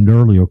mentioned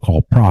earlier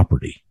called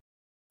property.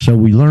 So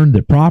we learned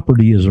that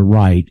property is a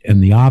right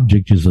and the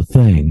object is a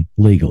thing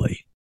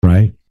legally,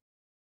 right?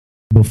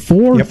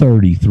 Before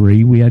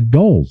 33, we had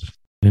gold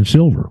and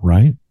silver,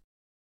 right?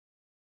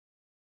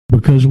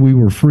 Because we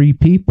were free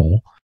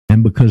people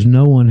and because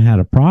no one had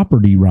a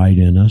property right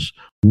in us,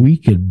 we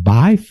could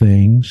buy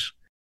things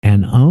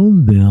and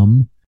own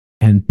them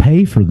and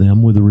pay for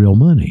them with real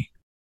money.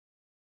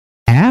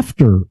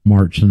 After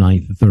March the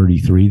 9th of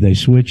 33, they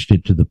switched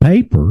it to the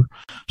paper.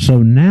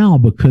 So now,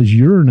 because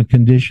you're in a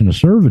condition of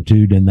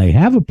servitude and they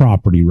have a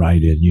property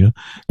right in you,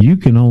 you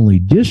can only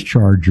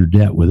discharge your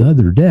debt with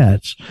other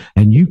debts,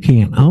 and you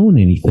can't own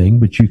anything,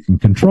 but you can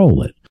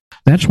control it.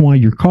 That's why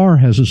your car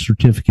has a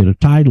certificate of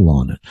title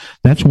on it.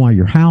 That's why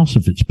your house,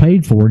 if it's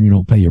paid for and you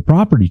don't pay your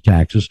property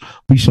taxes,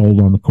 will be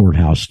sold on the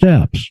courthouse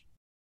steps.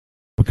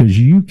 Because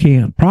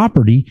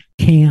property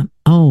can't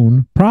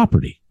own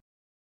property.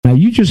 Now,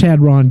 you just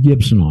had Ron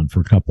Gibson on for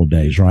a couple of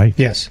days, right?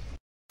 Yes.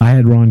 I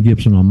had Ron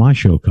Gibson on my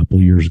show a couple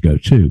of years ago,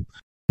 too.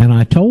 And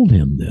I told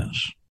him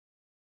this.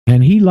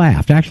 And he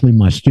laughed. Actually,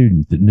 my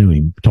student that knew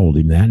him told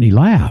him that, and he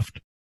laughed.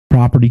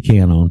 Property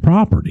can't own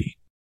property.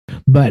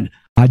 But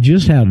I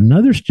just had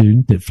another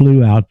student that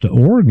flew out to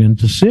Oregon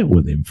to sit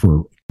with him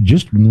for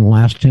just in the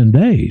last 10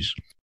 days.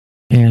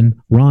 And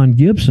Ron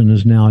Gibson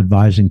is now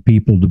advising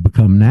people to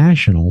become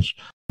nationals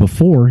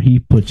before he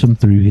puts them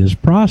through his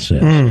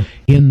process.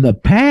 In the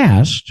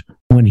past,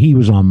 when he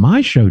was on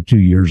my show 2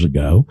 years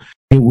ago,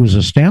 it was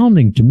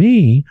astounding to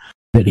me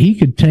that he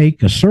could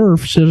take a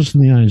serf citizen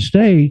of the United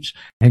States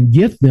and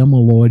get them a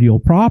loyal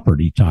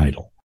property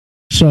title.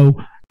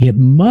 So it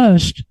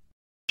must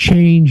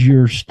change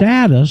your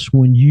status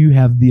when you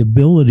have the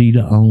ability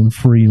to own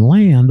free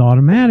land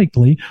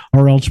automatically,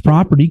 or else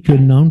property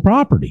couldn't own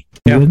property.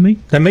 You with me?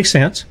 That makes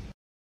sense.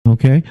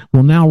 Okay.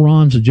 Well, now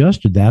Ron's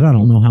adjusted that. I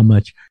don't know how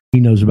much he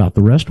knows about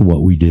the rest of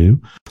what we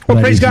do.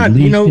 Well, praise God.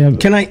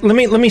 Can I let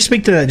me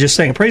speak to that just a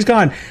second. Praise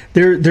God.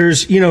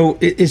 There's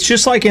it's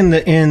just like in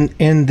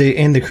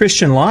the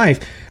Christian life.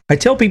 I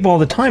tell people all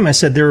the time. I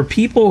said there are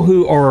people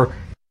who are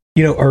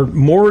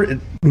more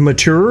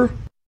mature.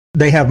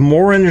 They have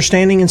more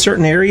understanding in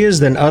certain areas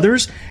than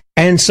others,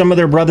 and some of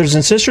their brothers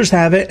and sisters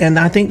have it. And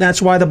I think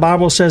that's why the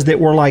Bible says that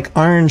we're like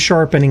iron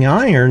sharpening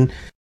iron.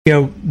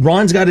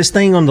 Ron's got his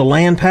thing on the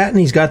land patent.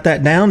 He's got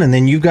that down. And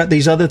then you've got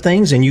these other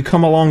things, and you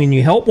come along and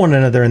you help one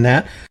another in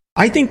that.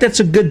 I think that's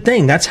a good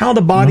thing. That's how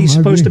the body's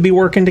supposed to be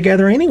working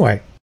together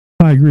anyway.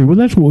 I agree. Well,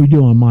 that's what we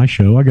do on my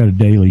show. I got a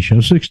daily show,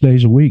 6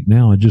 days a week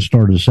now. I just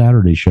started a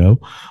Saturday show,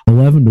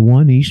 11 to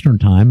 1 Eastern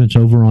time. It's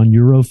over on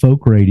Eurofolk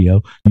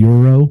Radio,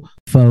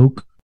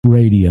 Eurofolk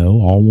Radio,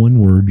 all one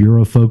word,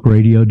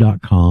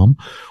 Eurofolkradio.com,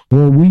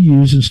 where we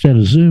use, instead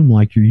of Zoom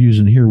like you're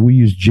using here, we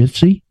use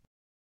Jitsi.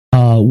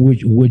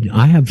 Which would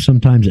I have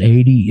sometimes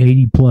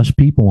 80 plus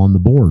people on the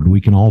board. We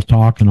can all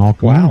talk and all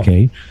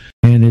communicate. Wow.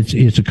 And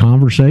it's a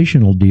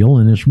conversational deal,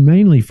 and it's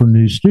mainly for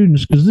new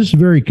students because this is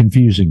very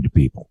confusing to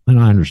people, and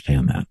I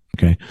understand that.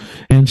 Okay,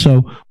 and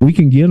so we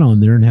can get on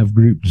there and have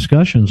group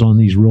discussions on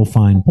these real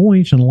fine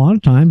points, and a lot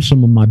of times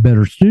some of my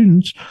better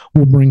students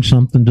will bring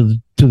something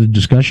to the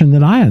discussion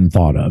that I hadn't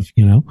thought of.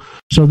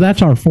 So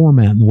that's our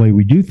format and the way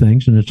we do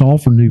things, and it's all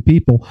for new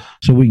people,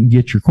 so we can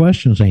get your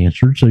questions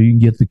answered, so you can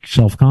get the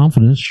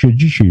self-confidence,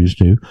 should you choose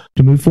to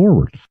move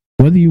forward.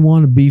 Whether you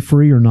want to be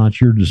free or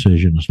not, your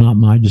decision. It's not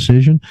my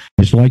decision.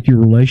 It's like your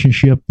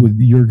relationship with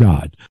your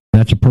God.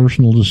 That's a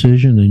personal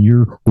decision, and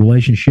your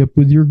relationship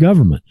with your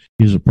government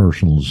is a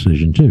personal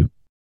decision too.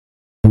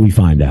 We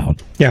find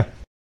out. Yeah.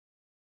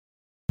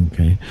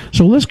 Okay.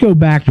 So let's go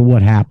back to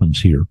what happens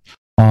here.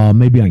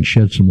 Maybe I can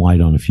shed some light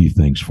on a few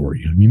things for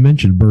you. You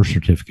mentioned birth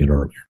certificate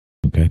earlier.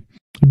 Okay.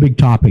 A big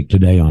topic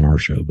today on our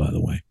show, by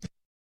the way.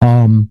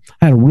 I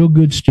had a real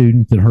good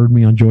student that heard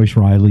me on Joyce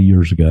Riley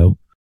years ago,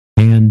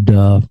 and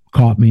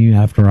caught me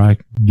after I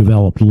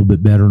developed a little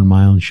bit better in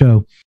my own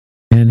show.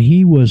 And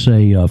he was a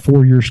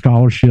 4-year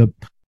scholarship,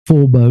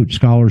 full boat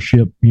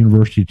scholarship,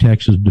 University of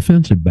Texas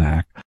defensive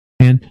back.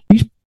 And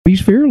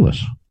he's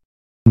fearless.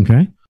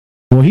 Okay.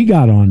 Well, he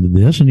got onto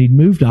this, and he'd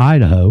moved to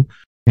Idaho.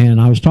 And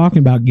I was talking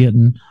about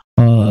getting,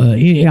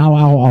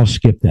 I'll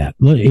skip that.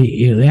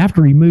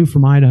 After he moved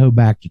from Idaho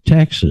back to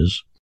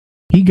Texas,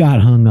 he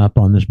got hung up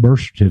on this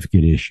birth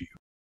certificate issue.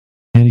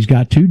 And he's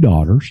got 2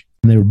 daughters.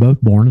 And they were both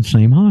born in the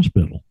same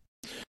hospital.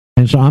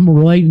 And so I'm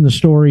relating the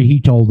story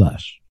he told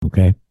us,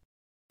 okay?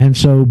 And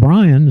so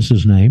Brian is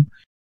his name.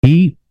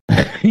 He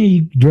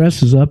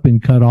dresses up in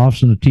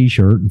cutoffs and a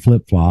T-shirt and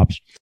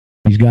flip-flops.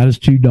 He's got his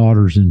 2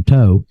 daughters in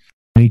tow,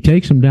 and he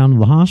takes them down to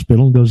the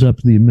hospital and goes up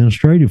to the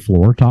administrative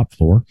floor, top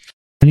floor,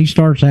 and he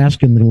starts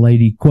asking the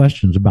lady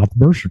questions about the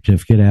birth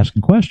certificate,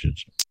 asking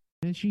questions.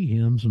 And she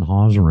hems and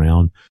haws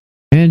around.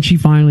 And she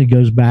finally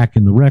goes back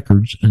in the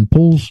records and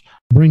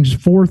brings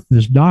forth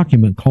this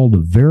document called a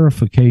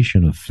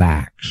verification of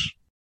facts.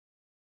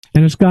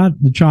 And it's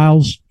got the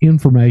child's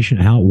information,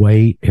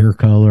 weight, hair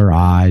color,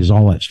 eyes,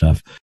 all that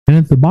stuff. And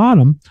at the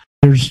bottom,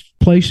 there's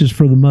places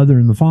for the mother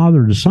and the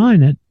father to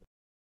sign it,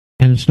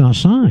 and it's not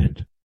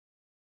signed.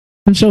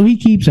 And so he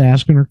keeps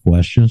asking her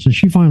questions, and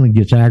she finally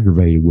gets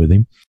aggravated with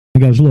him. He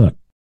goes, look,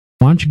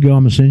 why don't you go?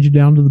 I'm going to send you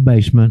down to the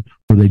basement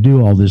where they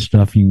do all this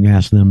stuff. You can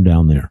ask them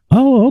down there.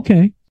 Oh,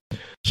 okay.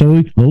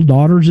 So little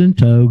daughter's in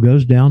tow,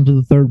 goes down to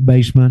the 3rd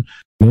basement,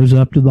 goes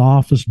up to the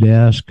office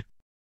desk.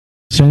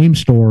 Same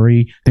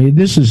story. Hey,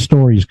 this is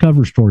story. His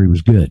cover story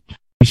was good.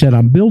 He said,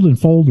 I'm building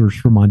folders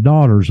for my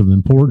daughters of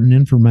important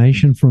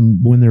information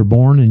from when they're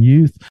born and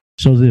youth,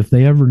 so that if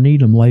they ever need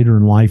them later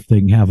in life, they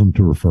can have them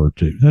to refer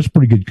to. That's a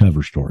pretty good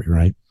cover story,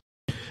 right?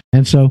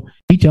 And so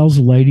he tells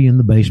the lady in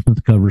the basement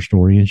the cover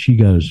story, and she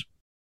goes,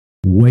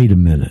 wait a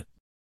minute.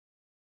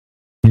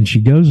 And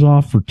she goes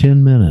off for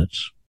 10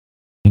 minutes.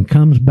 And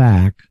comes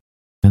back,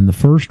 and the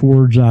first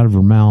words out of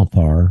her mouth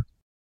are,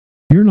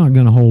 you're not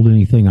going to hold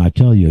anything I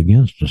tell you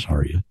against us,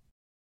 are you?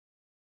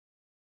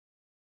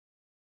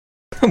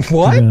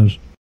 What? She goes,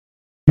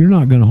 you're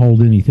not going to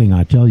hold anything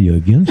I tell you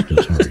against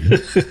us, are you?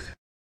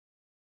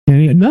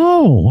 And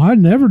no, I'd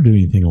never do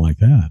anything like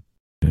that.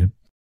 Okay?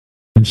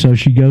 And so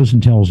she goes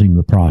and tells him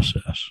the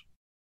process.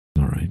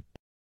 All right.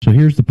 So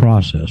here's the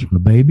process. When a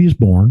baby is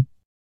born,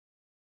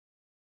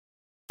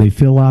 they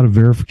fill out a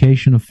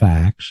verification of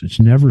facts. It's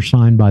never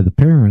signed by the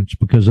parents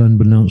because,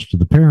 unbeknownst to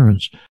the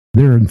parents,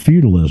 they're in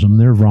feudalism.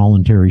 They're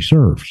voluntary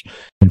serfs.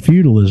 In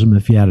feudalism,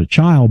 if you had a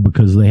child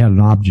because they had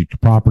an object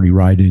of property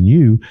right in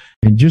you,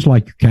 and just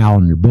like your cow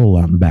and your bull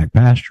out in the back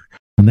pasture,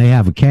 and they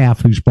have a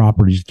calf whose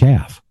property is the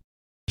calf.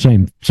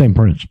 Same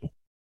principle.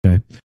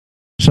 Okay.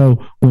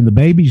 So when the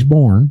baby's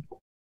born,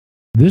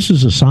 this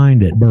is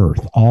assigned at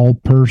birth. All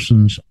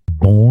persons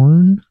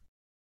born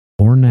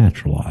or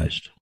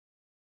naturalized.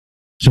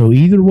 So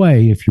either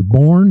way, if you're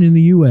born in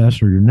the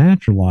U.S. or you're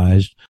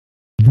naturalized,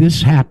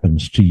 this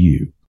happens to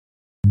you.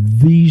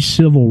 These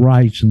civil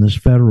rights and this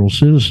federal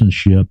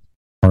citizenship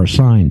are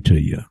assigned to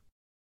you.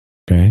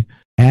 Okay?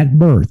 At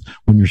birth,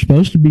 when you're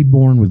supposed to be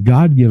born with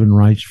God-given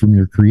rights from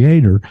your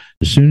Creator,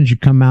 as soon as you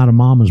come out of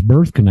mama's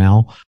birth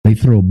canal, they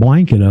throw a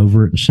blanket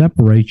over it and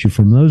separate you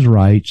from those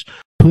rights,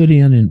 put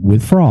in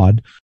with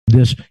fraud,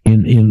 this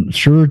in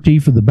surety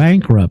for the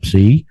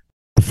bankruptcy,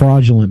 the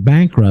fraudulent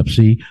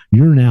bankruptcy,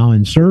 you're now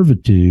in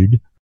servitude,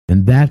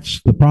 and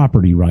that's the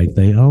property right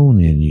they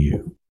own in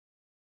you.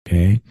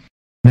 Okay?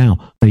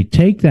 Now, they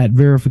take that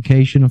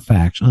verification of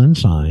facts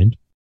unsigned,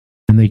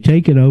 and they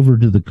take it over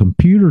to the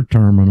computer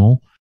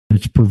terminal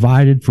that's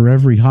provided for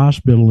every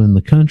hospital in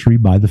the country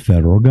by the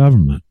federal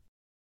government.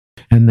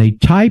 And they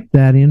type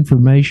that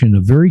information,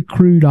 a very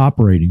crude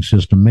operating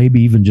system,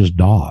 maybe even just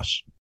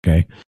DOS.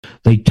 Okay,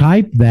 they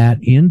type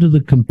that into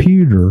the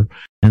computer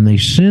and they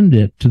send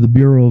it to the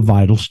Bureau of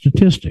Vital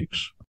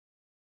Statistics.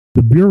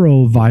 The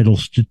Bureau of Vital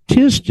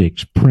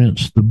Statistics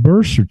prints the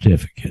birth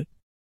certificate.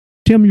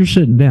 Tim, you're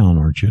sitting down,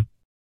 aren't you?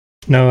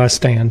 No, I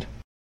stand.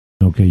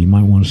 Okay, you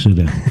might want to sit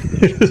down for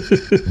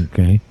this.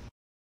 Okay.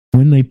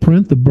 When they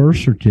print the birth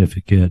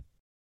certificate,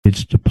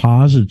 it's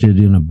deposited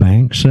in a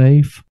bank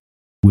safe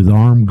with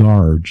armed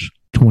guards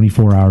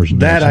 24 hours a day.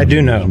 That I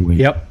do know.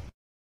 Yep.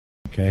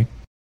 Okay.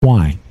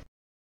 Why?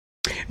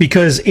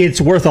 Because it's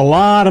worth a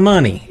lot of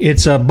money.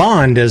 It's a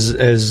bond,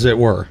 as it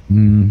were.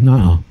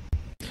 No.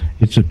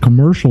 It's a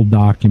commercial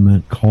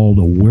document called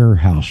a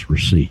warehouse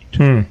receipt.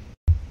 Now,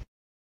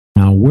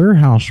 a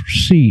warehouse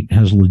receipt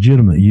has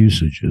legitimate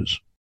usages.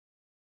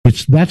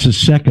 That's a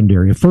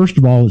secondary. First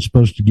of all, it's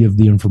supposed to give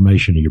the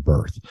information of your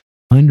birth.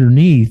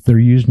 Underneath, they're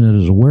using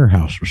it as a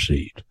warehouse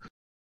receipt.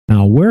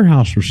 Now, a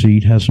warehouse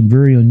receipt has some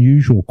very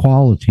unusual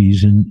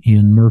qualities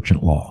in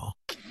merchant law.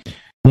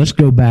 Let's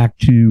go back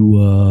to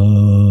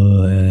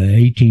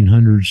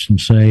 1800s and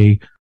say,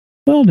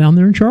 well, down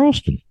there in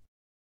Charleston.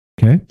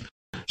 Okay.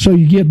 So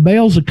you get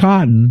bales of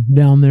cotton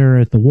down there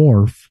at the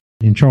wharf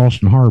in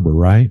Charleston Harbor,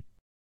 right?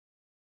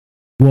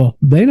 Well,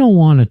 they don't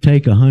want to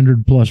take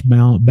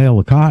 100+ bale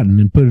of cotton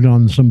and put it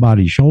on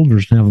somebody's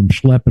shoulders and have them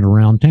schlep it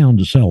around town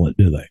to sell it,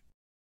 do they?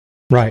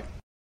 Right.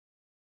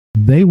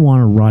 They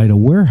want to write a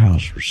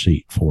warehouse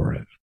receipt for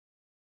it.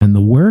 And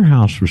the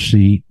warehouse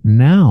receipt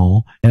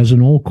now, as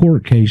an old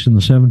court case in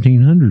the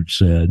 1700s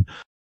said,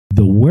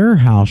 the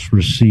warehouse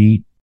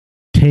receipt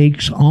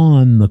takes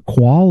on the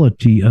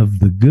quality of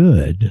the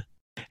good,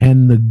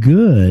 and the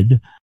good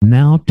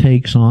now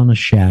takes on a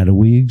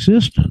shadowy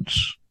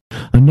existence.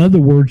 In other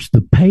words,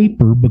 the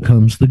paper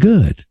becomes the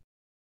good.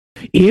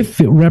 If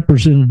it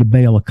represented a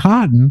bale of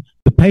cotton,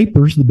 the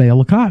paper's the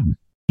bale of cotton.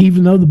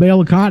 Even though the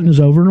bale of cotton is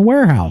over in a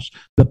warehouse,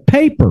 the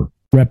paper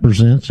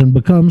represents and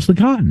becomes the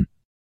cotton.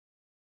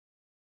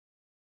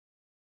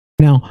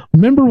 Now,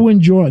 remember when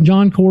John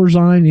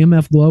Corzine,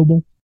 MF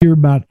Global, here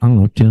about,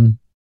 back in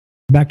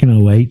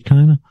 2008,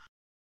 kind of?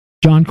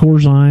 John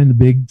Corzine, the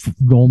big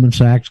Goldman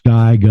Sachs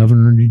guy,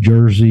 governor of New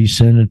Jersey,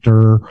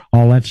 senator,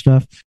 all that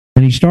stuff.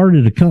 And he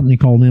started a company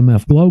called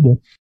MF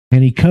Global,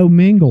 and he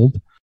commingled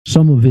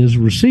some of his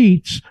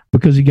receipts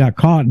because he got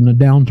caught in a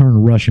downturn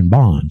of Russian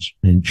bonds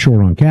and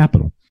short on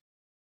capital.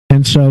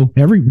 And so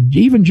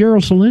even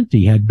Gerald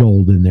Celente had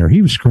gold in there.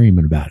 He was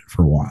screaming about it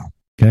for a while.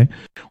 Okay.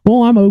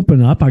 Well,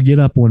 I get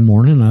up one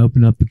morning and I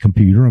open up the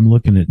computer. I'm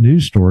looking at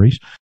news stories.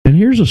 And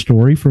here's a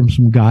story from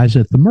some guys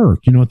at the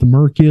Merc. You know what the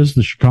Merc is?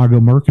 The Chicago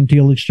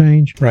Mercantile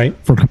Exchange. Right.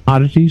 For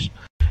commodities.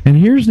 And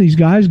here's these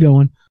guys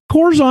going,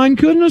 Corzine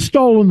couldn't have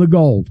stolen the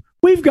gold.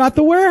 We've got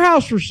the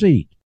warehouse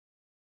receipt.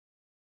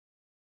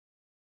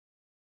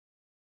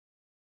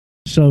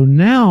 So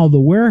now the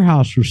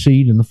warehouse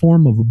receipt in the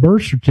form of a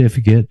birth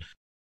certificate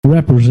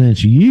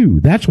represents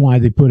you. That's why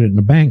they put it in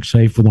a bank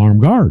safe with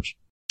armed guards.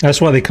 That's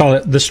why they call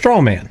it the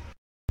straw man.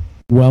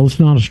 Well,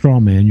 it's not a straw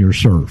man. You're a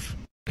serf.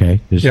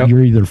 Okay. Yep.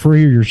 You're either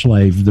free or you're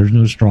slave. There's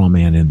no straw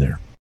man in there.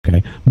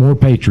 Okay. More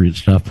patriot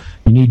stuff.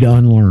 You need to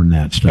unlearn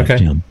that stuff, okay.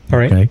 Tim. All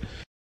right. Okay.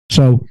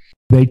 So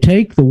they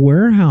take the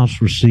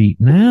warehouse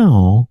receipt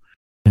now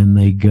and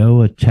they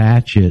go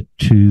attach it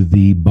to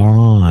the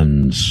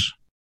bonds.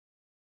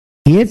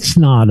 It's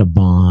not a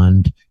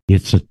bond.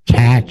 It's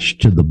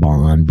attached to the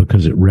bond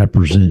because it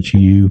represents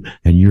you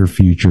and your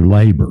future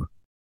labor.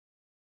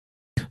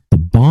 The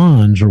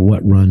bonds are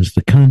what runs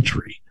the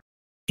country.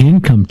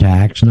 Income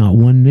tax, not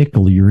one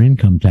nickel of your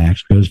income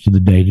tax goes to the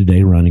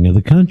day-to-day running of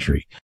the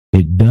country.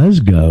 It does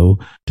go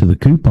to the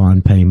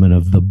coupon payment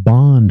of the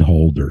bond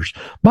holders.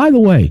 By the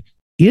way,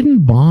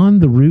 isn't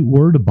bond the root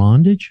word of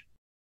bondage?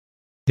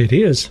 It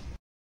is.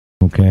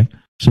 Okay.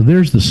 So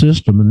there's the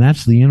system, and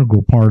that's the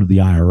integral part of the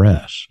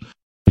IRS.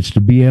 It's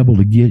to be able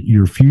to get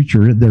your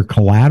future. They're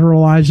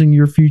collateralizing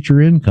your future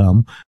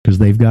income because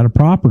they've got a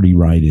property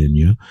right in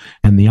you.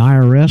 And the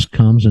IRS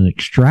comes and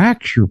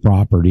extracts your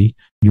property,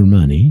 your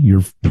money,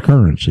 your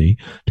currency,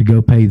 to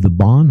go pay the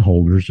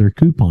bondholders their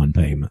coupon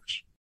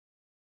payments.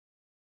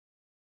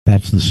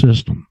 That's the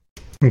system.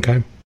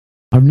 Okay.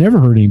 I've never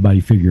heard anybody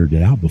figure it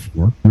out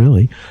before,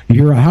 really.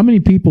 You hear, how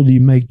many people do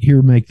you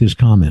hear make this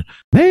comment?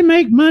 They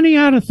make money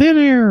out of thin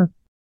air.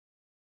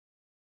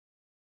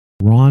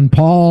 Ron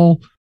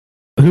Paul,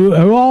 who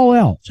all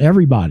else?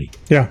 Everybody.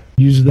 Yeah.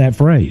 Uses that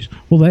phrase.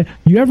 Well,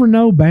 you ever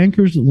know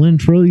bankers that lend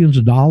trillions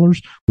of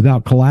dollars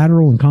without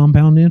collateral and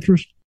compound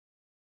interest?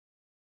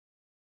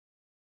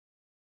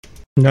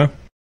 No.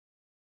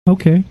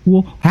 Okay.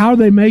 Well, how are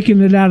they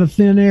making it out of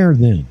thin air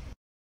then?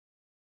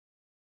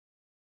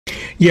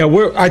 Yeah,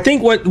 I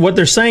think what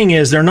they're saying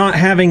is they're not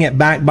having it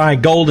backed by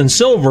gold and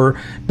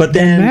silver, but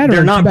then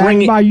they're not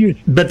bringing.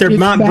 But they're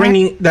not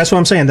bringing. That's what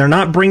I'm saying. They're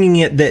not bringing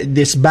it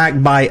this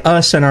backed by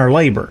us and our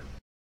labor.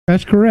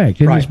 That's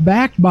correct. And right. It's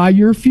backed by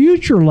your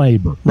future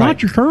labor, right.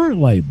 Not your current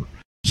labor.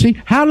 See,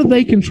 how do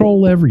they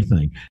control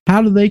everything?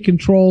 How do they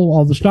control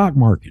all the stock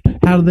market?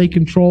 How do they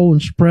control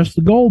and suppress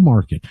the gold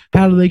market?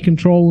 How do they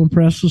control and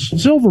suppress the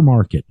silver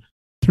market?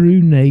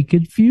 Through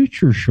naked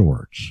future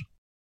shorts.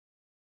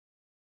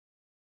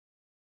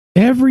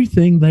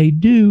 Everything they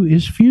do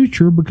is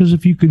future, because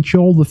if you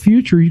control the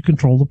future, you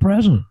control the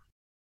present.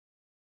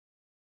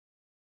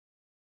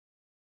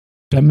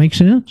 Does that make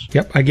sense?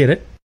 Yep, I get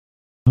it.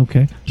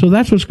 Okay, so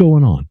that's what's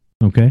going on.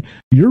 Okay,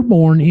 you're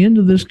born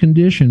into this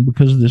condition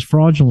because of this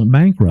fraudulent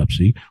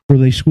bankruptcy where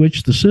they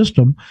switched the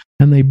system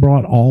and they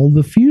brought all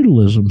the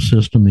feudalism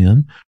system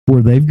in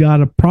where they've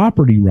got a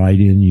property right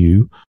in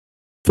you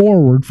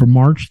forward from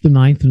March the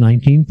 9th,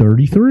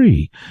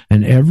 1933.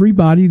 And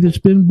everybody that's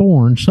been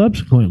born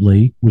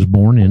subsequently was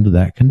born into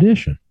that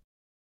condition.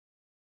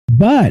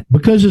 But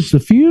because it's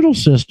the feudal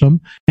system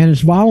and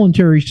it's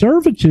voluntary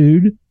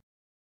servitude,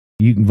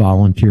 you can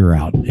volunteer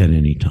out at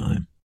any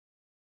time.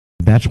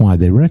 That's why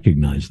they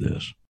recognize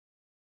this.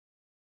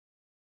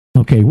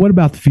 Okay, what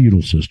about the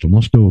feudal system?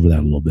 Let's go over that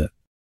a little bit.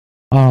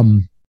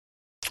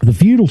 The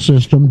feudal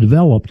system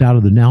developed out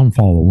of the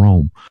downfall of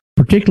Rome,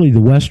 particularly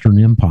the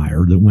Western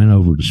Empire that went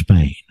over to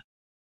Spain.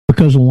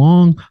 Because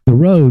along the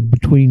road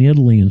between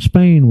Italy and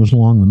Spain was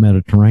along the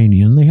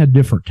Mediterranean. They had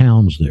different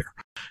towns there.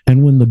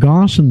 And when the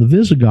Goths and the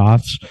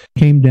Visigoths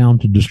came down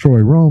to destroy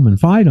Rome and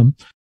fight them,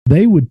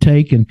 they would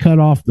take and cut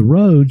off the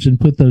roads and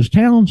put those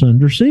towns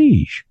under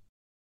siege.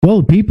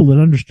 Well, the people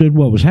that understood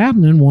what was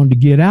happening wanted to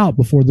get out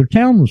before their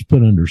town was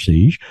put under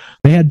siege.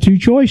 They had two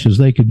choices.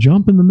 They could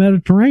jump in the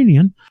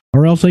Mediterranean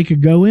or else they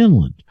could go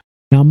inland.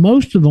 Now,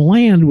 most of the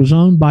land was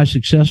owned by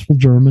successful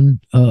Roman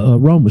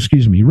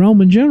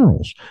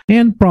generals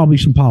and probably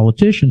some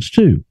politicians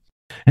too.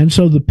 And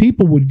so the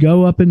people would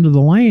go up into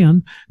the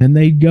land and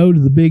they'd go to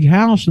the big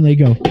house and they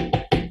go,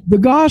 the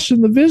Goths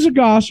and the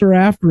Visigoths are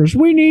after us.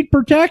 We need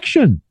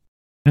protection.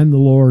 And the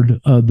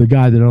Lord, the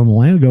guy that owned the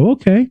land, would go,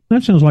 okay,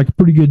 that sounds like a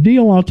pretty good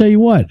deal. I'll tell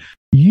you what,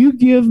 you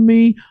give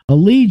me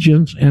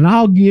allegiance and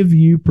I'll give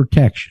you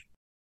protection.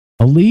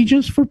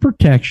 Allegiance for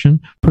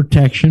protection,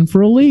 protection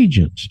for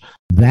allegiance.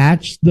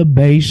 That's the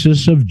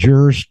basis of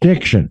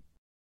jurisdiction.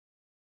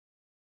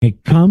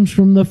 It comes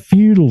from the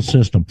feudal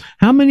system.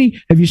 Have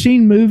you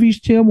seen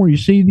movies, Tim, where you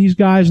see these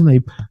guys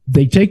and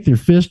they take their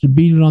fist and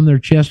beat it on their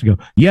chest and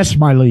go, yes,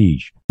 my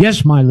liege.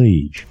 Yes, my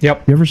liege.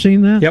 Yep. You ever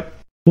seen that? Yep.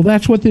 Well,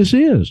 that's what this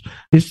is.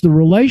 It's the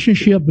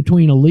relationship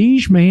between a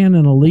liege man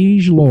and a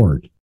liege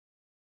lord.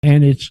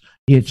 And it's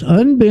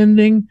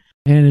unbending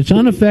and it's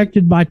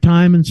unaffected by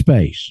time and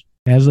space,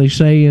 as they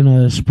say in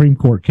a Supreme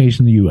Court case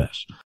in the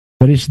U.S.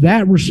 But it's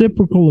that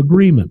reciprocal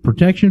agreement,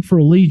 protection for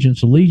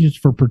allegiance, allegiance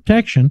for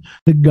protection,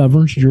 that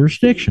governs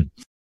jurisdiction.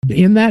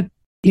 In that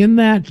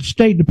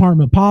State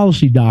Department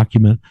policy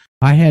document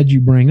I had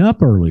you bring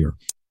up earlier,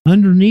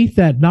 underneath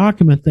that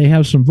document, they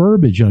have some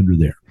verbiage under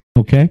there.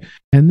 Okay.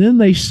 And then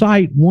they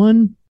cite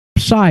one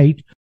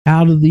site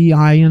out of the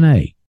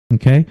INA.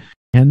 Okay.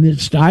 And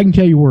I can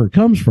tell you where it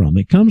comes from.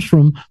 It comes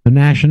from the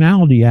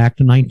Nationality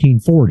Act of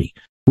 1940,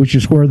 which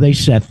is where they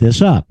set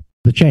this up,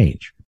 the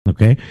change.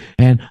 Okay.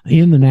 And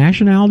in the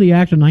Nationality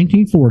Act of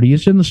 1940,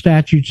 it's in the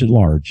statutes at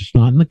large. It's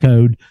not in the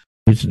code.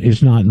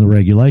 It's not in the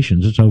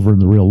regulations. It's over in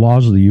the real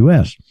laws of the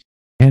U.S.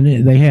 And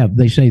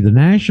they say the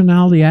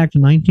Nationality Act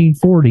of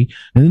 1940,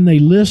 and then they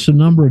list a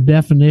number of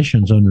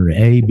definitions under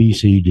A, B,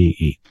 C, D,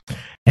 E.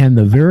 And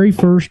the very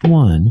first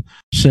one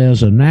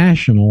says a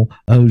national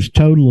owes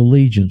total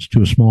allegiance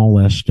to a small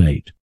S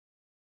state.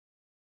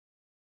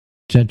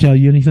 Does that tell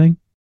you anything?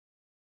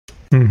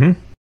 Mm-hmm.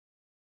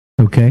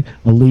 Okay.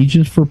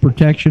 Allegiance for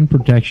protection,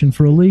 protection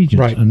for allegiance.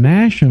 Right. A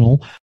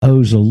national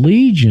owes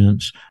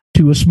allegiance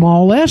to a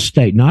small S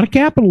state, not a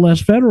capital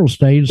S federal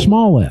state, a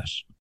small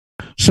S.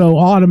 So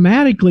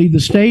automatically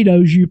the state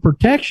owes you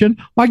protection.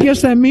 Well, I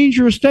guess that means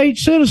you're a state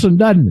citizen,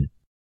 doesn't it?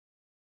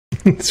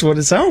 That's what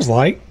it sounds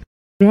like.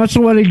 That's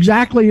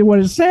exactly what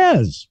it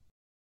says.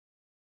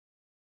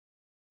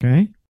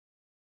 Okay.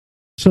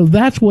 So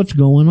that's what's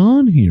going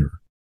on here.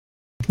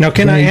 Now,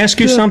 can I ask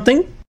you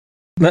something?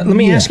 Let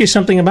me ask you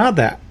something about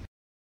that.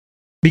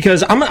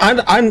 Because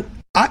I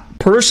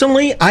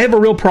personally, I have a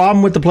real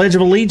problem with the Pledge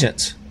of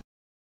Allegiance.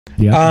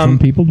 Yeah, some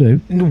people do.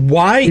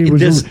 Why it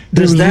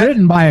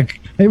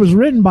was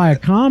written by a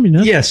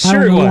communist. Yes, sure.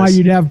 I don't know why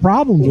you'd have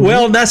problems with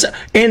it. That's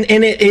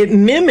it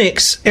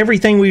mimics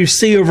everything we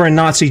see over in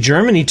Nazi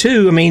Germany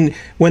too. I mean,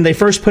 when they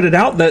first put it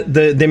out,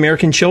 the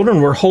American children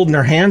were holding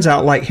their hands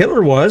out like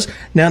Hitler was.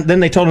 Now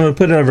then they told them to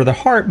put it over the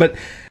heart, but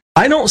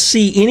I don't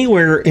see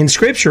anywhere in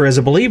Scripture as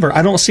a believer,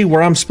 I don't see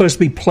where I'm supposed to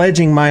be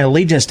pledging my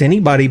allegiance to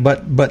anybody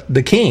but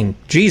the King,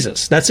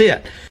 Jesus. That's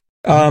it.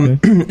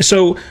 Okay.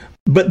 So,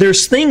 but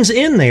there's things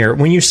in there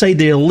when you say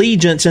the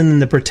allegiance and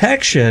the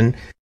protection.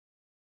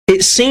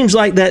 It seems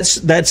like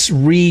that's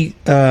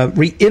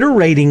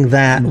reiterating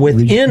that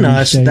within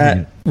us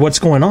that what's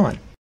going on.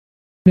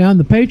 Now, in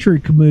the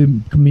Patriot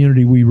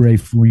community, we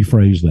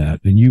rephrase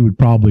that, and you would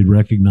probably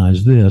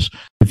recognize this.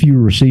 If you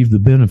receive the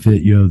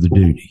benefit, you owe the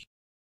duty.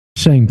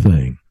 Same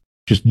thing,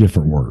 just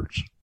different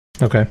words.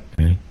 Okay.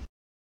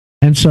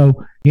 And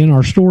so, in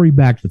our story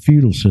back to the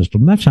feudal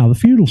system, that's how the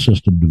feudal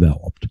system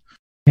developed.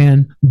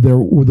 And there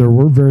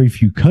were very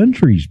few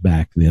countries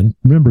back then.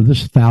 Remember,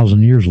 this is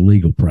 1,000 years of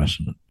legal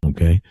precedent,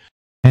 okay?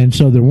 And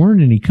so there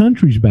weren't any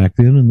countries back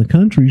then, and the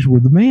countries were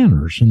the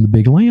manors and the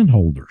big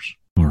landholders,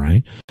 all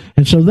right?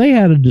 And so they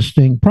had a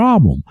distinct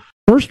problem.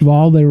 First of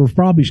all, they were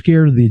probably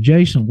scared of the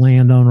adjacent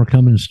landowner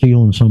coming and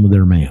stealing some of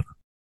their manor.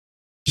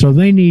 So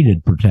they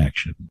needed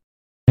protection.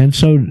 And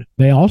so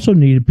they also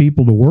needed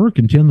people to work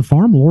and tend the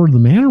farm. The Lord of the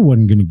Manor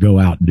wasn't going to go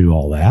out and do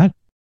all that.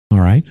 All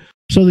right.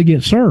 So they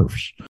get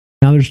serfs.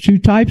 Now, there's two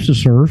types of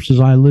serfs, as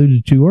I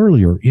alluded to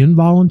earlier,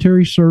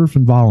 involuntary serf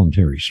and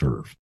voluntary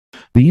serf.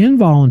 The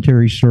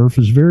involuntary serf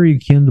is very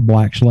akin to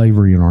black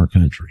slavery in our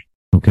country.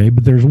 Okay.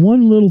 But there's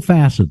one little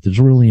facet that's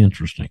really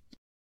interesting.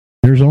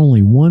 There's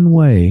only one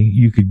way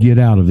you could get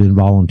out of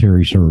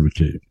involuntary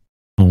servitude.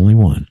 Only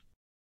one.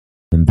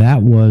 And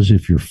that was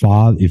if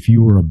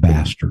you were a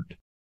bastard.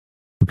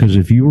 Because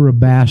if you were a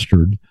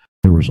bastard,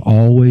 there was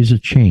always a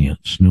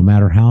chance, no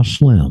matter how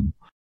slim,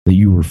 that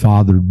you were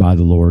fathered by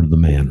the Lord of the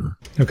Manor.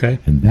 Okay.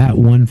 And that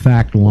one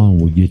fact alone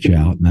will get you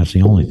out, and that's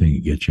the only thing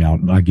that gets you out,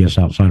 I guess,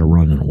 outside of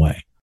running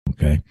away.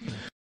 Okay.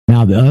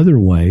 Now, the other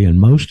way, and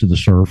most of the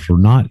serfs were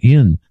not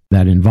in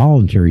that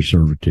involuntary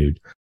servitude,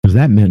 because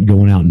that meant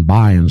going out and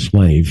buying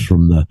slaves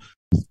from the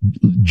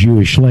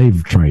Jewish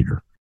slave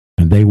trader.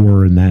 And they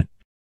were in that.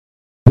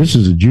 This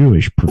is a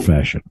Jewish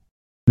profession.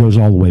 It goes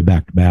all the way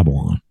back to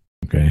Babylon.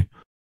 Okay.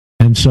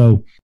 And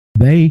so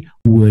they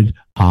would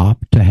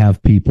opt to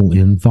have people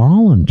in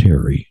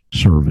voluntary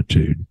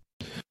servitude.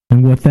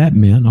 And what that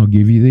meant, I'll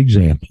give you the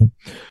example.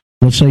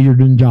 Let's say you're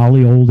in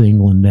jolly old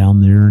England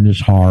down there and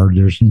it's hard.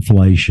 There's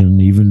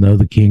inflation, even though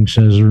the king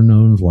says there's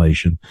no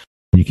inflation.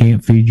 You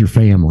can't feed your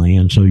family.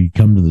 And so you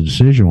come to the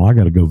decision, well, I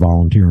got to go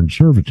volunteer in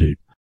servitude.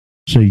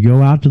 So you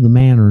go out to the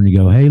manor and you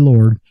go, hey,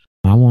 Lord,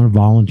 I want to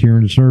volunteer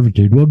into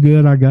servitude. Well,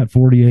 good. I got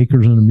 40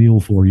 acres and a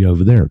mule for you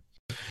over there.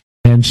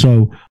 And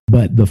so,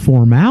 but the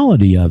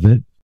formality of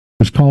it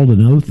was called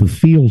an oath of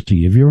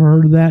fealty. Have you ever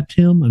heard of that,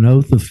 Tim? An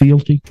oath of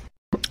fealty?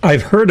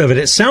 I've heard of it.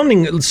 It's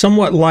sounding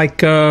somewhat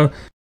like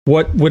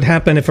what would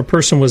happen if a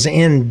person was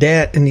in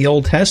debt in the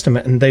Old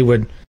Testament and they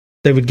would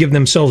give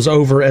themselves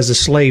over as a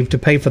slave to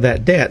pay for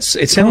that debt.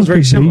 It sounds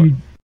very similar.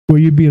 Well,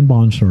 you'd be a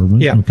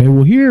bondservant. Yeah. Okay.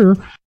 Well, here,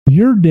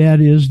 your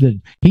debt is that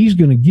he's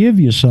going to give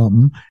you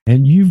something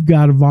and you've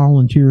got to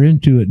volunteer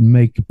into it and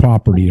make the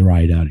property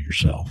right out of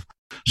yourself.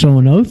 So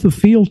an oath of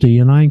fealty,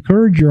 and I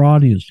encourage your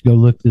audience to go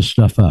look this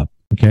stuff up,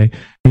 okay?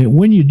 And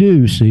when you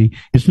do, see,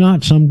 it's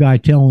not some guy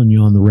telling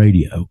you on the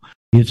radio.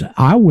 It's,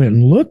 I went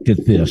and looked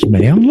at this,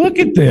 man. Look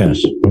at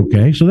this,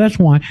 okay? So that's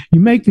why you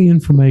make the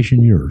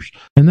information yours.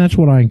 And that's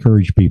what I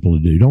encourage people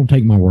to do. Don't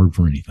take my word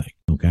for anything,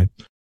 okay?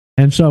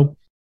 And so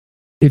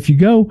if you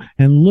go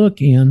and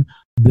look in,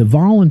 the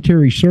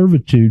voluntary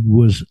servitude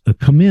was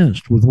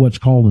commenced with what's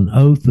called an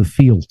oath of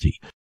fealty.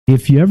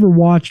 If you ever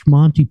watched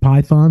Monty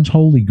Python's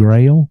Holy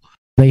Grail,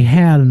 they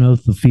had an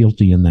oath of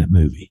fealty in that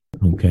movie,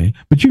 okay?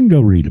 But you can go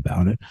read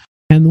about it.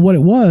 And what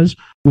it was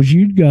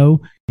you'd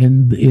go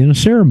in a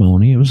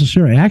ceremony. It was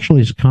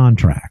actually it's a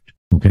contract,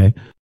 okay?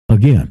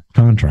 Again,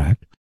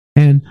 contract.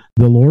 And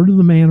the Lord of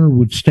the Manor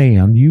would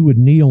stand. You would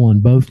kneel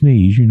on both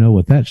knees. You know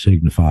what that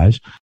signifies.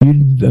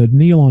 You'd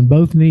kneel on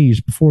both knees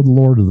before the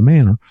Lord of the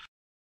Manor.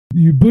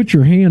 You put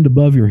your hand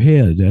above your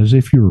head as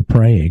if you were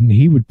praying.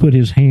 He would put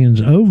his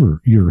hands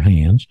over your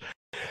hands.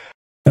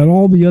 And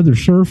all the other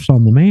serfs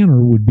on the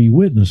manor would be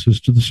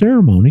witnesses to the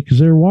ceremony because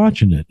they're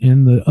watching it.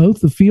 And the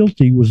oath of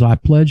fealty was, I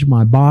pledge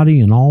my body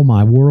and all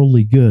my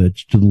worldly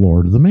goods to the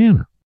Lord of the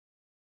Manor.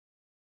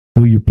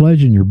 Well, you're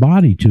pledging your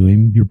body to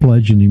him. You're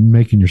pledging him,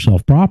 making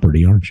yourself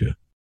property, aren't you?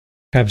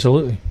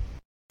 Absolutely.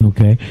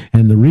 Okay.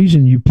 And the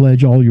reason you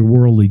pledge all your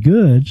worldly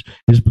goods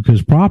is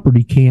because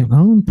property can't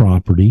own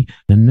property.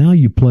 And now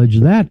you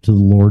pledge that to the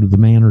Lord of the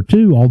Manor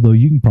too, although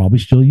you can probably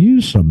still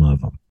use some of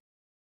them.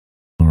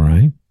 All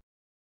right.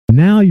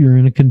 Now you're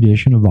in a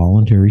condition of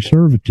voluntary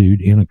servitude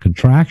in a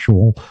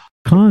contractual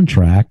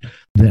contract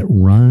that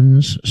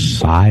runs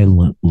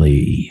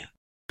silently.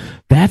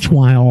 That's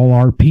why all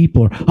our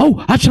people are,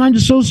 oh, I signed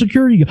a Social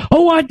Security.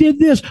 Oh, I did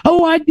this.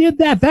 Oh, I did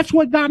that. That's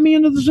what got me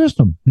into the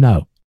system.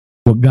 No.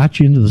 What got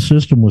you into the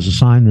system was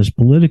assigned this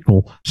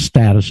political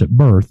status at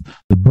birth.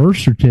 The birth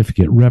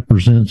certificate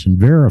represents and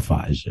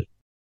verifies it.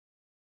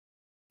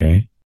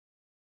 Okay?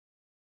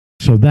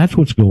 So that's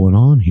what's going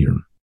on here.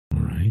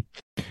 All right.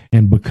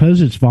 And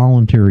because it's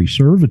voluntary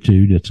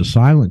servitude, it's a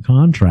silent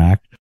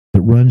contract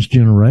that runs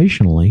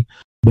generationally,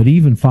 but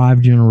even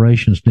 5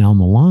 generations down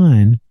the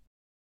line,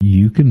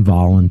 you can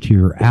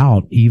volunteer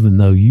out even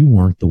though you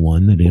weren't the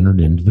one that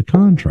entered into the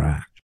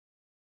contract.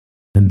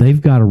 And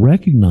they've got to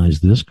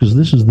recognize this because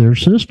this is their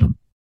system.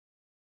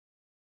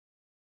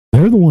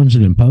 They're the ones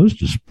that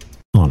imposed this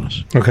on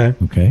us. Okay.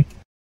 Okay.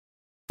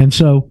 And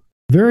so,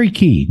 very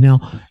key.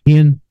 Now,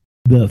 in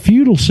the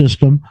feudal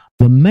system,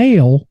 the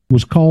male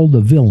was called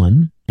a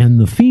villain and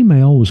the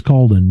female was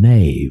called a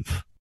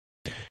knave.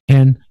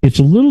 And it's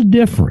a little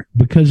different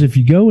because if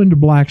you go into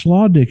Black's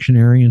Law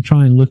Dictionary and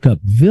try and look up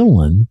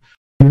villain,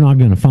 you're not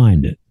going to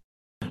find it.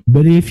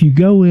 But if you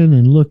go in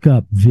and look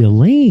up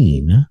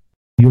villain,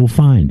 you'll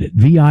find it.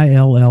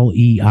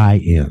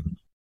 V-I-L-L-E-I-N.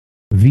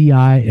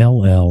 V-I-L-L-E-I-N.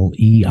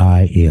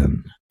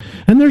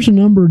 And there's a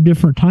number of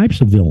different types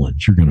of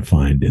villains you're going to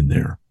find in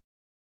there.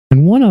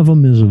 And one of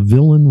them is a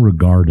villain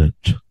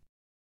regardant.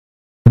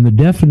 And the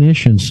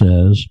definition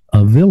says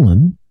a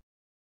villain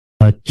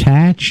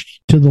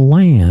attached to the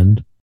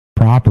land,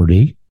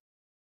 property,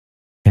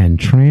 and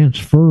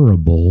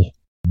transferable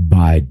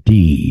by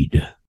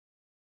deed.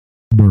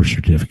 Birth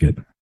certificate.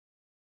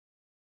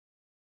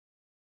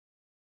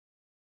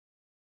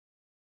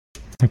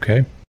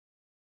 Okay.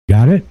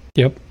 Got it?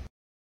 Yep.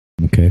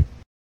 Okay.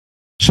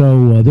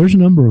 So there's a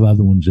number of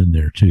other ones in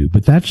there too,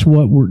 but that's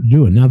what we're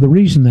doing. Now, the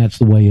reason that's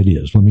the way it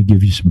is, let me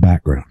give you some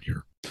background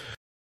here.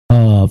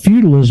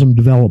 Feudalism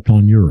developed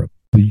on Europe,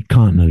 the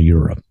continent of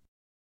Europe.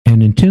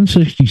 And in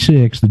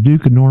 1066, the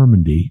Duke of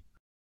Normandy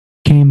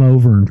came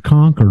over and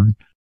conquered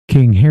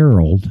King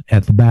Harold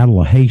at the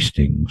Battle of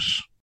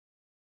Hastings,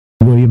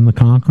 William the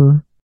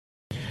Conqueror.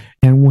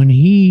 And when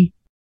he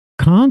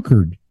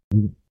conquered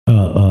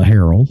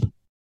Harold,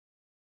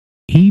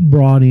 he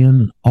brought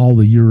in all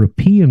the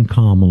European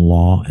common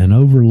law and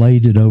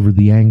overlaid it over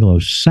the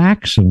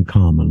Anglo-Saxon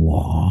common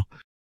law,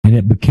 and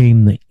it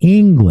became the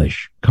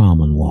English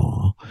common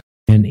law.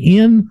 And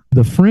in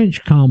the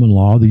French common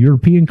law, the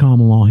European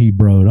common law he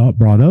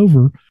brought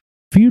over,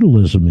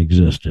 feudalism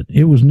existed.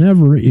 It was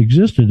never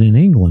existed in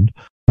England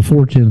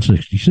before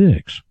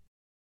 1066.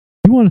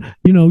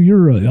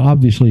 You're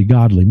obviously a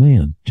godly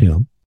man,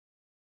 Tim.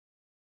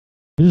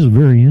 This is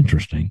very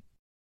interesting.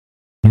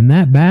 In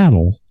that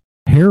battle,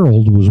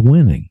 Harold was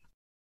winning.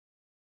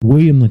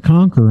 William the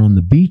Conqueror on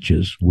the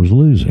beaches was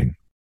losing.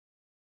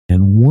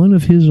 And one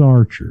of his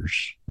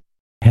archers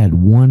had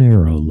one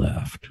arrow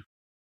left.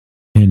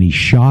 And he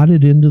shot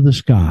it into the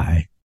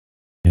sky,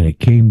 and it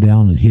came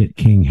down and hit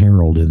King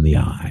Harold in the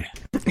eye.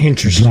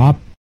 Interesting.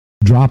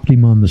 Dropped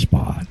him on the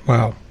spot.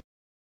 Wow.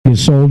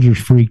 His soldiers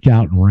freaked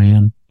out and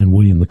ran, and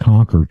William the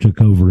Conqueror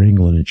took over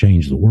England and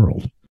changed the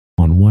world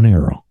on one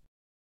arrow.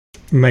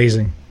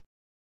 Amazing.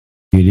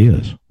 It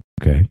is.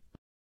 Okay.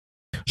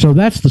 So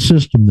that's the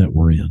system that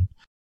we're in.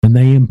 And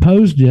they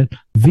imposed it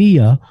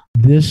via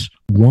this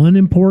one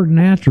important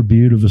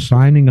attribute of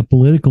assigning a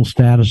political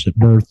status at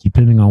birth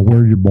depending on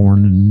where you're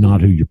born and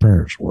not who your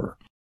parents were.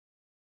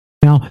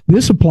 Now,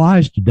 this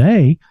applies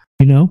today,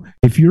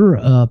 if you're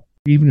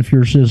even if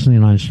you're a citizen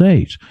of the United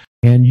States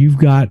and you've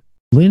got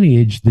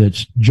lineage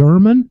that's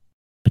German,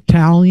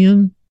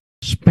 Italian,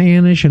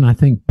 Spanish, and I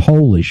think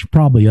Polish,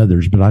 probably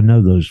others, but I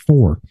know those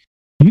four.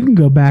 You can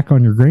go back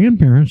on your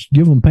grandparents,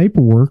 give them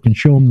paperwork and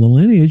show them the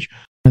lineage,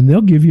 and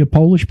they'll give you a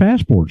Polish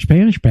passport,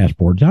 Spanish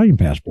passport, Italian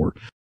passport.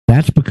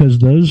 That's because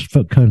those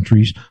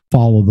countries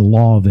follow the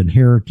law of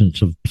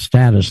inheritance of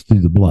status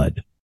through the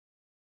blood,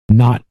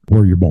 not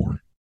where you're born.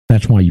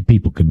 That's why you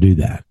people can do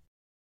that.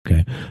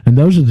 Okay. And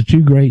those are the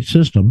two great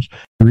systems.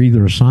 You're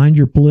either assigned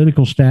your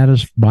political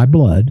status by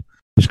blood,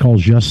 it's called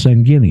jus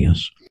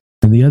sanguineus,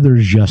 and the other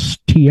is jus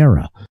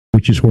terra,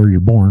 which is where you're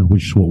born,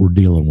 which is what we're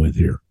dealing with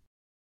here.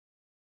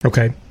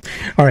 Okay.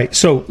 All right.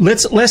 So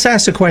let's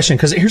ask the question,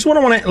 because here's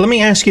what let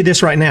me ask you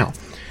this right now.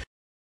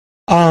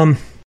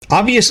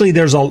 Obviously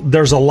there's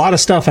a lot of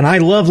stuff, and I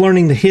love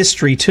learning the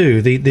history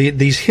too,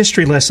 these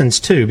history lessons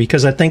too,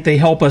 because I think they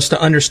help us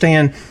to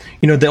understand,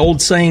 the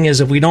old saying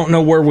is, if we don't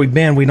know where we've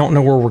been, we don't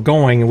know where we're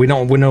going, and we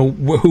know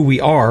who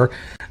we are,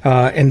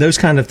 and those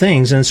kind of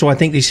things. And so I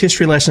think these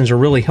history lessons are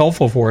really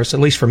helpful for us, at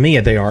least for me,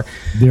 they are.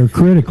 They're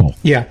critical.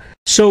 Yeah.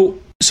 So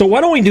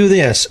why don't we do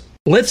this?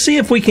 Let's see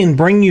if we can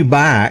bring you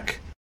back.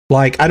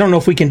 Like, I don't know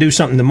if we can do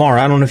something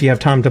tomorrow. I don't know if you have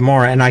time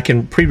tomorrow, and I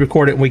can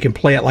pre-record it and we can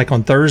play it like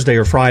on Thursday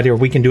or Friday, or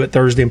we can do it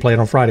Thursday and play it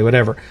on Friday,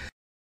 whatever,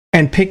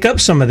 and pick up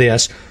some of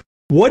this.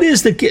 What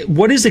is the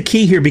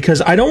key here?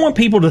 Because I don't want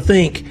people to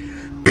think,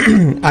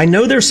 I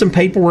know there's some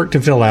paperwork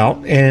to fill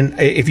out, and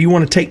if you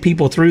want to take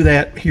people through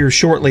that here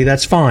shortly,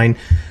 that's fine.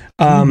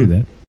 Do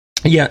that.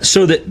 Yeah,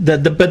 so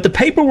but the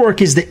paperwork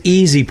is the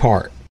easy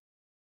part,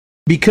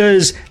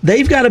 because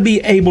they've got to be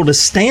able to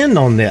stand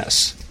on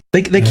this.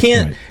 They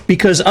can't, right.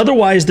 Because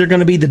otherwise they're going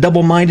to be the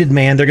double-minded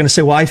man. They're going to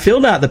say, well, I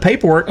filled out the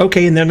paperwork.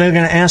 Okay, and then they're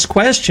going to ask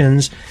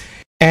questions.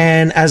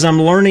 And as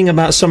I'm learning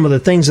about some of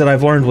the things that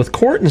I've learned with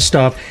court and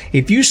stuff,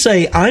 if you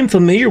say, I'm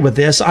familiar with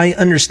this, I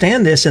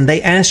understand this, and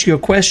they ask you a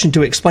question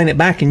to explain it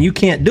back and you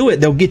can't do it,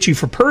 they'll get you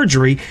for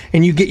perjury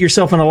and you get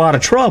yourself in a lot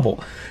of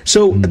trouble.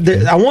 So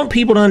I want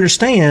people to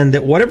understand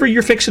that whatever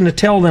you're fixing to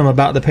tell them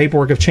about the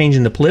paperwork of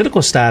changing the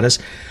political status,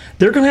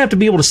 they're going to have to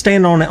be able to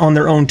stand on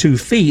their own 2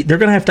 feet. They're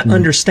going to have to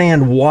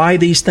understand why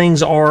these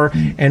things are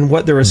and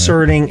what they're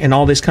asserting and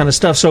all this kind of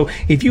stuff. So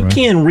if you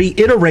can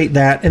reiterate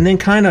that and then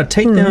kind of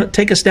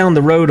take us down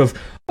the road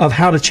of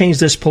how to change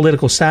this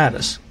political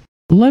status.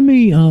 Let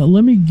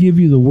me give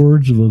you the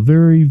words of a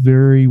very,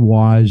 very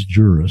wise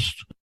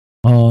jurist.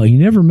 He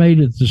never made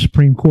it to the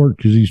Supreme Court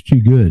because he's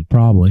too good,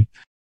 probably.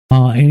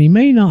 And he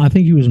may not, I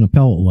think he was an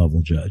appellate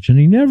level judge, and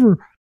he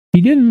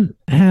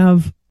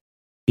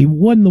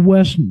wasn't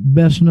the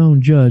best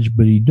known judge,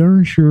 but he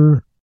darn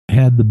sure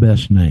had the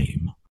best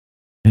name.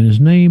 And his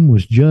name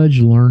was Judge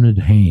Learned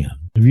Hand.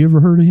 Have you ever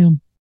heard of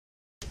him?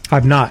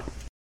 I've not.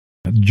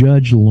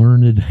 Judge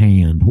Learned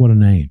Hand. What a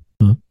name.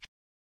 Huh?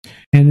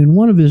 And in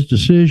one of his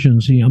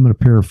decisions, I'm going to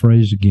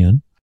paraphrase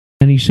again,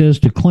 and he says,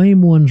 to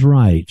claim one's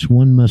rights,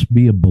 one must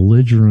be a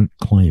belligerent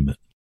claimant.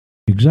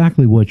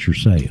 Exactly what you're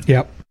saying.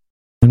 Yep.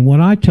 And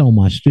what I tell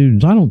my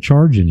students, I don't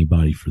charge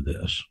anybody for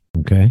this,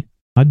 okay?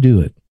 I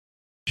do it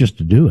just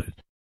to do it.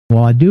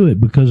 Well, I do it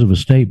because of a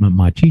statement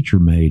my teacher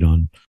made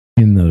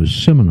in those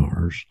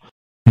seminars.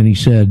 And he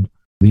said,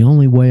 the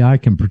only way I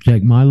can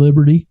protect my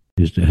liberty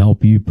is to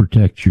help you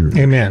protect yours.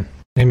 Amen.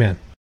 Amen.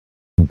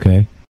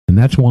 Okay? And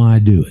that's why I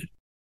do it,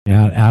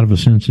 out of a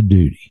sense of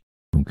duty.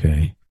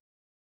 Okay?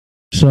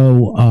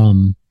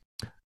 So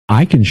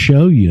I can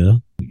show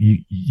you,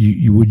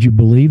 would you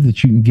believe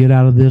that you can get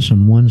out of this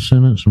in one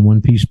sentence and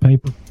one piece of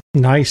paper?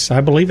 Nice.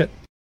 I believe it.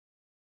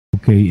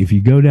 Okay, if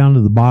you go down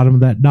to the bottom of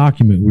that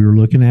document we were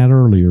looking at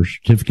earlier,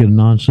 Certificate of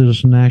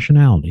Non-Citizen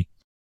Nationality,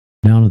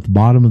 down at the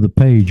bottom of the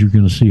page, you're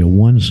going to see a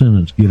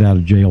one-sentence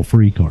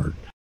get-out-of-jail-free card.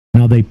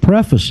 Now, they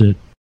preface it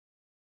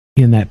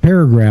in that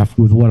paragraph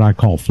with what I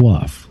call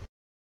fluff,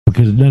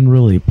 because it doesn't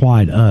really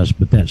apply to us,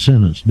 but that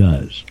sentence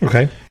does.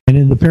 Okay. And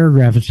in the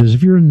paragraph, it says,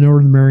 if you're in the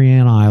Northern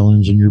Mariana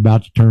Islands and you're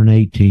about to turn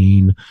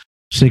 18,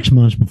 6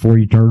 months before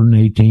you turn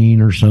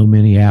 18 or so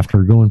many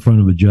after, go in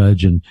front of a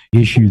judge and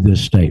issue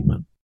this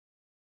statement.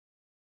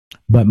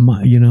 But,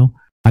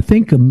 I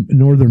think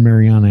Northern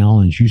Mariana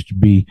Islands used to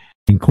be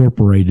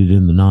incorporated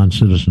in the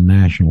non-citizen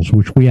nationals,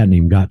 which we hadn't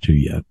even got to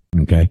yet,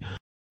 okay?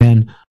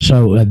 And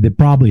so they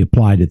probably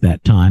applied at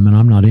that time, and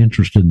I'm not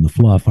interested in the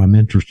fluff. I'm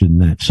interested in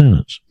that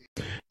sentence.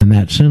 And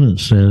that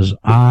sentence says,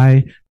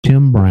 I,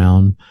 Tim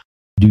Brown,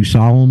 do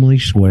solemnly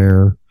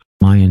swear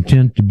my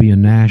intent to be a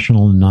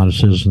national and not a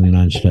citizen of the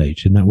United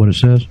States. Isn't that what it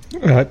says?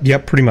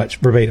 Yep, pretty much,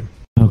 verbatim.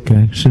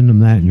 Okay, send them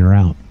that and you're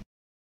out.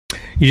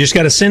 You just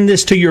got to send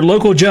this to your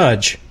local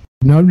judge.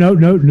 No.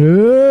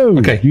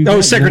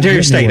 Okay. Secretary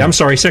of State. I'm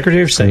sorry,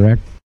 Secretary of State.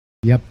 Correct.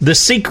 Yep. The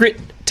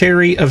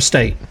Secretary of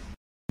State.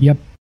 Yep.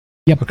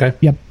 Okay.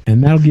 Yep.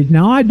 And that'll get.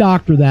 Now I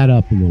doctor that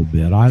up a little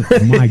bit.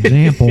 My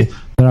example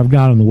that I've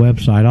got on the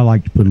website, I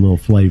like to put a little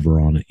flavor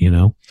on it,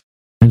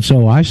 And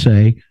so I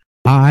say,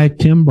 I,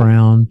 Tim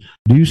Brown,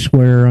 do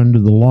swear under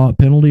the law,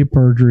 penalty of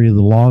perjury of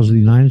the laws of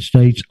the United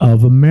States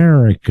of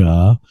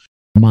America,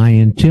 my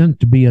intent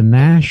to be a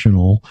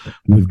national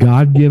with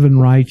God-given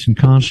rights and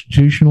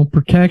constitutional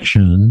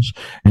protections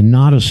and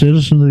not a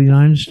citizen of the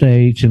United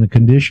States in a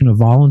condition of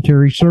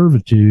voluntary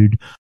servitude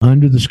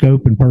under the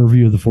scope and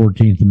purview of the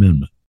 14th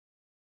Amendment.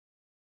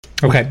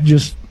 Okay.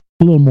 Just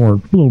a little more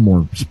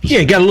specific. Yeah,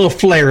 you got a little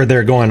flair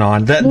there going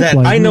on. That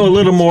I know a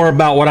little more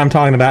about what I'm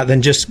talking about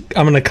than just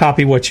I'm going to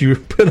copy what you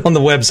put on the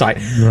website.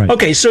 Right.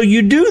 Okay, so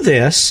you do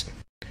this,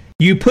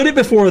 you put it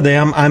before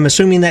them. I'm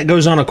assuming that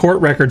goes on a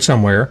court record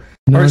somewhere.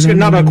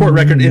 Not a court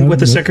record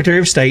with the Secretary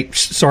of State.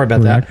 Sorry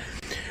about that.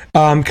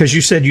 Because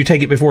you said you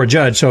take it before a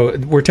judge, so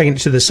we're taking it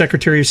to the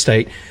Secretary of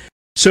State.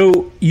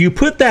 So you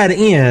put that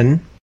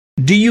in.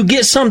 Do you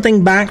get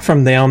something back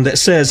from them that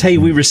says, hey,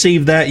 we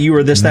received that, you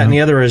or this, that, and the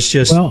other is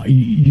just... Well,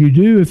 you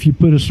do if you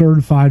put a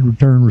certified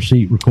return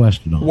receipt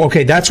requested on it.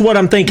 Okay, that's what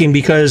I'm thinking,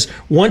 because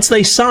once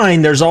they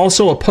sign, there's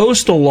also a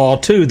postal law,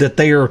 too, that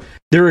they're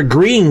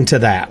agreeing to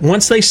that.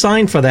 Once they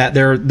sign for that,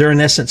 they're in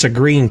essence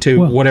agreeing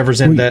to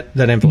whatever's in that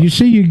envelope. You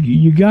see,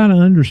 you got to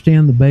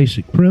understand the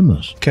basic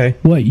premise. Okay.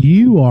 What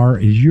you are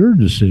is your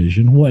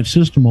decision. What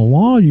system of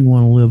law you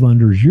want to live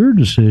under is your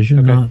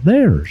decision, not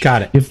theirs.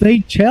 Got it. If they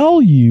tell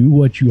you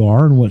what you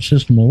are and what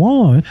system of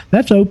law,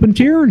 that's open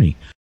tyranny.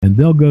 And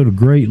they'll go to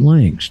great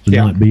lengths to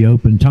not be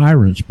open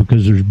tyrants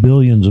because there's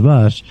billions of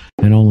us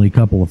and only a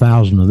couple of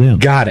thousand of them.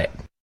 Got it.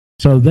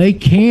 So they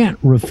can't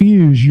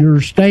refuse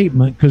your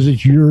statement because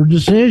it's your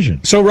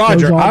decision. So,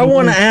 Roger, I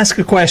want to ask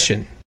a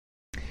question.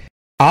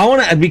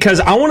 Because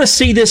I want to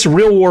see this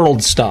real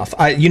world stuff.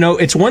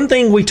 It's one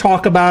thing we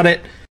talk about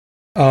it.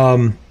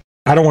 I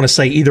don't want to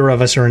say either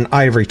of us are in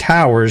ivory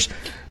towers,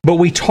 but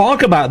we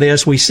talk about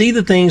this. We see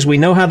the things. We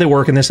know how they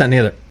work and this, that, and the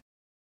other.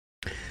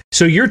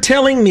 So you're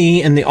telling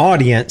me and the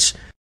audience,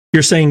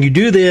 you're saying you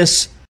do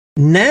this.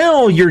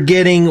 Now you're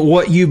getting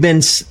what you've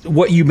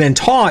been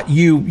taught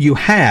you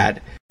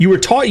had. You were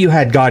taught you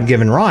had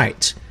God-given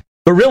rights,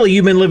 but really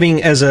you've been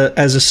living as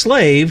a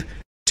slave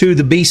to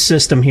the beast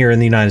system here in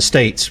the United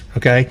States.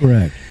 Okay,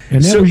 correct.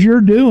 And that was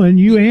your doing.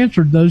 You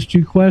answered those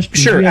two questions.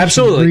 Sure,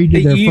 absolutely.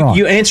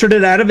 You answered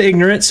it out of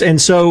ignorance, and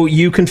so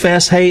you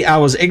confess, "Hey, I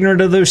was ignorant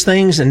of those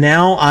things, and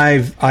now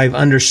I've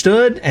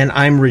understood, and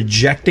I'm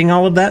rejecting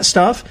all of that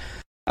stuff."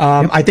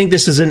 I think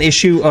this is an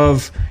issue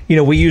of,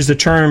 we use the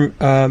term,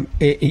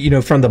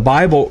 from the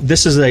Bible.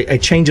 This is a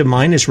change of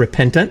mind, is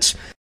repentance.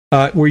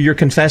 Where you're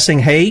confessing,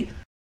 hey,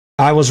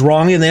 I was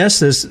wrong in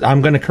this,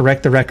 I'm going to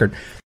correct the record.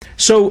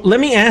 So let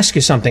me ask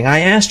you something.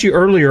 I asked you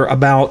earlier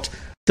about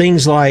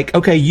things like,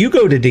 okay, you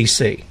go to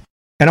D.C.,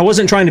 and I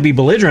wasn't trying to be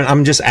belligerent.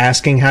 I'm just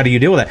asking, how do you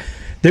deal with that?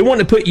 They want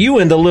to put you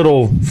in the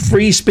little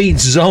free speech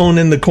zone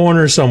in the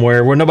corner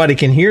somewhere where nobody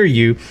can hear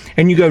you,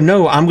 and you go,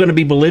 no, I'm going to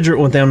be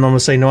belligerent with them, and I'm going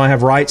to say, no, I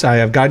have rights, I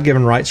have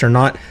God-given rights, or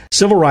not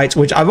civil rights,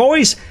 which I've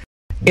always,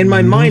 in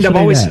my mind, I've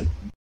always...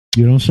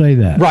 You don't say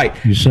that. Right.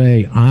 You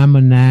say, I'm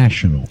a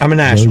national. I'm a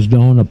national. Those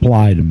don't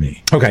apply to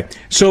me. Okay.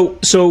 So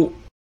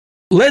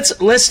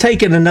let's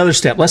take it another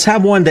step. Let's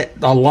have one that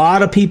a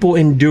lot of people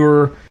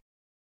endure,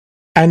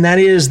 and that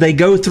is they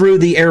go through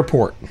the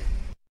airport.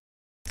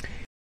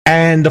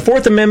 And the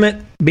Fourth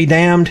Amendment, be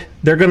damned,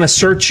 they're going to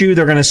search you,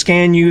 they're going to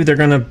scan you, they're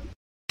going to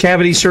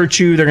cavity search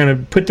you. They're going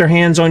to put their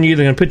hands on you.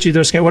 They're going to put you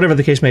through a scan, whatever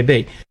the case may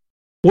be.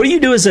 What do you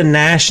do as a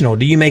national?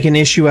 Do you make an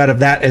issue out of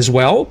that as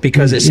well?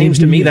 Because it seems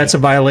to me that's a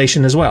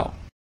violation as well.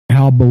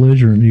 How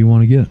belligerent do you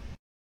want to get?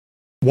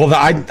 Well,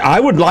 I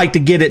would like to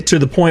get it to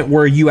the point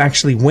where you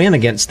actually win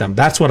against them.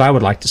 That's what I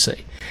would like to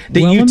see. That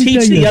you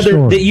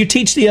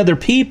teach the other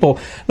people.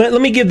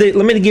 Let me give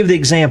the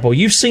example.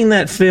 You've seen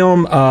that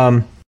film,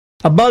 A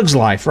Bug's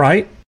Life,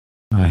 right?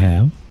 I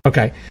have.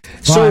 Okay.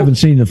 So I haven't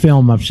seen the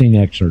film. I've seen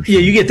excerpts. Yeah,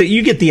 you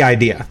get the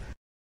idea.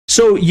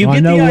 So the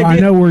idea.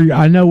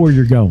 I know where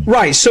you're going.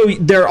 Right. So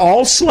they're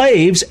all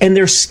slaves, and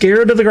they're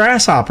scared of the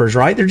grasshoppers.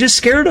 Right. They're just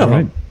scared of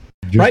them.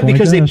 Right.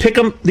 Because they pick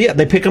them. Yeah,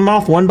 they pick them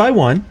off one by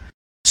one.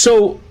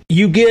 So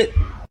you get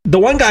the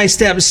one guy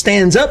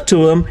stands up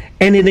to him,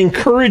 and it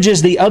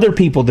encourages the other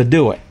people to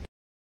do it.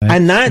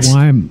 That's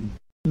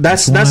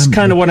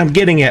kind of what I'm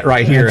getting at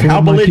right here.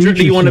 How belligerent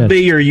do you want to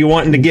be, or are you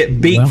wanting to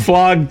get beat,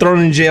 flogged, thrown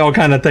in jail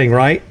kind of thing,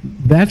 right?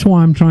 That's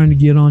why I'm trying to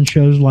get on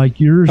shows like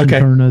yours and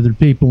turn other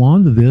people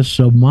onto this,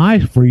 so my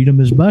freedom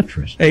is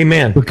buttressed.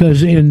 Amen.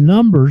 Because in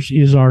numbers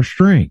is our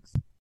strength.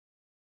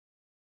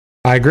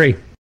 I agree.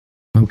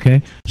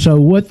 Okay, so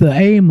what the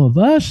aim of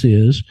us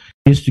is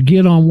to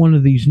get on one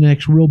of these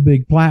next real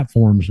big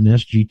platforms, an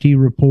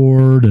SGT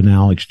Report, an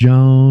Alex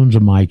Jones, a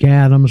Mike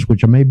Adams,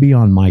 which I may be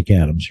on Mike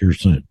Adams here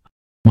soon.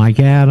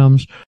 Mike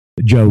Adams,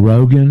 Joe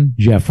Rogan,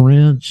 Jeff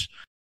Rentz,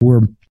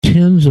 where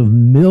tens of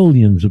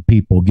millions of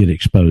people get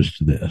exposed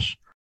to this.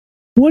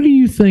 What do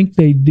you think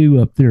they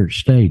do up there at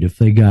State if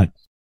they got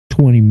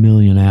 20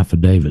 million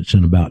affidavits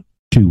in about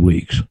 2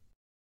 weeks?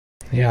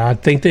 Yeah, I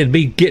think they'd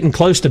be getting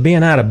close to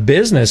being out of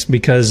business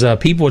because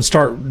people would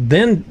start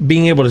then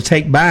being able to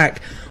take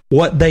back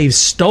what they've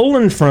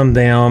stolen from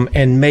them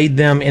and made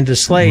them into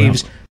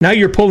slaves. Well, now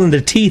you're pulling the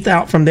teeth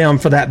out from them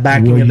for that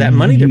backing of that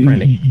money they're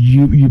printing.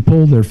 You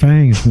pull their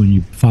fangs when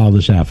you file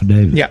this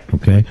affidavit. Yeah.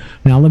 Okay.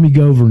 Now let me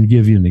go over and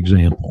give you an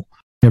example.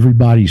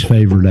 Everybody's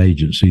favorite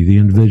agency, the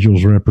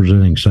individuals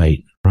representing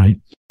Satan, right?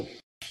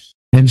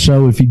 And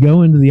so if you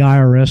go into the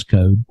IRS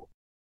code,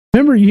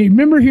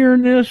 remember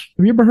hearing this?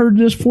 Have you ever heard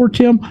this before,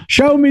 Tim?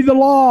 Show me the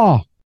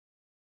law.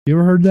 You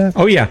ever heard that?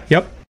 Oh, yeah.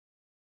 Yep.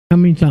 I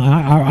mean,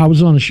 I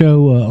was on a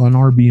show on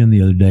RBN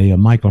the other day,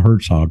 Michael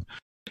Herzog,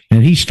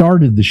 and he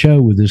started the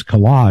show with this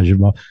collage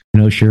of,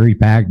 Sherry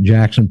Pack,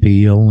 Jackson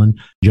Peele, and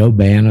Joe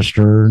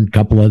Bannister, and a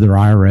couple other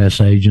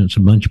IRS agents, a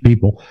bunch of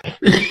people.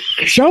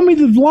 Show me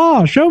the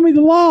law. Show me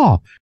the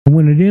law. And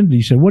when it ended,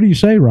 he said, "What do you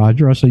say,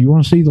 Roger?" I said, "You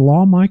want to see the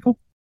law, Michael?"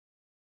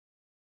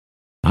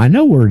 I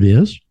know where it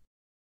is.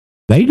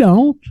 They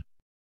don't.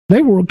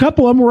 A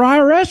couple of them were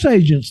IRS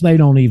agents. They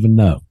don't even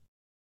know.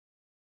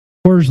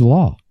 Where's the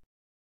law?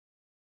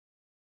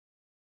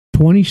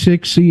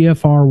 26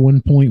 CFR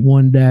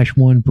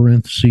 1.1-1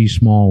 parentheses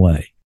small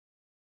a.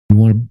 You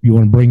want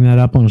to bring that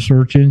up on a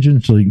search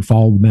engine so you can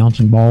follow the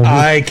bouncing ball?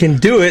 I can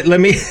do it.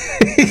 Let me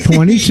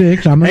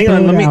 26. I'm going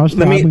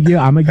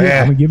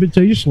to give it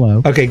to you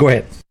slow. Okay, go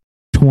ahead.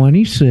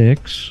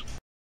 26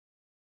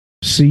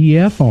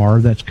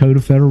 CFR, that's Code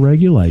of Federal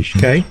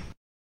Regulations. Okay.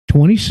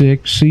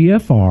 26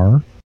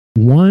 CFR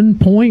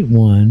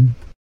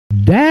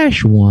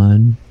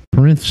 1.1-1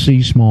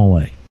 parentheses small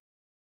a.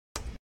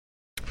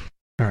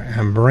 All right,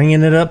 I'm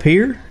bringing it up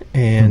here,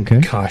 and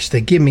gosh,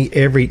 they give me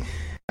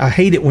I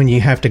hate it when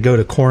you have to go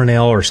to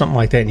Cornell or something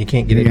like that and you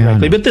can't get it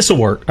correctly, but this will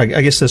work. I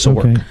guess this will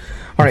work. All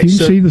right, you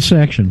can see the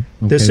section.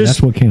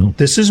 That's what counts.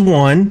 This is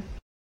 1,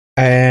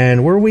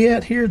 and where are we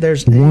at here?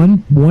 There's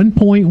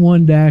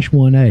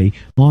 1.1-1A.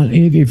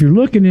 If you're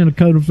looking in a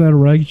Code of Federal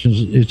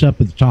Regulations, it's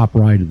up at the top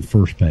right of the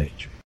first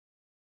page.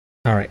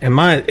 All right,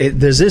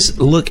 does this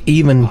look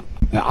even?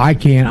 I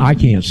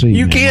can't see.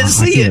 You can't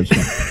see it.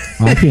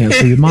 I can't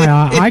see it.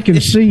 I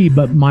can see,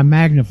 but my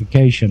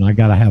magnification, I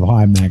got to have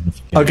high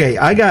magnification. Okay,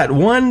 I got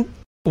 1.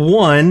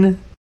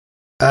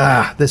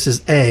 This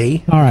is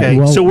A. All right. Okay,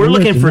 well, so we're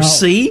looking for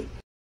C.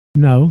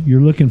 No,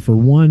 you're looking for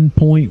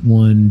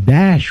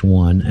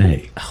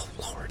 1.1-1A. Oh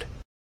Lord.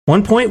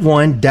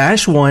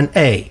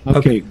 1.1-1A.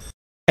 Okay.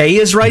 A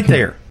is right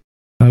there.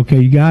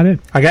 Okay, you got it.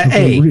 I got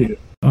A.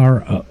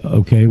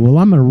 Okay, well,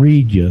 I'm going to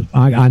read you.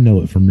 I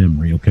know it from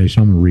memory, okay,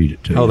 so I'm going to read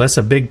it to you. Oh, that's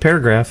a big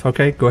paragraph.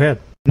 Okay, go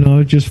ahead. No,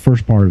 it's just the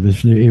first part of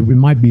this. It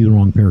might be the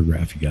wrong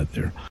paragraph you got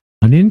there.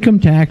 An income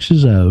tax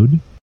is owed.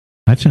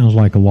 That sounds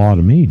like a law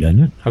to me,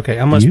 doesn't it? Okay,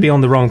 I must be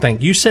on the wrong thing.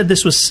 You said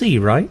this was C,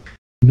 right?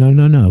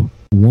 No.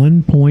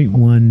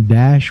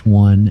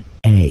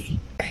 1.1-1A.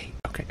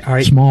 Okay, all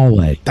right.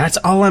 Small a. That's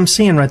all I'm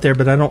seeing right there,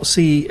 but I don't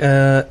see,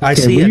 I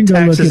see a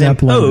tax is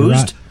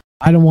imposed.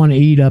 I don't want to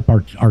eat up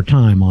our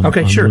time on.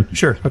 Okay, sure.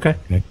 Okay.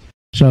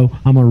 So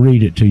I'm going to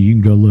read it to you. You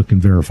can go look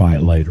and verify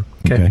it later.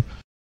 Okay.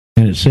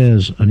 And it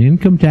says, an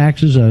income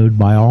tax is owed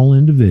by all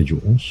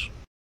individuals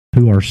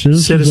who are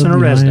citizens or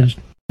resident.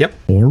 Yep.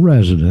 Or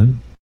resident.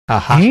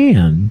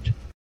 And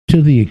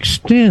to the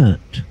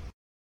extent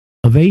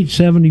of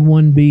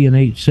 871B and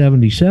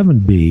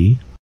 877B,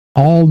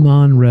 all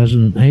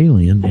non-resident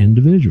alien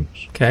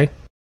individuals. Okay.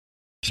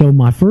 So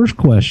my first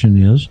question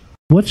is,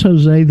 what's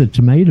Jose the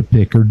tomato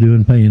picker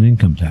doing paying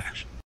income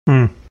tax?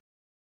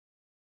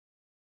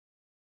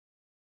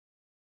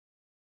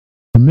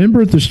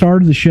 Remember at the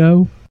start of the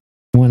show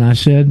when I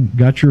said,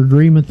 got your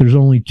agreement, there's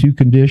only two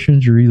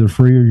conditions, you're either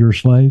free or you're a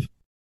slave?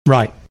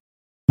 Right.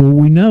 Well,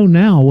 we know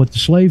now what the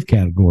slave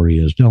category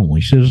is, don't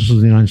we? Citizens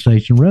of the United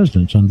States and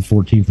residents under the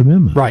 14th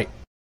Amendment. Right.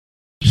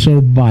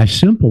 So by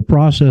simple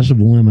process of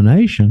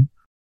elimination,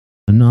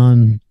 a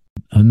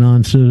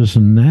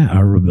non-citizen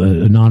or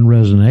a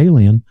non-resident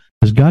alien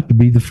has got to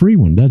be the free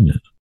one, doesn't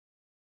it?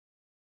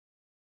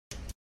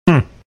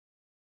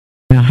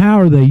 Now, how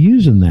are they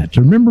using that?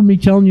 So remember me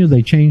telling you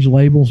they changed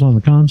labels on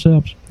the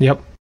concepts?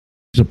 Yep.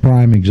 It's a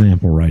prime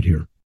example right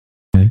here.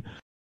 Okay.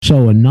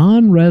 So a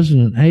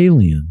non-resident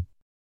alien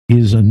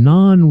is a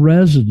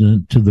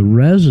non-resident to the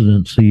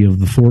residency of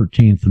the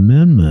 14th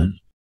Amendment.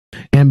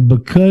 And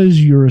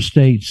because you're a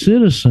state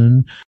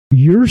citizen,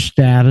 your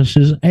status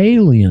is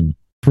alien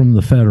from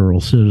the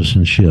federal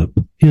citizenship,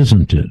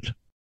 isn't it?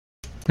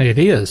 It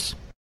is.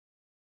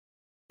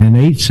 And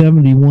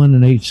 871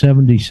 and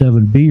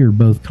 877B are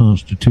both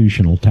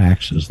constitutional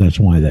taxes. That's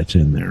why that's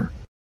in there.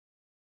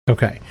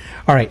 Okay.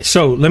 All right.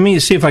 So let me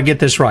see if I get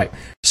this right.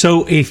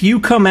 So if you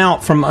come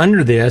out from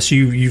under this,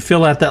 you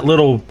fill out that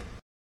little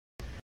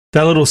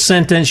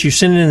sentence, you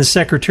send it in the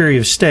Secretary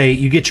of State,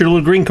 you get your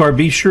little green card,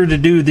 be sure to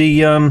do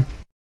the,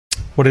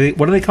 what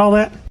do they call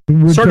that?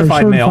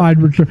 Certified mail.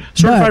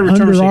 Certified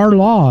return. Under our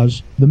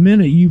laws, the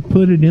minute you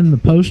put it in the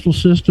postal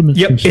system,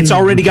 it's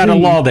already got a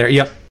law there.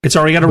 Yep. It's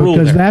already got a rule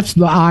there. Because that's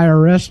the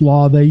IRS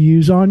law they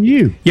use on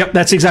you. Yep,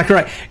 that's exactly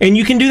right. And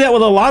you can do that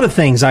with a lot of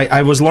things.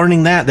 I was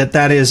learning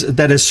that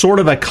is sort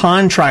of a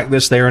contract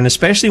that's there, and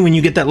especially when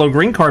you get that little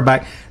green card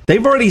back,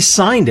 they've already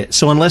signed it.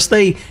 So unless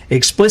they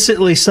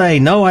explicitly say,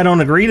 no, I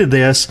don't agree to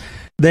this,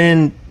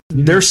 then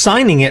they're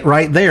signing it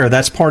right there.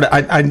 That's part of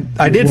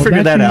I did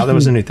figure that out. That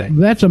was a new thing.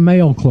 That's a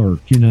mail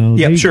clerk,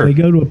 Yeah, sure. They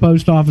go to a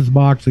post office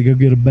box, they go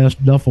get a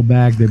best duffel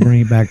bag, they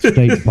bring it back to the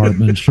State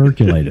Department and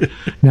circulate it.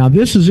 Now,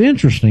 this is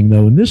interesting,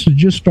 though, and this has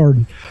just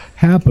started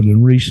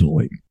happening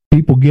recently.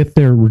 People get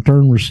their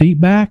return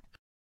receipt back,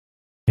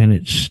 and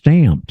it's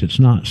stamped. It's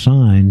not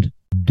signed.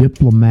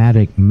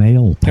 Diplomatic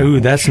mail pouch. Ooh,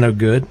 that's no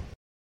good.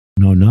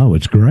 No,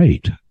 it's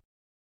great.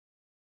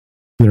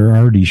 They're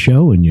already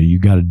showing you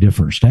got a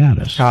different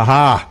status.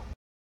 Aha.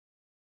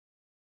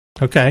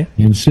 Okay.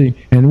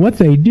 And what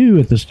they do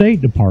at the State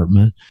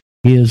Department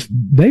is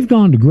they've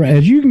gone to,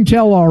 as you can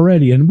tell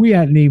already, and we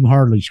hadn't even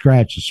hardly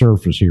scratched the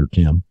surface here,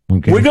 Tim.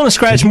 Okay. We're going to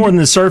scratch more than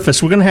the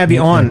surface. We're going to have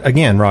you on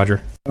again,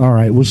 Roger. All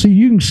right. Well, see,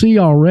 you can see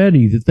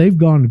already that they've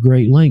gone to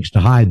great lengths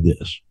to hide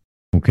this.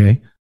 Okay.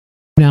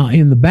 Now,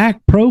 in the back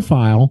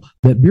profile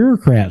that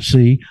bureaucrats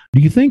see,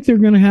 do you think they're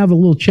going to have a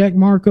little check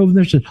mark over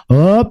there that says,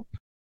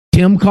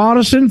 Tim caught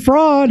us in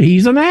fraud.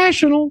 He's a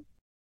national.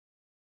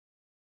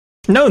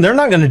 No, they're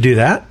not going to do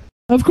that.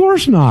 Of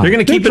course not. They're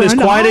going to keep it as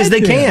quiet as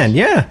they can.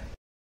 Yeah.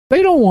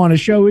 They don't want to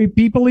show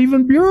people,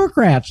 even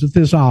bureaucrats, that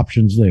this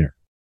option's there.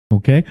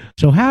 Okay?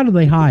 So how do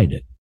they hide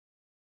it?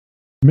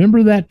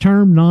 Remember that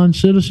term,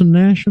 non-citizen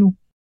national?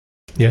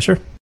 Yes, sir.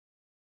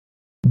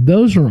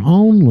 Those are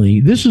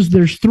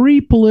there's three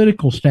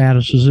political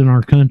statuses in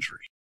our country.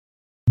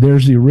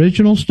 There's the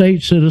original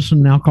state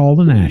citizen, now called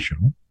a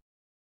national.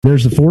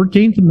 There's the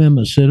 14th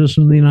Amendment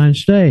citizen of the United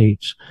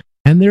States,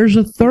 and there's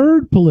a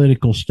third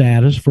political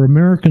status for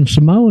American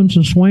Samoans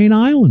and Swain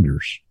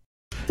Islanders,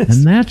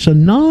 and that's a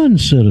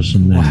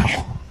non-citizen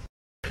national. Wow.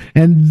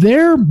 And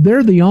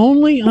they're the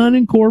only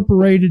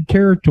unincorporated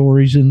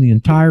territories in the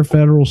entire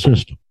federal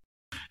system.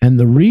 And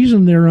the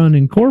reason they're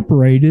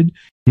unincorporated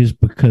is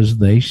because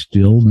they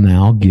still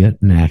now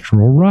get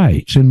natural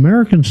rights. In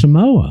American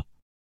Samoa,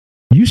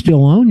 you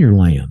still own your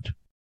land,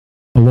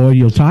 a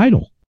loyal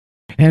title.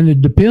 And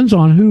it depends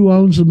on who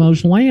owns the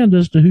most land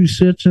as to who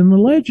sits in the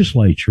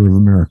legislature of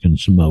American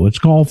Samoa. It's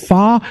called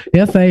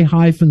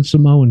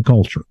FA-Samoan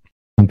culture.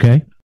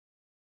 Okay?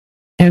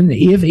 And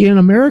if in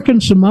American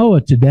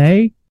Samoa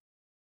today,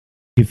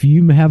 if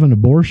you have an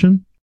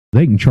abortion,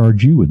 they can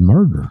charge you with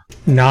murder.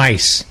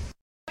 Nice.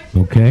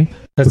 Okay?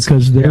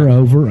 Because they're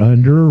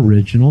under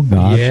original God's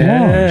laws.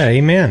 Yeah,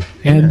 amen.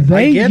 And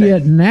they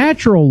get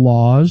natural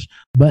laws,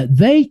 but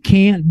they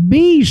can't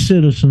be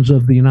citizens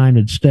of the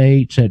United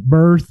States at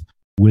birth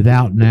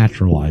without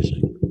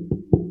naturalizing.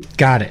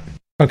 Got it.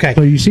 Okay.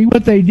 So you see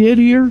what they did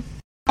here?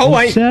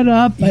 They set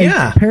up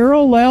a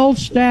parallel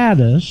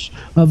status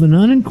of an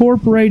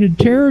unincorporated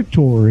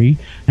territory,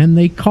 and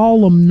they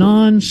call them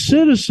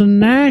non-citizen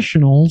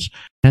nationals,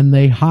 and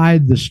they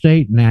hide the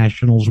state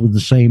nationals with the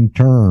same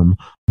term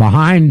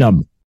behind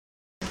them.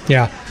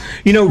 Yeah.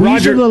 Roger,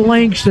 these are the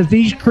lengths that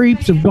these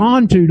creeps have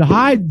gone to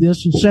hide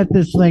this and set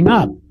this thing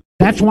up.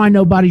 That's why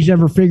nobody's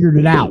ever figured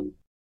it out.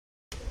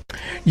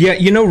 Yeah,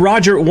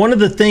 Roger, one of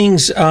the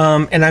things,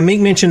 and I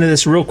make mention of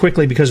this real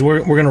quickly because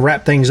we're going to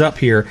wrap things up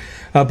here,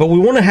 but we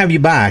want to have you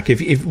back.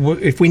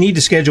 If we need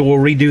to schedule,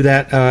 we'll redo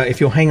that. If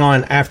you'll hang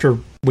on after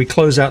we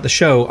close out the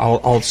show,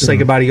 I'll say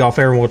goodbye to you off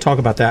air and we'll talk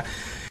about that.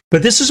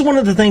 But this is one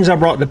of the things I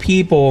brought to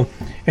people,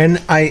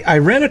 and I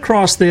ran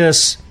across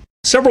this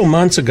several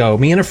months ago.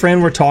 Me and a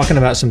friend were talking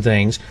about some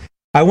things.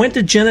 I went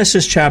to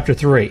Genesis chapter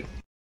 3.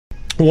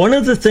 One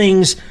of the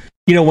things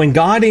when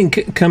God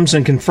comes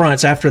and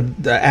confronts after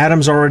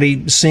Adam's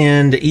already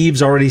sinned,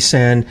 Eve's already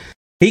sinned,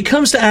 he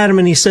comes to Adam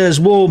and he says,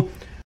 well,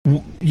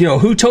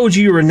 who told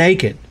you were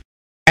naked?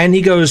 And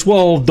he goes,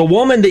 well, the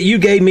woman that you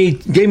gave me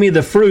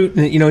the fruit.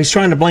 And, he's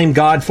trying to blame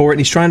God for it. And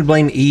he's trying to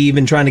blame Eve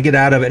and trying to get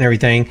out of it and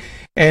everything.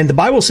 And the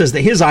Bible says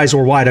that his eyes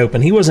were wide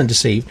open. He wasn't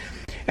deceived.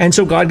 And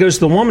so God goes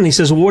to the woman. He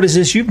says, well, what is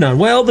this you've done?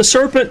 Well, the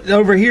serpent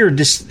over here,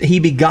 he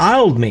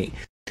beguiled me.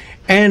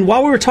 And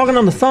while we were talking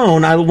on the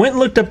phone, I went and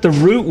looked up the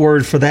root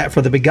word for that,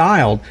 for the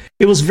beguiled.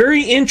 It was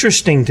very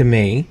interesting to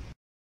me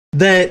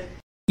that,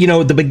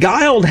 the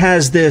beguiled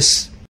has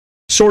this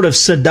sort of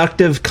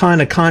seductive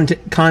kind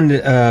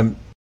of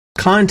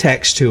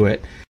context to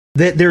it,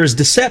 that there is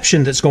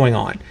deception that's going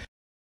on.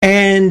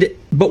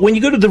 But when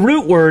you go to the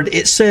root word,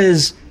 it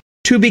says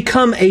to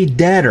become a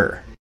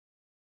debtor.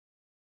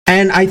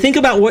 And I think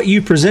about what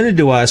you presented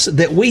to us,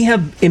 that we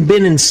have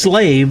been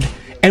enslaved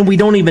and we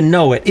don't even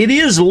know it. It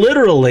is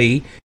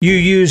literally, you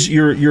use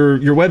your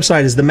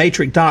website as The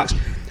Matrix Docs.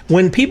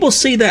 When people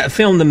see that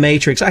film, The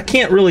Matrix, I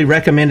can't really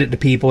recommend it to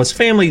people. It's a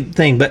family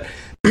thing, but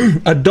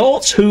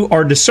adults who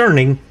are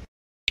discerning,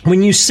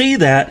 when you see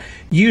that,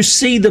 you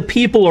see the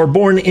people are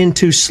born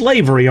into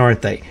slavery,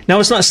 aren't they? Now,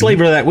 it's not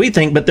slavery that we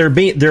think, but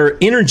their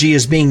energy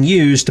is being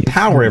used to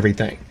power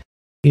everything.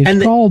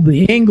 It's called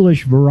the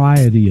English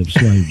variety of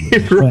slavery,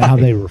 right. How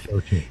they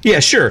refer to it.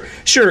 Yeah, sure.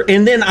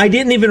 And then I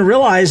didn't even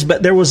realize,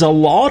 but there was a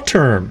law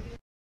term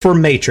for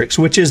matrix,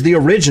 which is the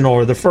original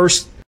or the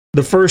first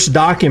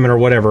document or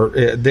whatever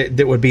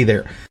that would be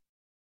there.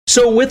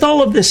 So with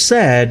all of this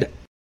said,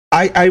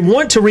 I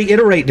want to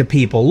reiterate to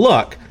people,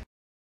 look,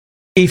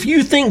 if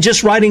you think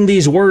just writing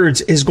these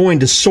words is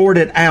going to sort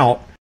it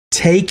out,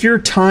 take your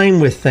time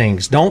with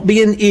things. Don't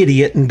be an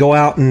idiot and go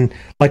out and,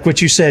 like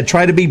what you said,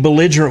 try to be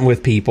belligerent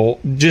with people.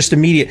 Just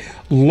immediate.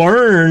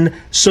 Learn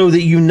so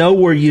that you know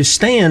where you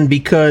stand,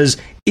 because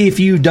if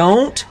you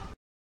don't,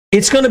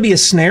 it's going to be a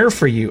snare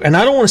for you. And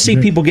I don't want to see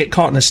people get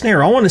caught in a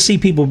snare. I want to see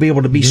people be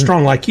able to be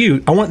strong like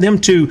you. I want them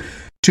to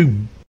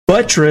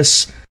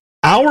buttress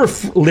our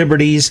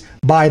liberties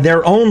by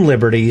their own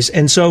liberties.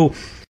 And so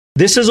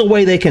this is a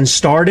way they can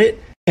start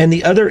it. And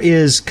the other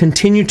is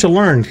continue to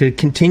learn, to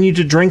continue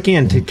to drink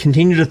in, to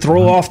continue to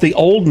throw off the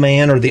old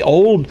man or the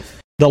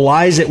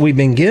lies that we've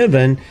been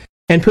given,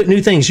 and put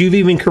new things. You've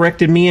even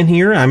corrected me in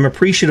here. I'm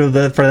appreciative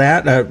for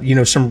that.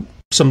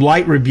 Some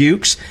light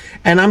rebukes,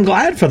 and I'm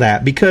glad for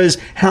that, because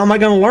how am I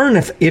going to learn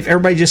if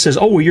everybody just says,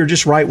 "Oh, well, you're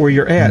just right where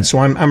you're at"? So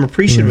I'm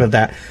appreciative of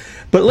that.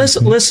 But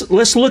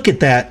let's look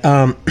at that.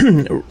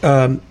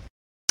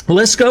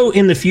 Let's go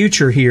in the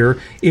future here,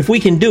 if we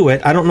can do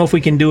it. I don't know if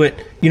we can do it,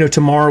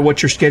 tomorrow,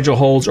 what your schedule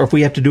holds, or if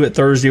we have to do it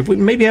Thursday, if we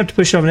maybe have to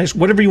push off next,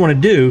 whatever you want to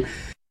do.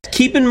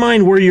 Keep in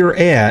mind where you're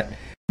at,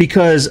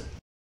 because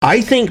I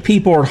think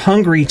people are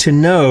hungry to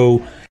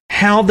know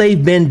how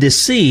they've been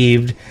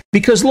deceived.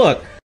 Because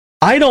look,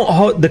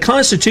 the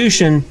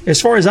Constitution, as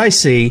far as I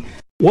see,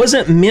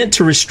 wasn't meant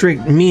to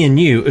restrict me and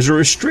you. It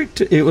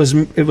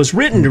was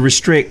written to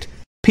restrict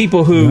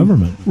people who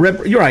government.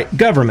 You're right,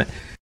 government.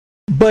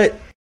 But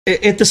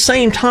at the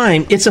same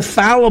time, it's a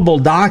fallible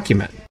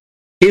document.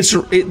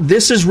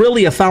 This is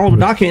really a fallible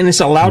document, and it's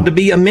allowed to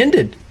be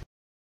amended.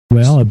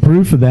 Well, a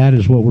proof of that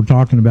is what we're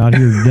talking about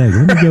here today.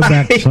 Let me go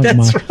back to something.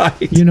 That's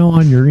right.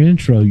 On your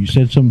intro, you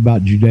said something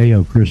about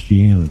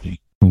Judeo-Christianity.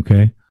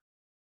 Okay.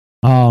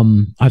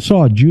 I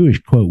saw a Jewish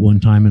quote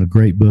one time in a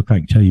great book. I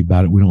can tell you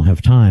about it. We don't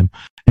have time.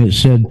 And it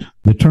said,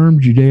 the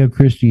term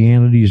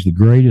Judeo-Christianity is the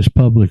greatest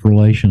public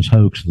relations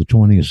hoax of the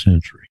 20th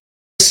century.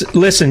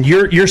 Listen,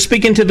 you're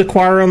speaking to the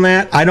choir on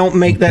that. I don't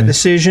make that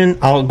decision.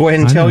 I'll go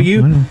ahead and tell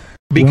you,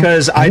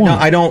 because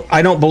I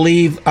don't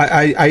believe.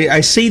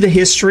 I see the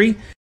history,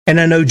 and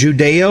I know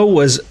Judeo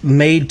was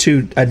made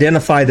to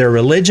identify their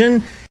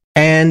religion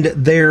and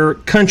their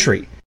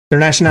country, their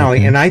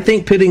nationality. And I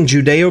think putting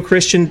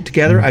Judeo-Christian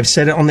together, I've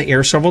said it on the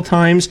air several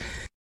times,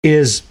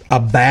 is a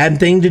bad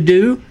thing to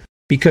do,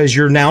 because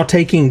you're now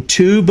taking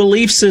two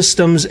belief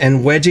systems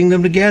and wedging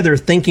them together,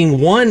 thinking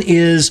one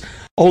is,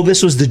 oh,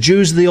 this was the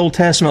Jews of the Old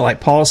Testament, like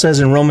Paul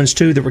says in Romans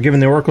 2, that were given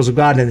the oracles of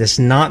God, and it's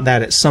not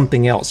that, it's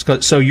something else.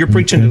 So you're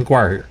preaching to the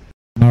choir here.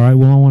 All right,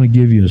 well, I want to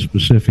give you a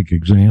specific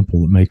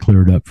example that may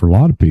clear it up for a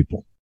lot of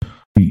people.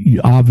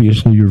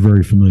 Obviously, you're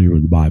very familiar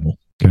with the Bible,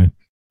 okay?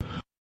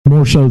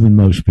 More so than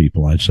most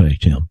people, I'd say,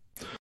 Tim.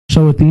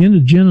 So at the end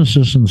of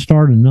Genesis and the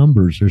start of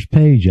Numbers, there's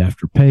page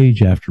after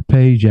page after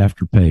page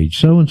after page.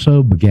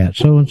 So-and-so begat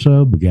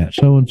so-and-so, begat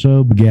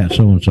so-and-so, begat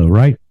so-and-so,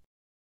 right?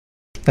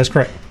 That's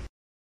correct.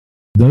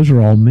 Those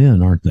are all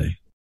men, aren't they?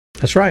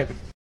 That's right.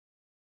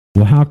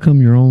 Well, how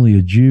come you're only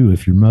a Jew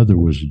if your mother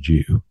was a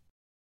Jew?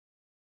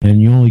 And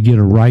you only get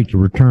a right to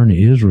return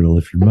to Israel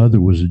if your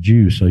mother was a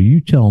Jew. So you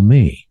tell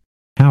me,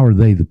 how are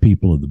they the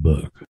people of the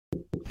book?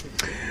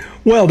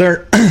 Well,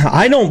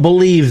 I don't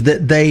believe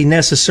that they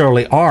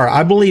necessarily are.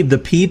 I believe the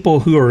people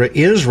who are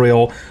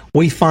Israel,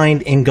 we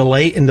find in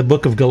the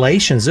book of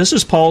Galatians. This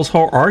is Paul's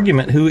whole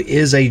argument, who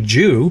is a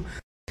Jew.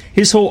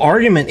 His whole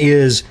argument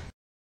is,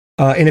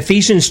 in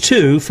Ephesians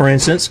 2, for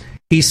instance,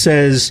 he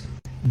says,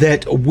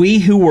 that we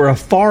who were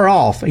afar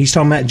off, he's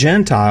talking about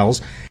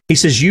Gentiles, he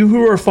says, you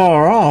who are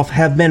far off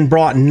have been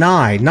brought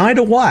nigh. Nigh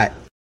to what?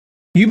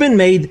 You've been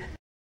made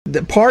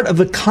the part of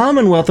the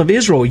commonwealth of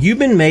Israel. You've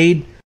been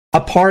made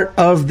a part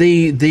of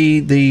the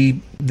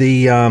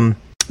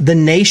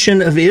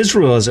nation of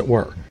Israel, as it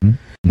were.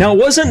 Now, it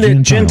wasn't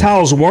that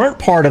Gentiles weren't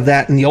part of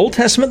that in the Old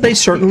Testament. They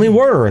certainly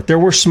were. There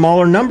were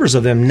smaller numbers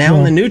of them. Now,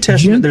 in the New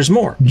Testament, there's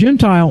more.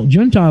 Gentile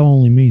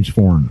only means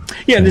foreigner.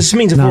 Yeah, this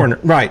means a foreigner.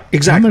 Right,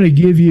 exactly. I'm going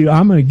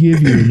to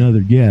give you another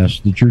guess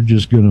that you're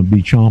just going to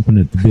be chomping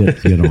at the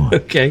bit to get on.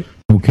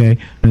 Okay.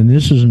 And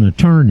this is an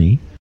attorney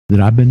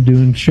that I've been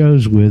doing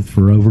shows with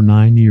for over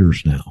 9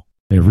 years now,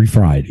 every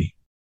Friday.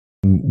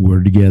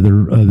 We're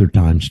together other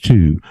times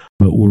too,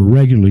 but we're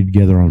regularly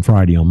together on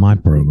Friday on my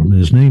program.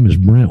 His name is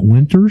Brent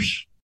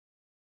Winters.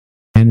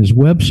 And his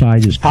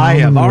website is. I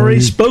have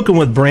already spoken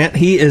with Brent.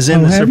 He is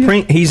in the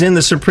Supreme. He's in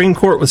the Supreme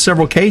Court with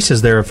several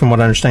cases there, from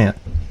what I understand.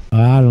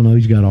 I don't know.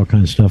 He's got all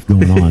kinds of stuff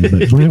going on.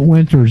 But Brent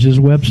Winters, his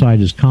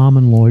website is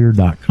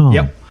commonlawyer.com.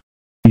 Yep.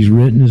 He's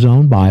written his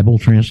own Bible,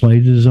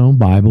 translated his own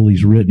Bible.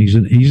 He's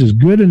as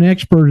good an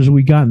expert as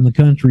we got in the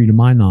country, to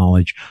my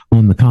knowledge,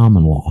 on the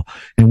common law.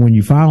 And when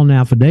you file an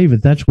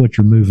affidavit, that's what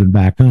you're moving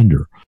back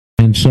under.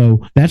 And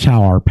so that's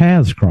how our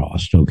paths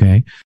crossed.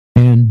 Okay.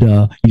 And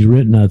he's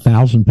written a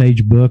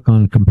 1,000-page book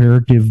on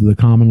comparative the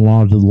common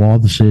law to the law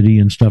of the city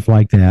and stuff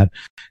like that.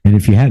 And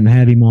if you hadn't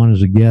had him on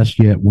as a guest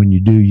yet, when you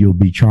do, you'll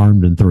be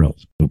charmed and thrilled.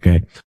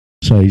 Okay,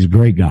 so he's a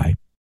great guy,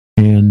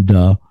 and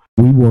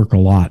we work a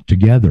lot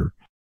together.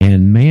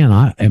 And man,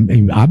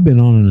 I've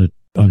been on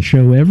a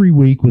show every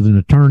week with an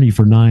attorney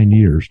for 9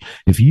 years.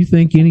 If you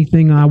think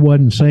anything I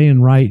wasn't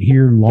saying right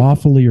here,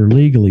 lawfully or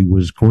legally,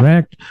 was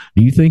correct,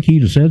 do you think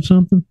he'd have said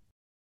something?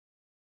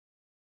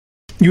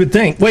 You would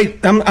think. Wait,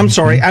 I'm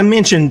sorry. I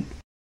mentioned,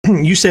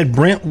 you said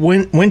Brent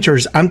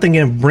Winters. I'm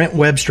thinking of Brent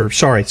Webster.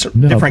 Sorry, it's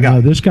different guy.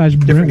 No, this guy's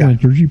Brent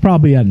Winters. You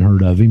probably hadn't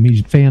heard of him. He's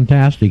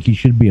fantastic. He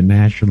should be a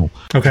national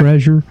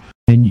treasure.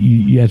 And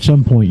you, at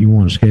some point, you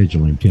want to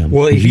schedule him, Tim.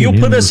 Well, if you'll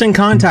put us in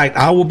contact,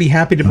 I will be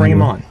happy to bring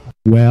him on.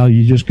 Well,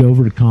 you just go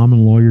over to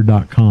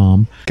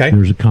commonlawyer.com. Okay.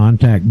 There's a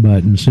contact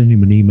button. Send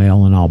him an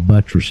email, and I'll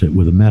buttress it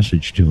with a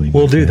message to him.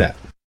 We'll do that.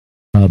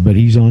 But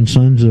he's on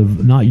Sons of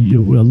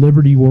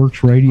Liberty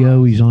Works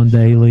Radio. He's on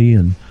daily,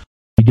 and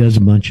he does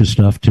a bunch of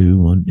stuff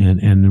too.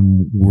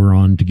 And we're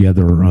on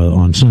together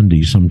on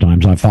Sundays.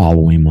 Sometimes I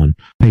follow him on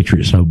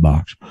Patriot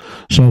Soapbox.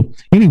 So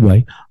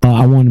anyway,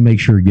 I want to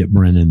make sure to get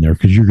Brent in there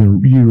because you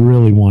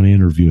really want to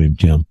interview him,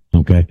 Tim.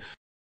 Okay.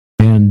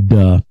 And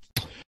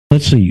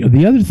let's see.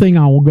 The other thing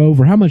I will go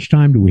over. How much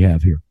time do we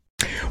have here?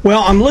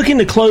 Well, I'm looking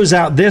to close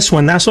out this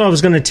one. That's what I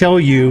was going to tell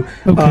you.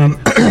 Okay.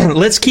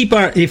 Let's keep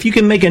if you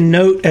can make a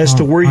note as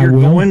to where you're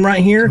going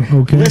right here.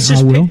 Okay, let's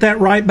just pick that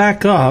right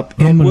back up,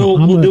 and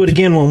we'll do it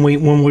again when we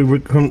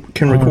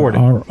can record it.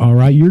 All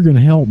right, you're going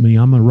to help me.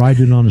 I'm going to write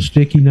it on a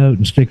sticky note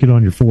and stick it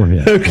on your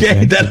forehead.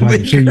 Okay, that'll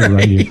be great.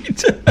 Right here.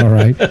 All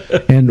right,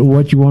 and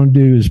what you want to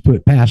do is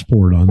put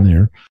passport on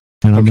there.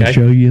 And I'm going to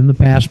show you in the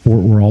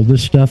passport where all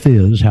this stuff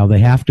is, how they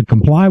have to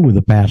comply with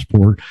the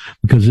passport,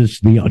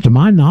 because to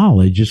my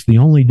knowledge, it's the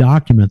only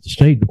document the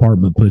State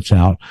Department puts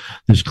out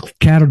that's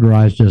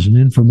categorized as an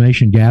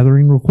information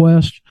gathering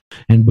request.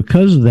 And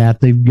because of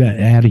that, they've got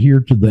to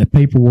adhere to the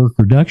Paperwork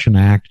Reduction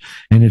Act,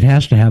 and it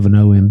has to have an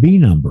OMB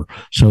number.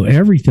 So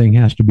everything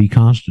has to be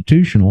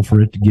constitutional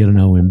for it to get an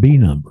OMB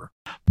number.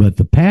 But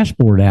the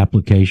passport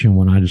application,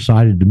 when I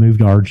decided to move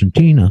to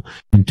Argentina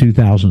in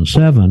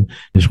 2007,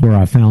 is where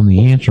I found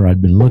the answer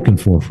I'd been looking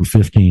for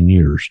 15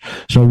 years.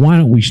 So why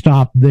don't we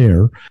stop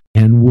there,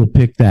 and we'll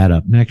pick that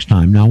up next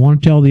time. Now, I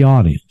want to tell the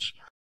audience,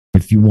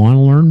 if you want to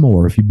learn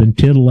more, if you've been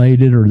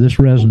titillated or this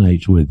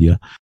resonates with you,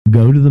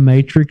 go to the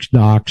Matrix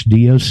Docs,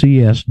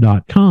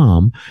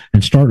 DOCS.com,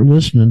 and start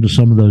listening to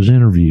some of those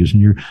interviews.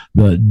 And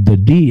the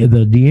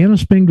Deanna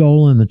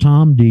Spingola and the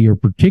Tom D are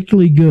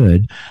particularly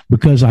good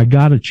because I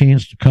got a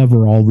chance to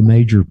cover all the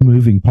major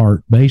moving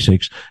part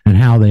basics and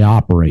how they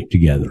operate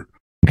together.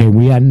 Okay,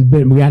 we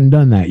hadn't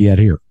done that yet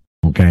here.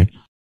 Okay.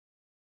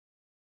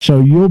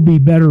 So you'll be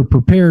better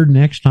prepared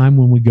next time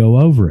when we go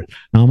over it.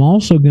 Now, I'm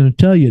also going to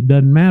tell you, it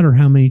doesn't matter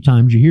how many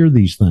times you hear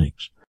these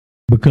things,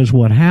 because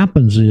what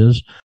happens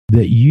is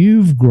that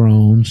you've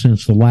grown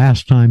since the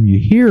last time you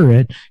hear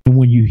it, and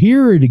when you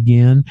hear it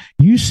again,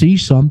 you see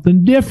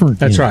something different.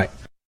 That's right.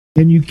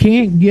 And you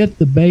can't get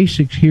the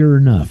basics here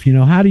enough. You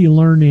know, how do you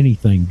learn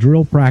anything?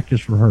 Drill,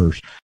 practice, rehearse.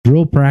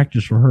 Drill,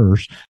 practice,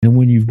 rehearse. And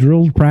when you've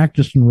drilled,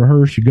 practiced, and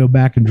rehearsed, you go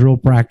back and drill,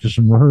 practice,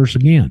 and rehearse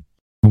again.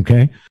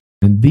 Okay?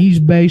 And these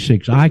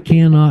basics, I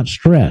cannot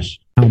stress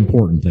how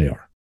important they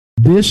are.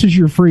 This is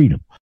your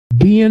freedom.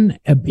 Being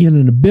in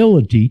an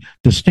ability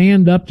to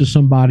stand up to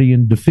somebody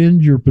and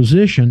defend your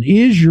position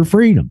is your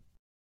freedom.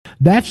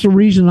 That's the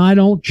reason I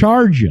don't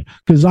charge you,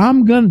 because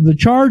the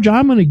charge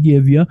I'm going to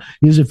give you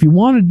is, if you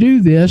want to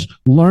do this,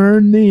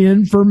 learn the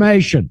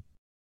information.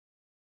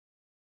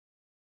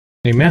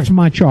 Amen. That's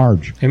my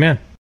charge. Amen.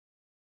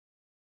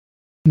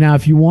 Now,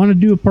 if you want to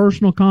do a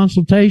personal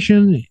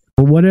consultation,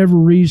 for whatever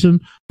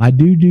reason, I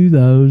do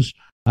those.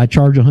 I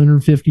charge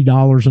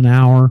 $150 an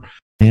hour,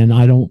 and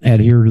I don't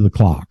adhere to the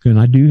clock. And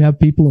I do have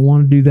people that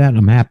want to do that, and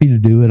I'm happy to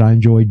do it. I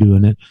enjoy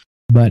doing it.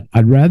 But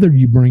I'd rather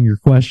you bring your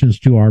questions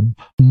to our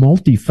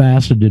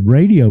multifaceted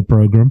radio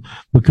program,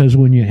 because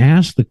when you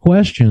ask the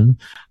question,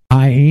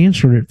 I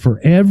answer it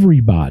for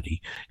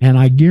everybody. And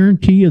I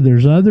guarantee you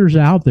there's others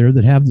out there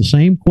that have the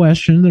same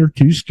question that are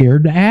too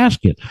scared to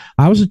ask it.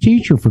 I was a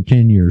teacher for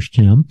 10 years,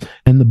 Tim,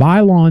 and the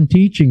bylaw in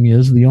teaching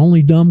is the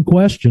only dumb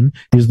question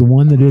is the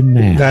one that didn't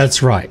ask.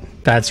 That's right.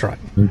 That's right.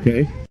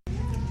 Okay.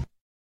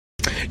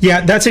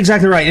 Yeah, that's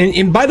exactly right.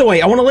 And by the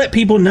way, I want to let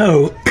people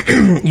know,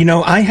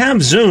 I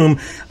have Zoom.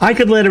 I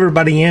could let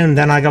everybody in,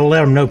 then I got to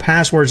let them know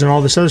passwords and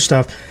all this other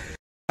stuff.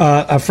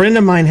 A friend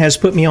of mine has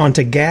put me on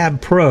to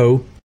Gab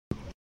Pro.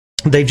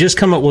 They've just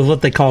come up with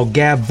what they call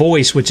Gab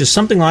Voice, which is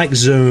something like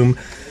Zoom,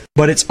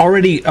 but it's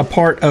already a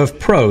part of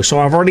Pro. So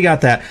I've already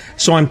got that.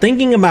 So I'm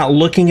thinking about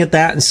looking at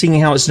that and seeing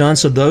how it's done.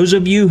 So those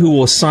of you who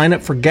will sign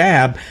up for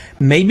Gab,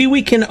 maybe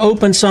we can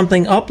open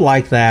something up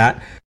like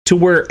that to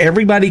where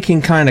everybody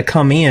can kind of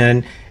come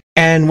in,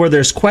 and where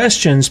there's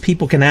questions,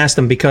 people can ask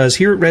them, because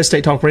here at Red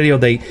State Talk Radio,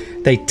 they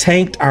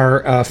tanked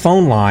our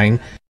phone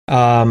line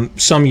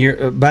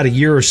about a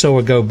year or so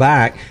ago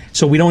back,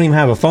 so we don't even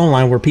have a phone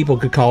line where people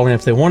could call in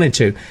if they wanted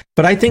to.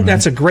 But I think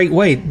that's a great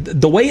way.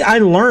 The way I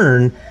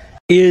learn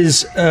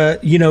is,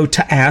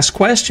 to ask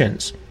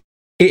questions.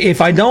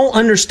 If I don't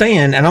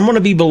understand, and I'm going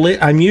to be,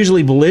 I'm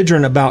usually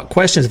belligerent about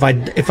questions.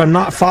 If I'm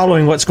not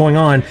following what's going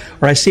on,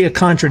 or I see a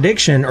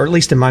contradiction, or at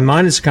least in my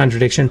mind it's a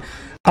contradiction,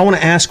 I want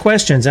to ask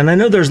questions. And I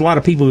know there's a lot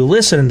of people who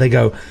listen and they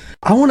go,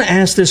 I want to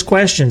ask this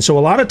question. So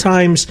a lot of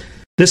times,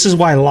 this is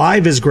why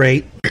live is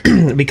great,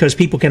 because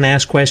people can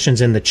ask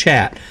questions in the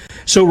chat.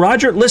 So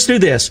Roger, let's do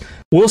this.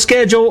 We'll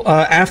schedule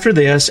after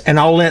this, and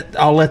I'll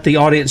let the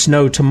audience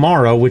know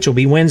tomorrow, which will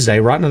be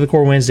Wednesday, Rotten to the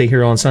Core Wednesday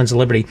here on Sons of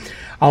Liberty.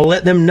 I'll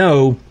let them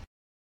know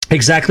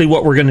exactly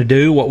what we're going to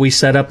do, what we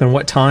set up, and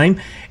what time,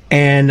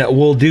 and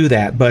we'll do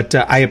that. But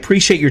I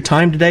appreciate your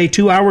time today.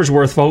 2 hours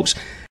worth, folks.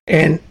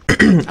 And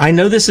I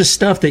know this is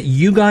stuff that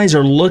you guys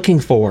are looking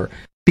for,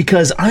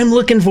 because I'm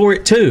looking for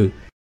it too.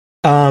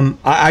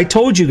 I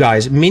told you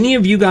guys, many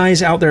of you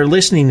guys out there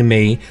listening to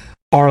me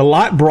are a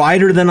lot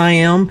brighter than I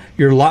am.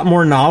 You're a lot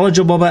more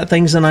knowledgeable about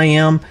things than I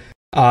am.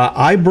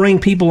 I bring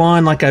people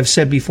on, like I've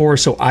said before,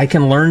 so I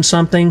can learn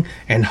something,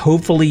 and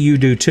hopefully you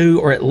do too,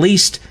 or at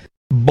least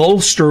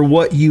bolster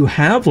what you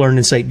have learned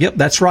and say, yep,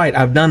 that's right,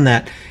 I've done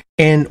that.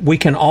 And we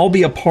can all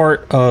be a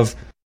part of,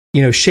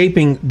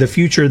 shaping the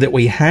future that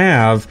we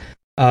have,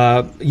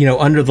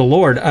 under the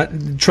Lord,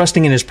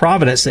 trusting in His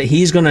providence that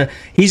He's gonna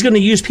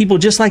use people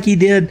just like He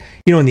did,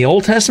 in the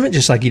Old Testament,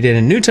 just like He did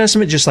in the New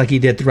Testament, just like He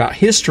did throughout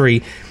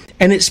history.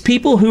 And it's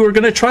people who are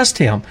going to trust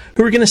Him,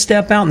 who are going to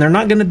step out, and they're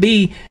not going to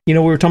be, we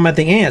were talking about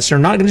the ants. They're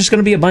not just going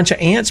to be a bunch of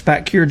ants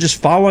back here just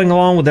following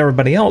along with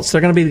everybody else. They're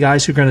going to be the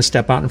guys who are going to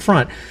step out in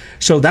front.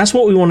 So that's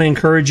what we want to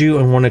encourage you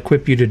and want to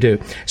equip you to do.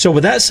 So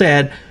with that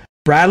said,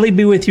 Bradley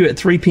be with you at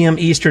 3 p.m.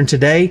 Eastern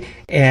today,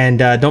 and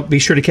don't be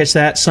sure to catch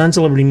that,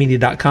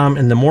 sonsoflibertymedia.com.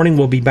 In the morning,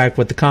 we'll be back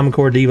with the Common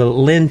Core diva,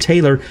 Lynn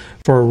Taylor,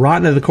 for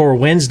Rotten to the Core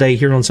Wednesday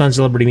here on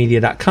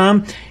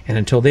sonsoflibertymedia.com. And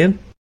until then,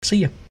 see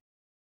you.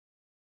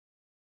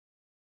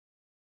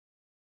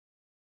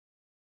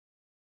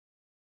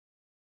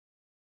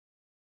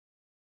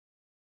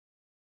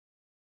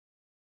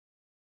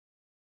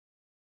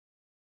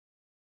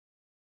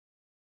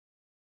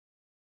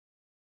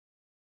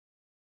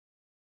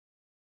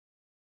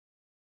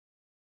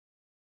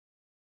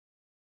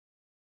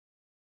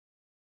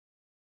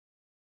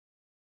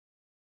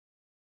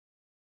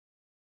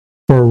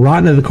 For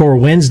Rotten to the Core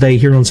Wednesday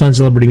here on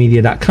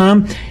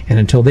sonsoflibertymedia.com. And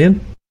until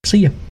then, see you.